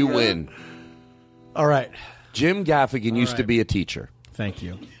 Paul, you win. All right. Jim Gaffigan used to be a teacher. Thank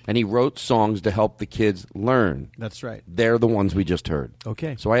you. And he wrote songs to help the kids learn. That's right. They're the ones we just heard.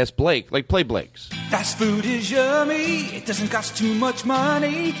 Okay. So I asked Blake, play Blake's. Fast food is yummy. It doesn't cost too much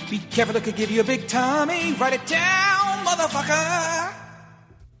money. Be careful, it could give you a big tummy. Write it down, motherfucker.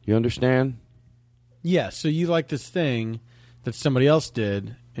 You understand? Yeah, so you like this thing that somebody else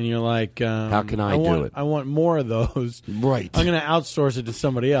did, and you're like, how can I do it? I want more of those. Right. I'm going to outsource it to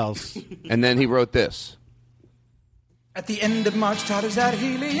somebody else. And then he wrote this. At the end of March, Todd is at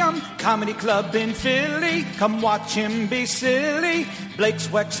Helium Comedy Club in Philly. Come watch him be silly. Blake's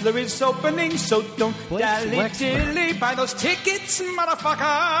Wexler is opening, so don't dilly-dilly. Buy those tickets,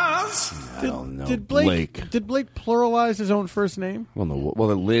 motherfuckers. I don't know. Did Blake pluralize his own first name? Well,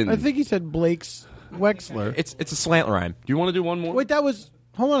 Lynn. I think he said Blake's Wexler. It's a slant rhyme. Do you want to do one more? Wait, hold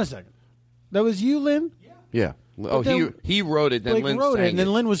on a second. That was you, Lynn? Yeah. Oh, he wrote it, then Blake Lynn wrote sang it, and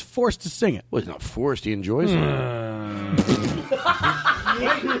then Lynn was forced to sing it. Well, he's not forced. He enjoys it.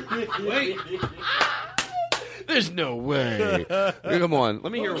 Wait. There's no way. Come on.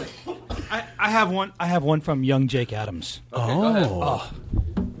 Let me hear one. I have one. I have one from young Jake Adams. Okay, go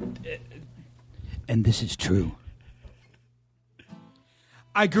ahead. And this is true.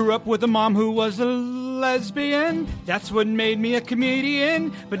 I grew up with a mom who was a lesbian. That's what made me a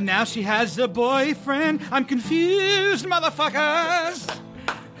comedian. But now she has a boyfriend. I'm confused, motherfuckers.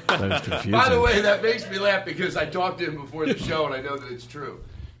 That is confusing. By the way, that makes me laugh because I talked to him before the show and I know that it's true.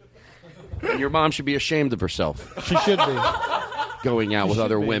 And your mom should be ashamed of herself. She should be. going out with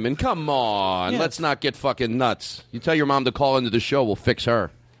other women. Come on. Yeah. Let's not get fucking nuts. You tell your mom to call into the show, we'll fix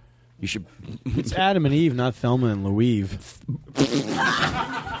her. You should. It's Adam and Eve, not Thelma and Louise.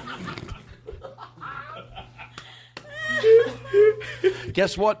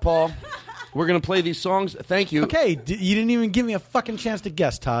 Guess what, Paul? We're going to play these songs. Thank you. Okay, you didn't even give me a fucking chance to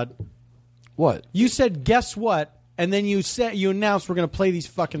guess, Todd. What? You said, guess what? And then you announced we're going to play these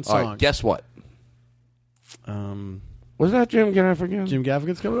fucking songs. All right, guess what? Was that Jim Gaffigan? Jim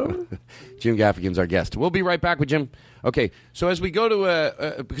Gaffigan's coming over? Jim Gaffigan's our guest. We'll be right back with Jim. Okay, so as we go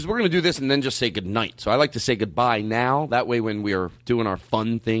to, because we're going to do this and then just say goodnight. So I like to say goodbye now. That way when we're doing our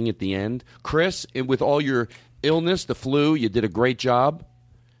fun thing at the end. Chris, with all your illness, the flu, you did a great job.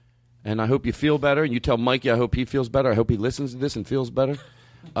 And I hope you feel better. And you tell Mikey I hope he feels better. I hope he listens to this and feels better.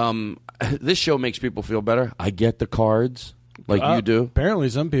 This show makes people feel better. I get the cards like you do. Apparently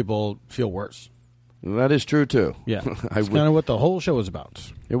some people feel worse. That is true, too. Yeah. That's kind of what the whole show was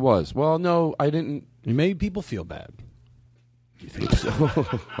about. It was. Well, no, I didn't. You made people feel bad. You think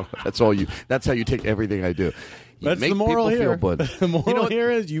so? That's all you. That's how you take everything I do. You That's make the moral people here. Feel bad. The moral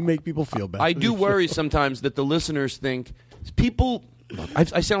here is you make people feel bad. I do worry sometimes that the listeners think people.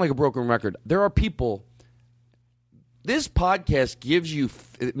 I sound like a broken record. There are people. This podcast gives you,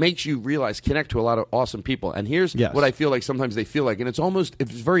 it makes you realize, connect to a lot of awesome people. And here's what I feel like sometimes they feel like, and it's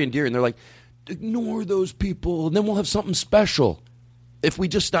very endearing. They're like, ignore those people, and then we'll have something special if we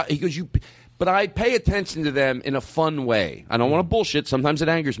just stop. He goes, but I pay attention to them in a fun way. I don't want to bullshit. Sometimes it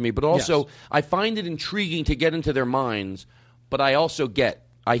angers me, but also I find it intriguing to get into their minds. But I also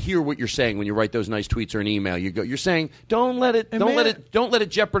I hear what you're saying when you write those nice tweets or an email. You're saying don't let it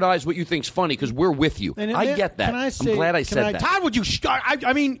jeopardize what you think's funny because we're with you. I get that. I'm glad I said that. Todd, would you start?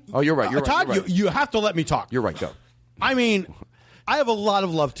 I mean, oh, you're right. Todd, you're right. You have to let me talk. You're right. Go. I mean, I have a lot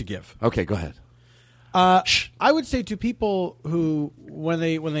of love to give. Okay, go ahead. I would say to people who, when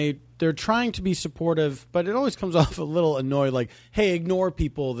they're trying to be supportive, but it always comes off a little annoyed, like, hey, ignore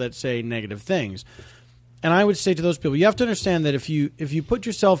people that say negative things. And I would say to those people, you have to understand that if you put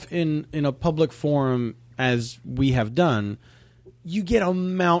yourself in a public forum, as we have done, you get a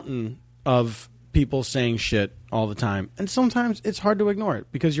mountain of people saying shit all the time. And sometimes it's hard to ignore it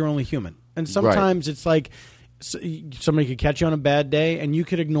because you're only human. And sometimes it's like somebody could catch you on a bad day and you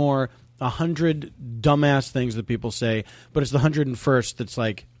could ignore 100 dumbass things that people say, but it's the 101st that's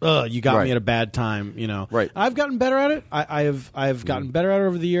like, ugh, you got me at a bad time, you know. Right. I've gotten better at it. I have gotten better at it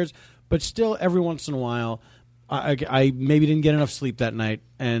over the years, but still every once in a while I maybe didn't get enough sleep that night,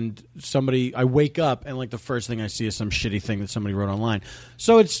 and I wake up and like the first thing I see is some shitty thing that somebody wrote online.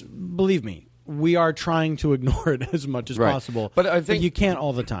 So believe me, we are trying to ignore it as much as possible, but I think you can't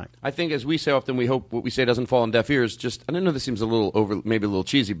all the time. I think, as we say often, we hope what we say doesn't fall on deaf ears. Just, I don't know, this seems a little maybe a little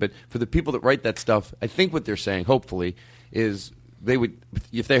cheesy, but for the people that write that stuff, I think what they're saying, hopefully, is they would,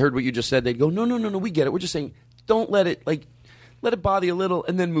 if they heard what you just said, they'd go, no, we get it. We're just saying, don't let it bother you a little,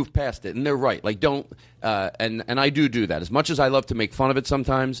 and then move past it. And they're right. Like, don't. And I do that. As much as I love to make fun of it,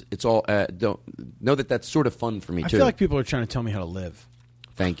 sometimes it's all. Don't know that's sort of fun for me too. I feel like people are trying to tell me how to live.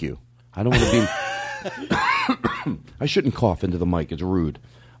 Thank you. I don't want to be. I shouldn't cough into the mic. It's rude.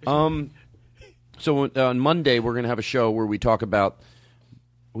 So on Monday we're going to have a show where we talk about.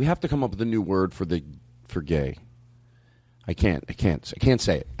 We have to come up with a new word for gay. I can't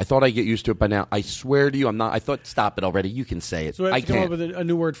say it. I thought I'd get used to it by now. I swear to you, I'm not. I thought, stop it already. You can say it. So I have to come can't. up with a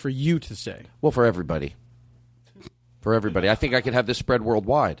new word for you to say. Well, for everybody. I think I could have this spread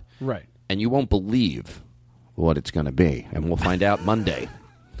worldwide. Right. And you won't believe what it's going to be. And we'll find out Monday.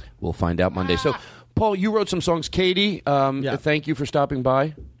 So, Paul, you wrote some songs. Katie, thank you for stopping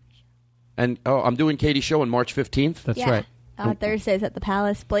by. And, I'm doing Katie's show on March 15th. That's right. Thursdays at the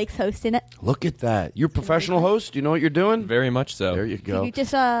Palace. Blake's hosting it. Look at that. You're a professional host? You know what you're doing? Very much so. There you go. You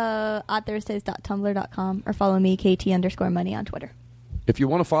just oddthursdays.tumblr.com or follow me, KT_money on Twitter. If you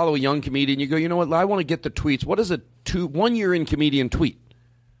want to follow a young comedian, you go, you know what, I want to get the tweets. What is a 1 year in comedian tweet?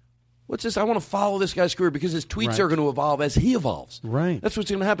 What's this? I want to follow this guy's career because his tweets are going to evolve as he evolves. Right. That's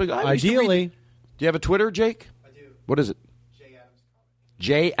what's going to happen. Ideally. Do you have a Twitter, Jake? I do. What is it?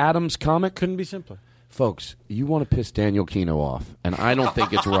 J. Adams Comic? Couldn't be simpler. Folks, you want to piss Daniel Kino off, and I don't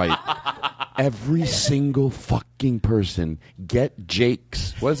think it's right. Every single fucking person get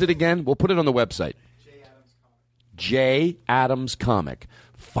Jake's. What is it again? We'll put it on the website. J. Adams Comic.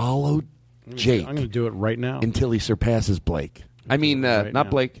 Follow Jake. I'm going to do it right now. Until he surpasses Blake. I mean, not now.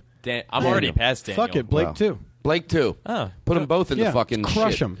 Blake. I'm already past Daniel. Fuck it, Blake too. Blake too. Oh. Put them both in the fucking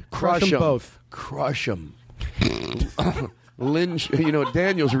crush shit. them. Crush them both. Crush them. Lynn,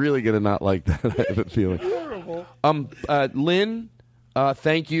 Daniel's really going to not like that, I have a feeling. Horrible. Lynn,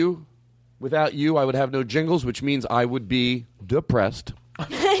 thank you. Without you, I would have no jingles, which means I would be depressed.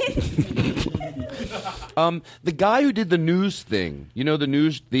 The guy who did the news thing, you know, the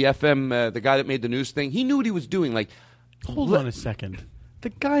FM, the guy that made the news thing, he knew what he was doing. Like, hold on a second. The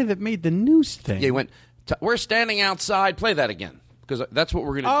guy that made the news thing. Yeah, he went, we're standing outside. Play that again. Because that's what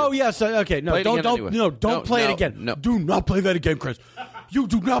we're going to do. Oh, yes. Okay. No, don't play it again. No. Do not play that again, Chris. You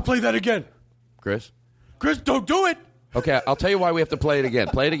do not play that again. Chris, don't do it. Okay, I'll tell you why we have to play it again.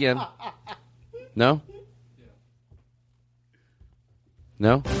 Play it again. No?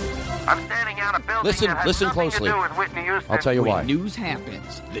 No? I'm standing out a building Listen that has nothing closely. to do with Whitney Houston. I'll tell you why. When news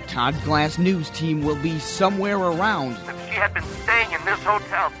happens, the Todd Glass news team will be somewhere around. If she had been staying in this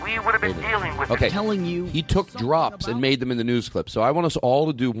hotel, we would have been dealing with Okay. it. Telling you. He took drops and made them in the news clip. So I want us all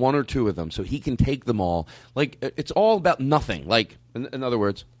to do one or two of them so he can take them all. Like, it's all about nothing. Like, in other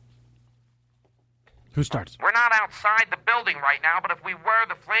words. Who starts? We're not outside the building right now, but if we were,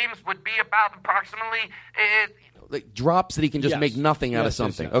 the flames would be about approximately... Like drops that he can just make nothing out of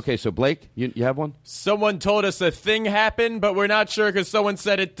something. Okay, so Blake, you have one? Someone told us a thing happened, but we're not sure because someone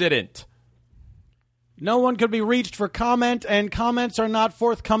said it didn't. No one could be reached for comment, and comments are not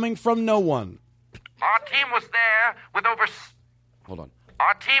forthcoming from no one. Our team was there with Hold on.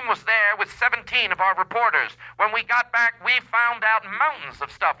 Our team was there with 17 of our reporters. When we got back, we found out mountains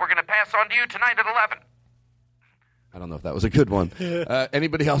of stuff we're going to pass on to you tonight at 11. I don't know if that was a good one.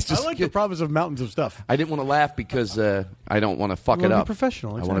 Anybody else? I like the promise of mountains of stuff. I didn't want to laugh because I don't want to fuck You it wanna up. be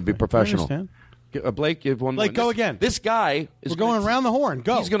professional, I want to be exactly. professional. I understand. Blake, you have one. Blake, more. go again. This guy is We're going around the horn.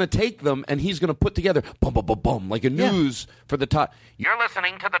 Go. He's going to take them and he's going to put together boom, boom, boom, boom, like a news for the top. You're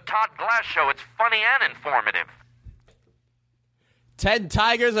listening to the Todd Glass Show. It's funny and informative. 10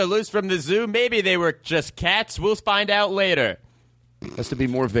 tigers are loose from the zoo. Maybe they were just cats. We'll find out later. Has to be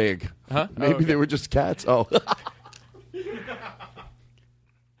more vague. Huh? Maybe they were just cats. Oh.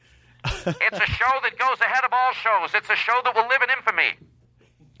 It's a show that goes ahead of all shows. It's a show that will live in infamy.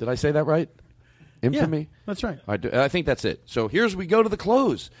 Did I say that right? Infamy? Yeah, that's right. I think that's it. So we go to the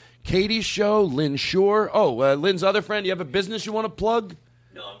close. Katie's show, Lynn Shore. Oh, Lynn's other friend, you have a business you want to plug?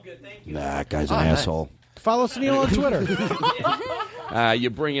 No, I'm good. Thank you. Nah, that guy's an asshole. Follow Sunil on Twitter. You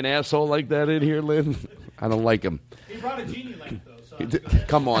bring an asshole like that in here, Lynn? I don't like him. He brought a genie lamp, though.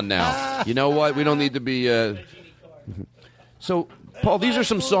 Come on now. You know what? We don't need to be... So, Paul, these are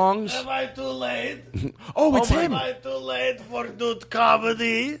some songs. Am I too late? Oh, it's him. Am I too late for good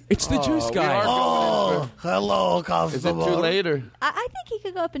comedy? It's the juice guy. Oh, hello, customer. Is it too late? Or? I think he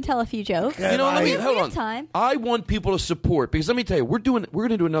could go up and tell a few jokes. You know, hold on. Time. I want people to support because let me tell you, we're going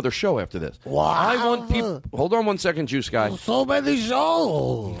to do another show after this. Wow. I want people. Hold on one second, Juice Guy. So many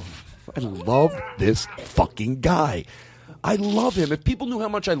shows. I love this fucking guy. I love him. If people knew how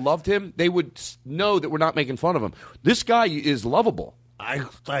much I loved him, they would know that we're not making fun of him. This guy is lovable.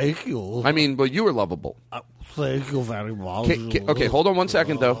 Thank you. I mean, but you were lovable. Thank you very much. Okay, hold on one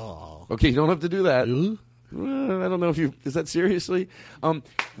second, though. Okay, you don't have to do that. I don't know if you... Is that seriously?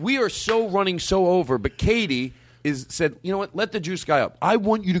 We are running so over, but Katie said, you know what, let the Juice Guy up. I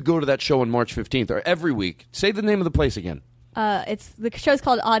want you to go to that show on March 15th, or every week. Say the name of the place again. The show's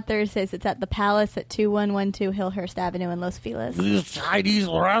called Odd Thursdays. It's at the Palace at 2112 Hillhurst Avenue in Los Feliz. This Chinese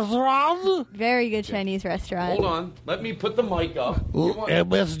restaurant? Very good Chinese restaurant. Hold on. Let me put the mic up.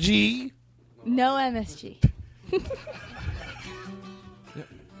 MSG? No MSG.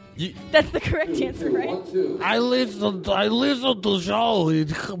 That's the correct answer, right? I listen to show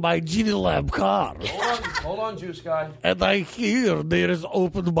in my Genie Lab car. Hold on, Juice Guy. And I hear there is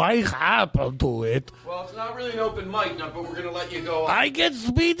open mic happen to it. Well, it's not really an open mic, but we're going to let you go. I get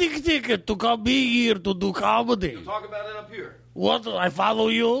speeding ticket to come be here to do comedy. We'll talk about it up here. What? I follow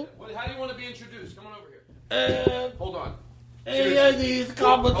you? How do you want to be introduced? Come on over here. Hold on. Andy's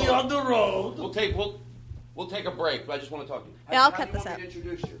comedy on the road. We'll take a break, but I just want to talk to you. Yeah, I'll cut this out.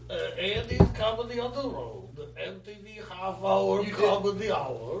 Introduce you? Andy's comedy on the road. MTV half-hour comedy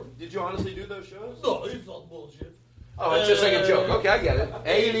hour. Did you honestly do those shows? No, it's not bullshit. Oh, it's just like a joke. Okay, I get it.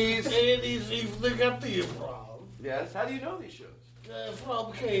 A&E's. A&E's evening at the Improv. Yes. How do you know these shows?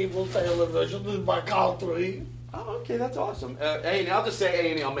 From cable television in my country. Oh, okay, that's awesome. A&E. I'll just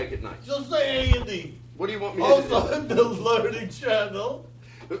say A&E. I'll make it nice. Just say A&E. What do you want me to do? Also in the Learning Channel.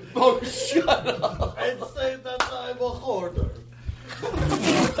 Oh, shut up. And say that I'm a hoarder.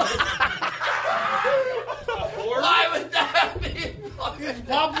 Why would that be? It's a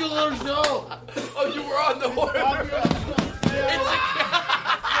popular show. Oh, you were on the hoarder. I'm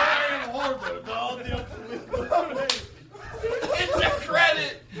a hoarder. No, it's a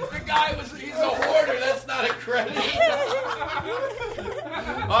credit. The guy he's a hoarder. That's not a credit.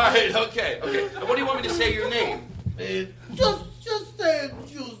 All right, okay. What do you want me to say your name? Just say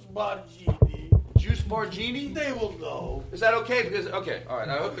Juice Bargini. Juice Bargini? They will know. Is that okay? okay? Because all right.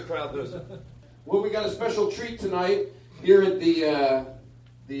 I hope the crowd knows it. Well, we got a special treat tonight here at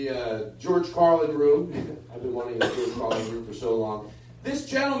the George Carlin room. I've been wanting a George Carlin room for so long. This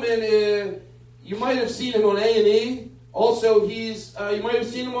gentleman, you might have seen him on A&E. Also, you might have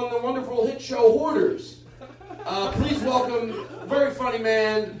seen him on the wonderful hit show Hoarders. Please welcome a very funny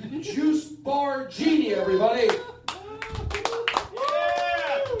man, Juice Bar Genie, everybody.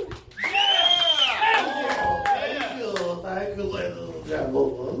 Thank you, ladies and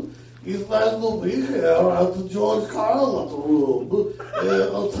gentlemen. It's nice to be here at the George Carlin room,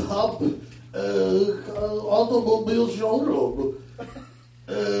 on top automobile showroom.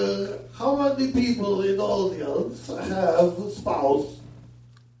 How many people in the audience have a spouse?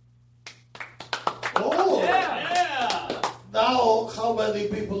 Oh! Yeah! Now, how many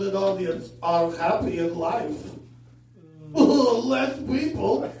people in the audience are happy in life? Less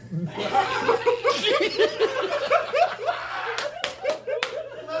people.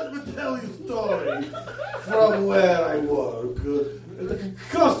 Let me tell you a story from where I work. The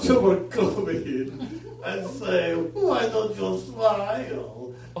customer come in and say, why don't you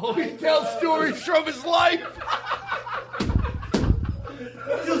smile? Oh, he tells stories from his life.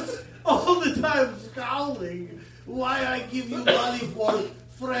 Just all the time scowling. Why I give you money for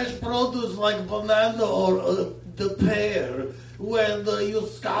fresh produce like banana or the pear when you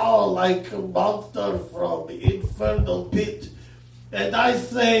scowl like a monster from the infernal pit. And I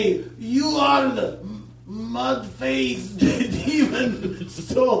say, you are the mud-faced demon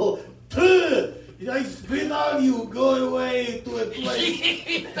soul. I spit on you. Go away to a place.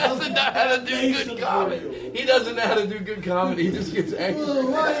 He doesn't know how to do good comedy. He doesn't know how to do good comedy. He just gets angry.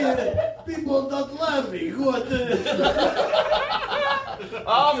 Why people not laughing? What?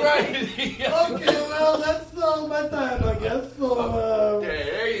 All right. Okay, well, that's all my time, I guess. So, okay,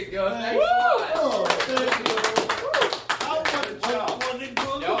 there you go. Thanks a lot. Oh, thank you.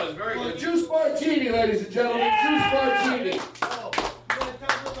 That was very good. Juice Bar Genie, ladies and gentlemen. Juice Bar Genie.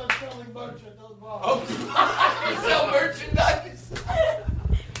 Oh, you sell merchandise?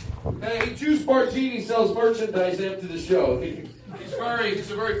 Hey, Juice Bar Genie sells merchandise after the show. He's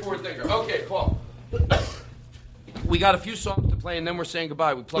a very forward thinker. Okay, Paul. We got a few songs to play, and then we're saying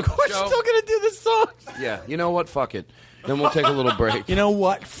goodbye. We plugged the show. We're still gonna do this song. Yeah, you know what? Fuck it. Then we'll take a little break. You know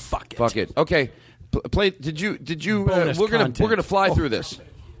what? Fuck it. Fuck it. Okay. Play. Did you? Bonus we're gonna fly content. through this.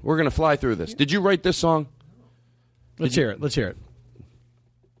 We're gonna fly through this. Did you write this song? Let's hear it. Let's hear it.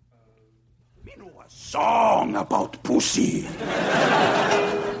 Song about pussy. 1,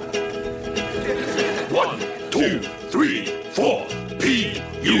 2, 3, 4.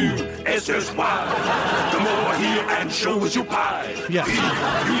 P-U-S-S-Y. The more hear and shows you pie. Yeah.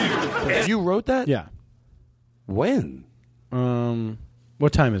 P-U-S. You wrote that? Yeah. When?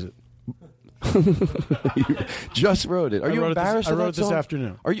 What time is it? You just wrote it. Are you embarrassed? I wrote of it that this song?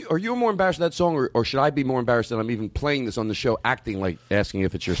 afternoon. Are you more embarrassed of that song, or should I be more embarrassed that I'm even playing this on the show, acting like asking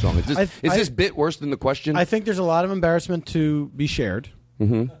if it's your song? Is this bit worse than the question? I think there's a lot of embarrassment to be shared.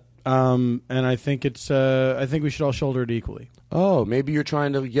 Mm-hmm. And I think it's. I think we should all shoulder it equally. Oh, maybe you're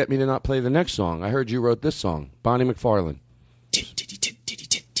trying to get me to not play the next song. I heard you wrote this song, Bonnie McFarlane.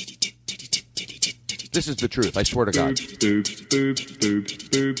 This is the truth. I swear to God. And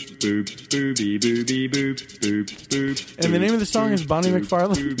the name of the song is Bonnie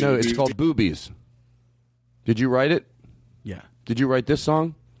McFarlane? No, it's called Boobies. Did you write it? Yeah. Did you write this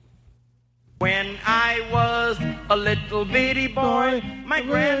song? When I was a little bitty boy, my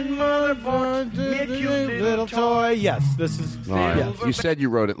grandmother bought me a cute little toy. Yes, this is. All right. Yes. You said you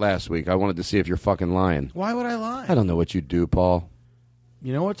wrote it last week. I wanted to see if you're fucking lying. Why would I lie? I don't know what you do, Paul.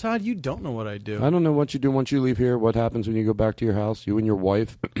 You know what, Todd? You don't know what I do. I don't know what you do once you leave here. What happens when you go back to your house? You and your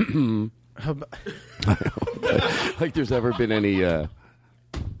wife. Like there's ever been any. Get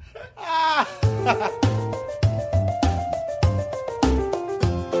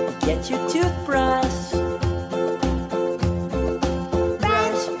your toothbrush.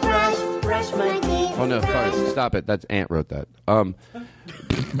 Brush my teeth. Oh no! Sorry, stop it. That's Aunt wrote that.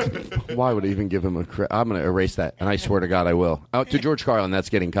 Why would I even give him a? I'm going to erase that, and I swear to God I will. To George Carlin, that's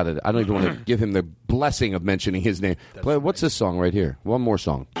getting cut. I don't even want to give him the blessing of mentioning his name. What's this song right here? One more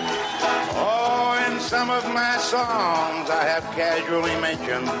song. Oh, in some of my songs I have casually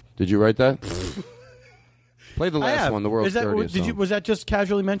mentioned. Did you write that? Play the last one, the world's dirtiest song. Was that just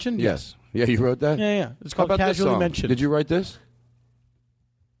casually mentioned? Yes. Yeah, you wrote that? Yeah, yeah. It's How called about this Casually song? Mentioned. Did you write this?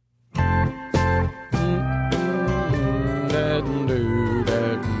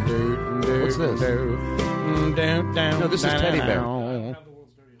 What's this? No, this is Teddy Bear.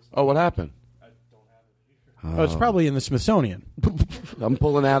 Oh, what happened? Oh, it's probably in the Smithsonian. I'm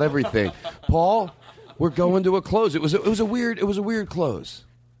pulling out everything. Paul, We're going to a close. It was a weird close.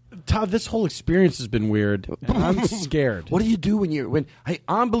 Todd, this whole experience has been weird. And I'm scared. What do you do when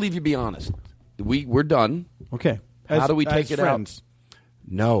I believe you? Be honest. We're done. Okay. How do we take it friends. out?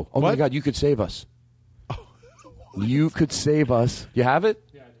 No. Oh my God! You could save us. You could save us. You have it?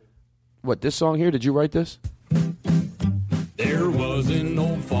 Yeah, I do. What, this song here? Did you write this? There was an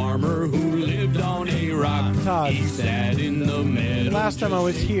old farmer who lived on a rock. Todd, he sat in the meadow. Last time I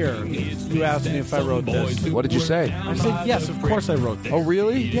was here, you asked me if I wrote this. What did you say? I said, yes, of course I wrote this. Oh,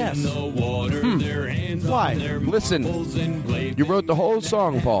 really? Yes. Why? Listen, you wrote the whole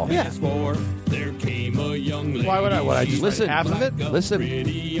song, Paul. Yeah. Why would I? Would I just listen? Half of it? Listen.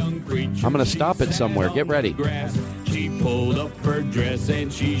 I'm going to stop it somewhere. Get ready. She pulled up her dress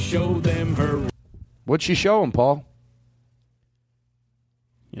and she showed them her. What'd she show him, Paul?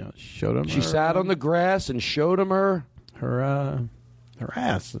 You know, showed him. She sat on the grass and showed him her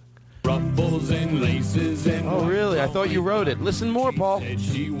ass. Ruffles and laces and. Oh, really? I thought you wrote it. Listen more, Paul.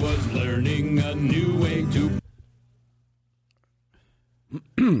 She was learning a new way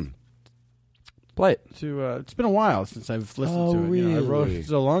to. Play it. It's been a while since I've listened to it. Really? You know, I wrote it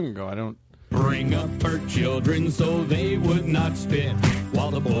so long ago. I don't. Bring up her children so they would not spit,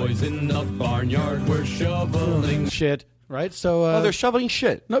 while the boys in the barnyard were shoveling shit. Right? So. They're shoveling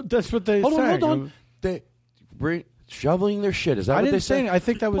shit. No, that's what they Hold sang. on. They shoveling their shit. Is that what they say? I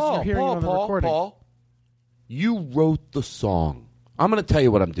think that was Paul, you're hearing on the recording. Paul, you wrote the song. I'm going to tell you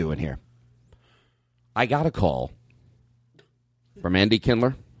what I'm doing here. I got a call from Andy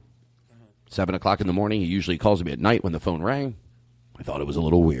Kindler. 7 o'clock in the morning. He usually calls me at night when the phone rang. I thought it was a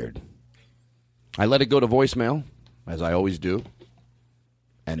little weird. I let it go to voicemail, as I always do.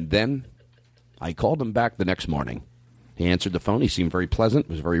 And then I called him back the next morning. He answered the phone. He seemed very pleasant,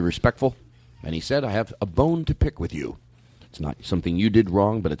 was very respectful. And he said, I have a bone to pick with you. It's not something you did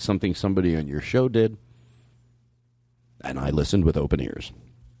wrong, but it's something somebody on your show did. And I listened with open ears.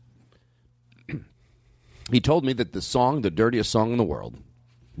 He told me that the song, the dirtiest song in the world,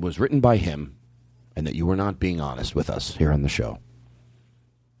 was written by him, and that you were not being honest with us here on the show.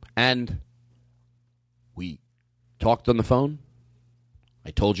 And we talked on the phone. I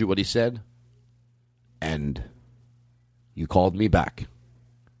told you what he said. And you called me back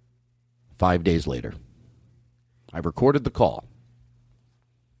 5 days later. I recorded the call.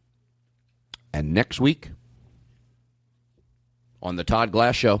 And next week, on the Todd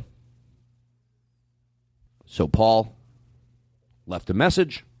Glass Show, so Paul left a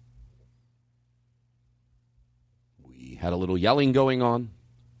message. We had a little yelling going on.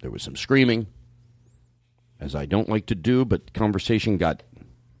 There was some screaming, as I don't like to do, but conversation got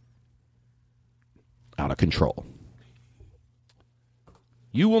out of control.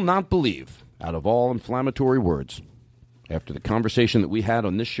 You will not believe, out of all inflammatory words, after the conversation that we had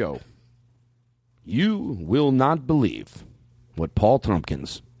on this show, you will not believe what Paul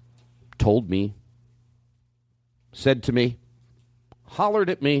Tompkins told me, said to me, hollered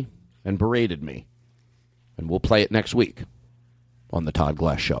at me, and berated me. And we'll play it next week on the Todd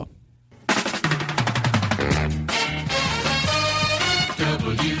Glass Show.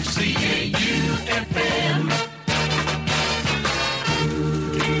 WCAU-FM.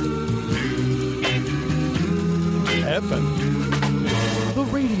 FM, the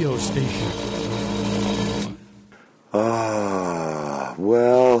radio station.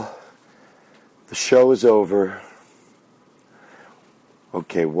 Well, the show is over.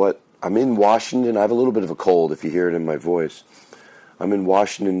 Okay, I'm in Washington. I have a little bit of a cold, if you hear it in my voice. I'm in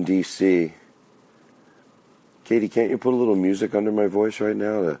Washington, D.C. Katie, can't you put a little music under my voice right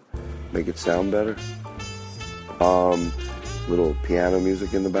now to make it sound better? Little piano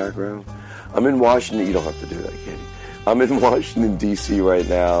music in the background. I'm in Washington. You don't have to do that, Katie. I'm in Washington, D.C. right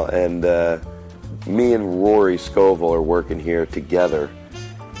now, and me and Rory Scovel are working here together,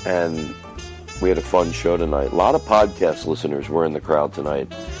 and we had a fun show tonight. A lot of podcast listeners were in the crowd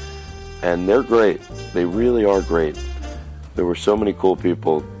tonight, and they're great. They really are great. There were so many cool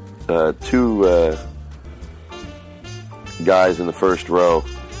people. Two guys in the first row,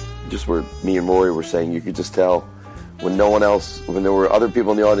 just where me and Rory were saying, you could just tell when no one else, when there were other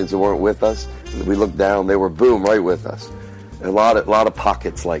people in the audience that weren't with us, we looked down, they were boom, right with us. And a lot of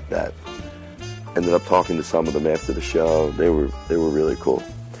pockets like that. Ended up talking to some of them after the show. They were really cool.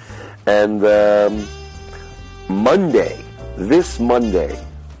 And this Monday,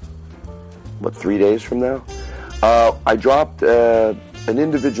 3 days from now, I dropped an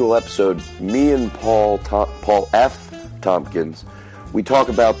individual episode. Me and Paul F. Tompkins, we talk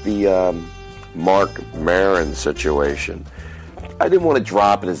about the Mark Maron situation. I didn't want to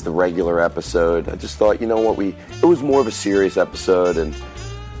drop it as the regular episode. I just thought, you know what, it was more of a serious episode, and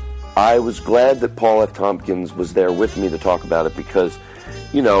I was glad that Paul F. Tompkins was there with me to talk about it because,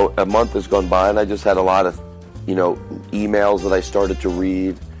 you know, a month has gone by and I just had a lot of, you know, emails that I started to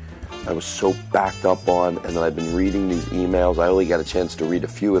read. I was so backed up on, and then I've been reading these emails. I only got a chance to read a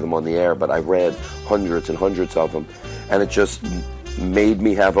few of them on the air, but I read hundreds and hundreds of them, and it just made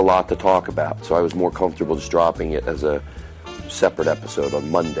me have a lot to talk about. So I was more comfortable just dropping it as a separate episode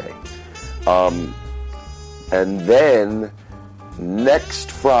on Monday. And then next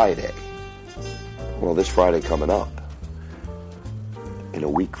Friday, well, this Friday coming up, in a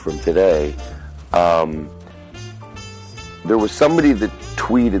week from today, there was somebody that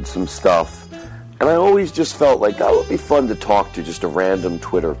tweeted some stuff, and I always just felt like, oh, it would be fun to talk to just a random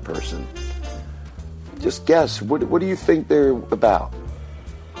Twitter person. Just guess, what do you think they're about?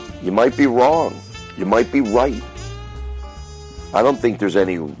 You might be wrong. You might be right. I don't think there's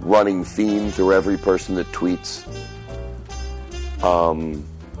any running theme through every person that tweets. And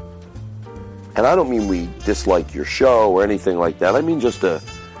I don't mean we dislike your show or anything like that. I mean just a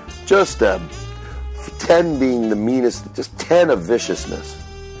 10 being the meanest, just 10 of viciousness.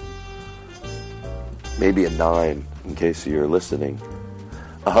 Maybe a 9 in case you're listening.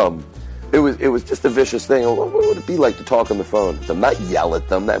 It was just a vicious thing. What would it be like to talk on the phone? To not yell at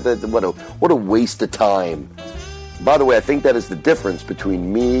them. What a waste of time. By the way, I think that is the difference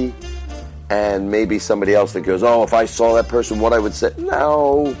between me and maybe somebody else that goes, oh, if I saw that person, what I would say.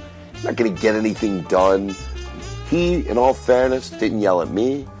 No, I'm not going to get anything done. He, in all fairness, didn't yell at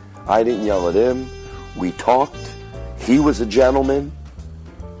me. I didn't yell at him. We talked. He was a gentleman.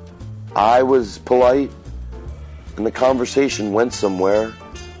 I was polite. And the conversation went somewhere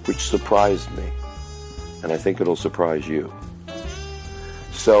which surprised me. And I think it'll surprise you.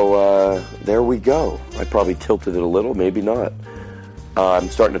 So there we go. I probably tilted it a little, maybe not. I'm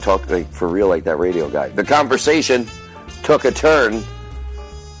starting to talk like, for real like that radio guy. The conversation took a turn,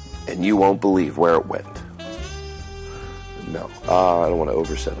 and you won't believe where it went. No, I don't want to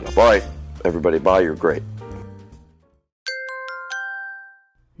overset it up. All right, everybody, bye. You're great.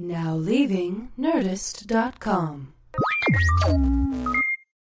 Now leaving Nerdist.com.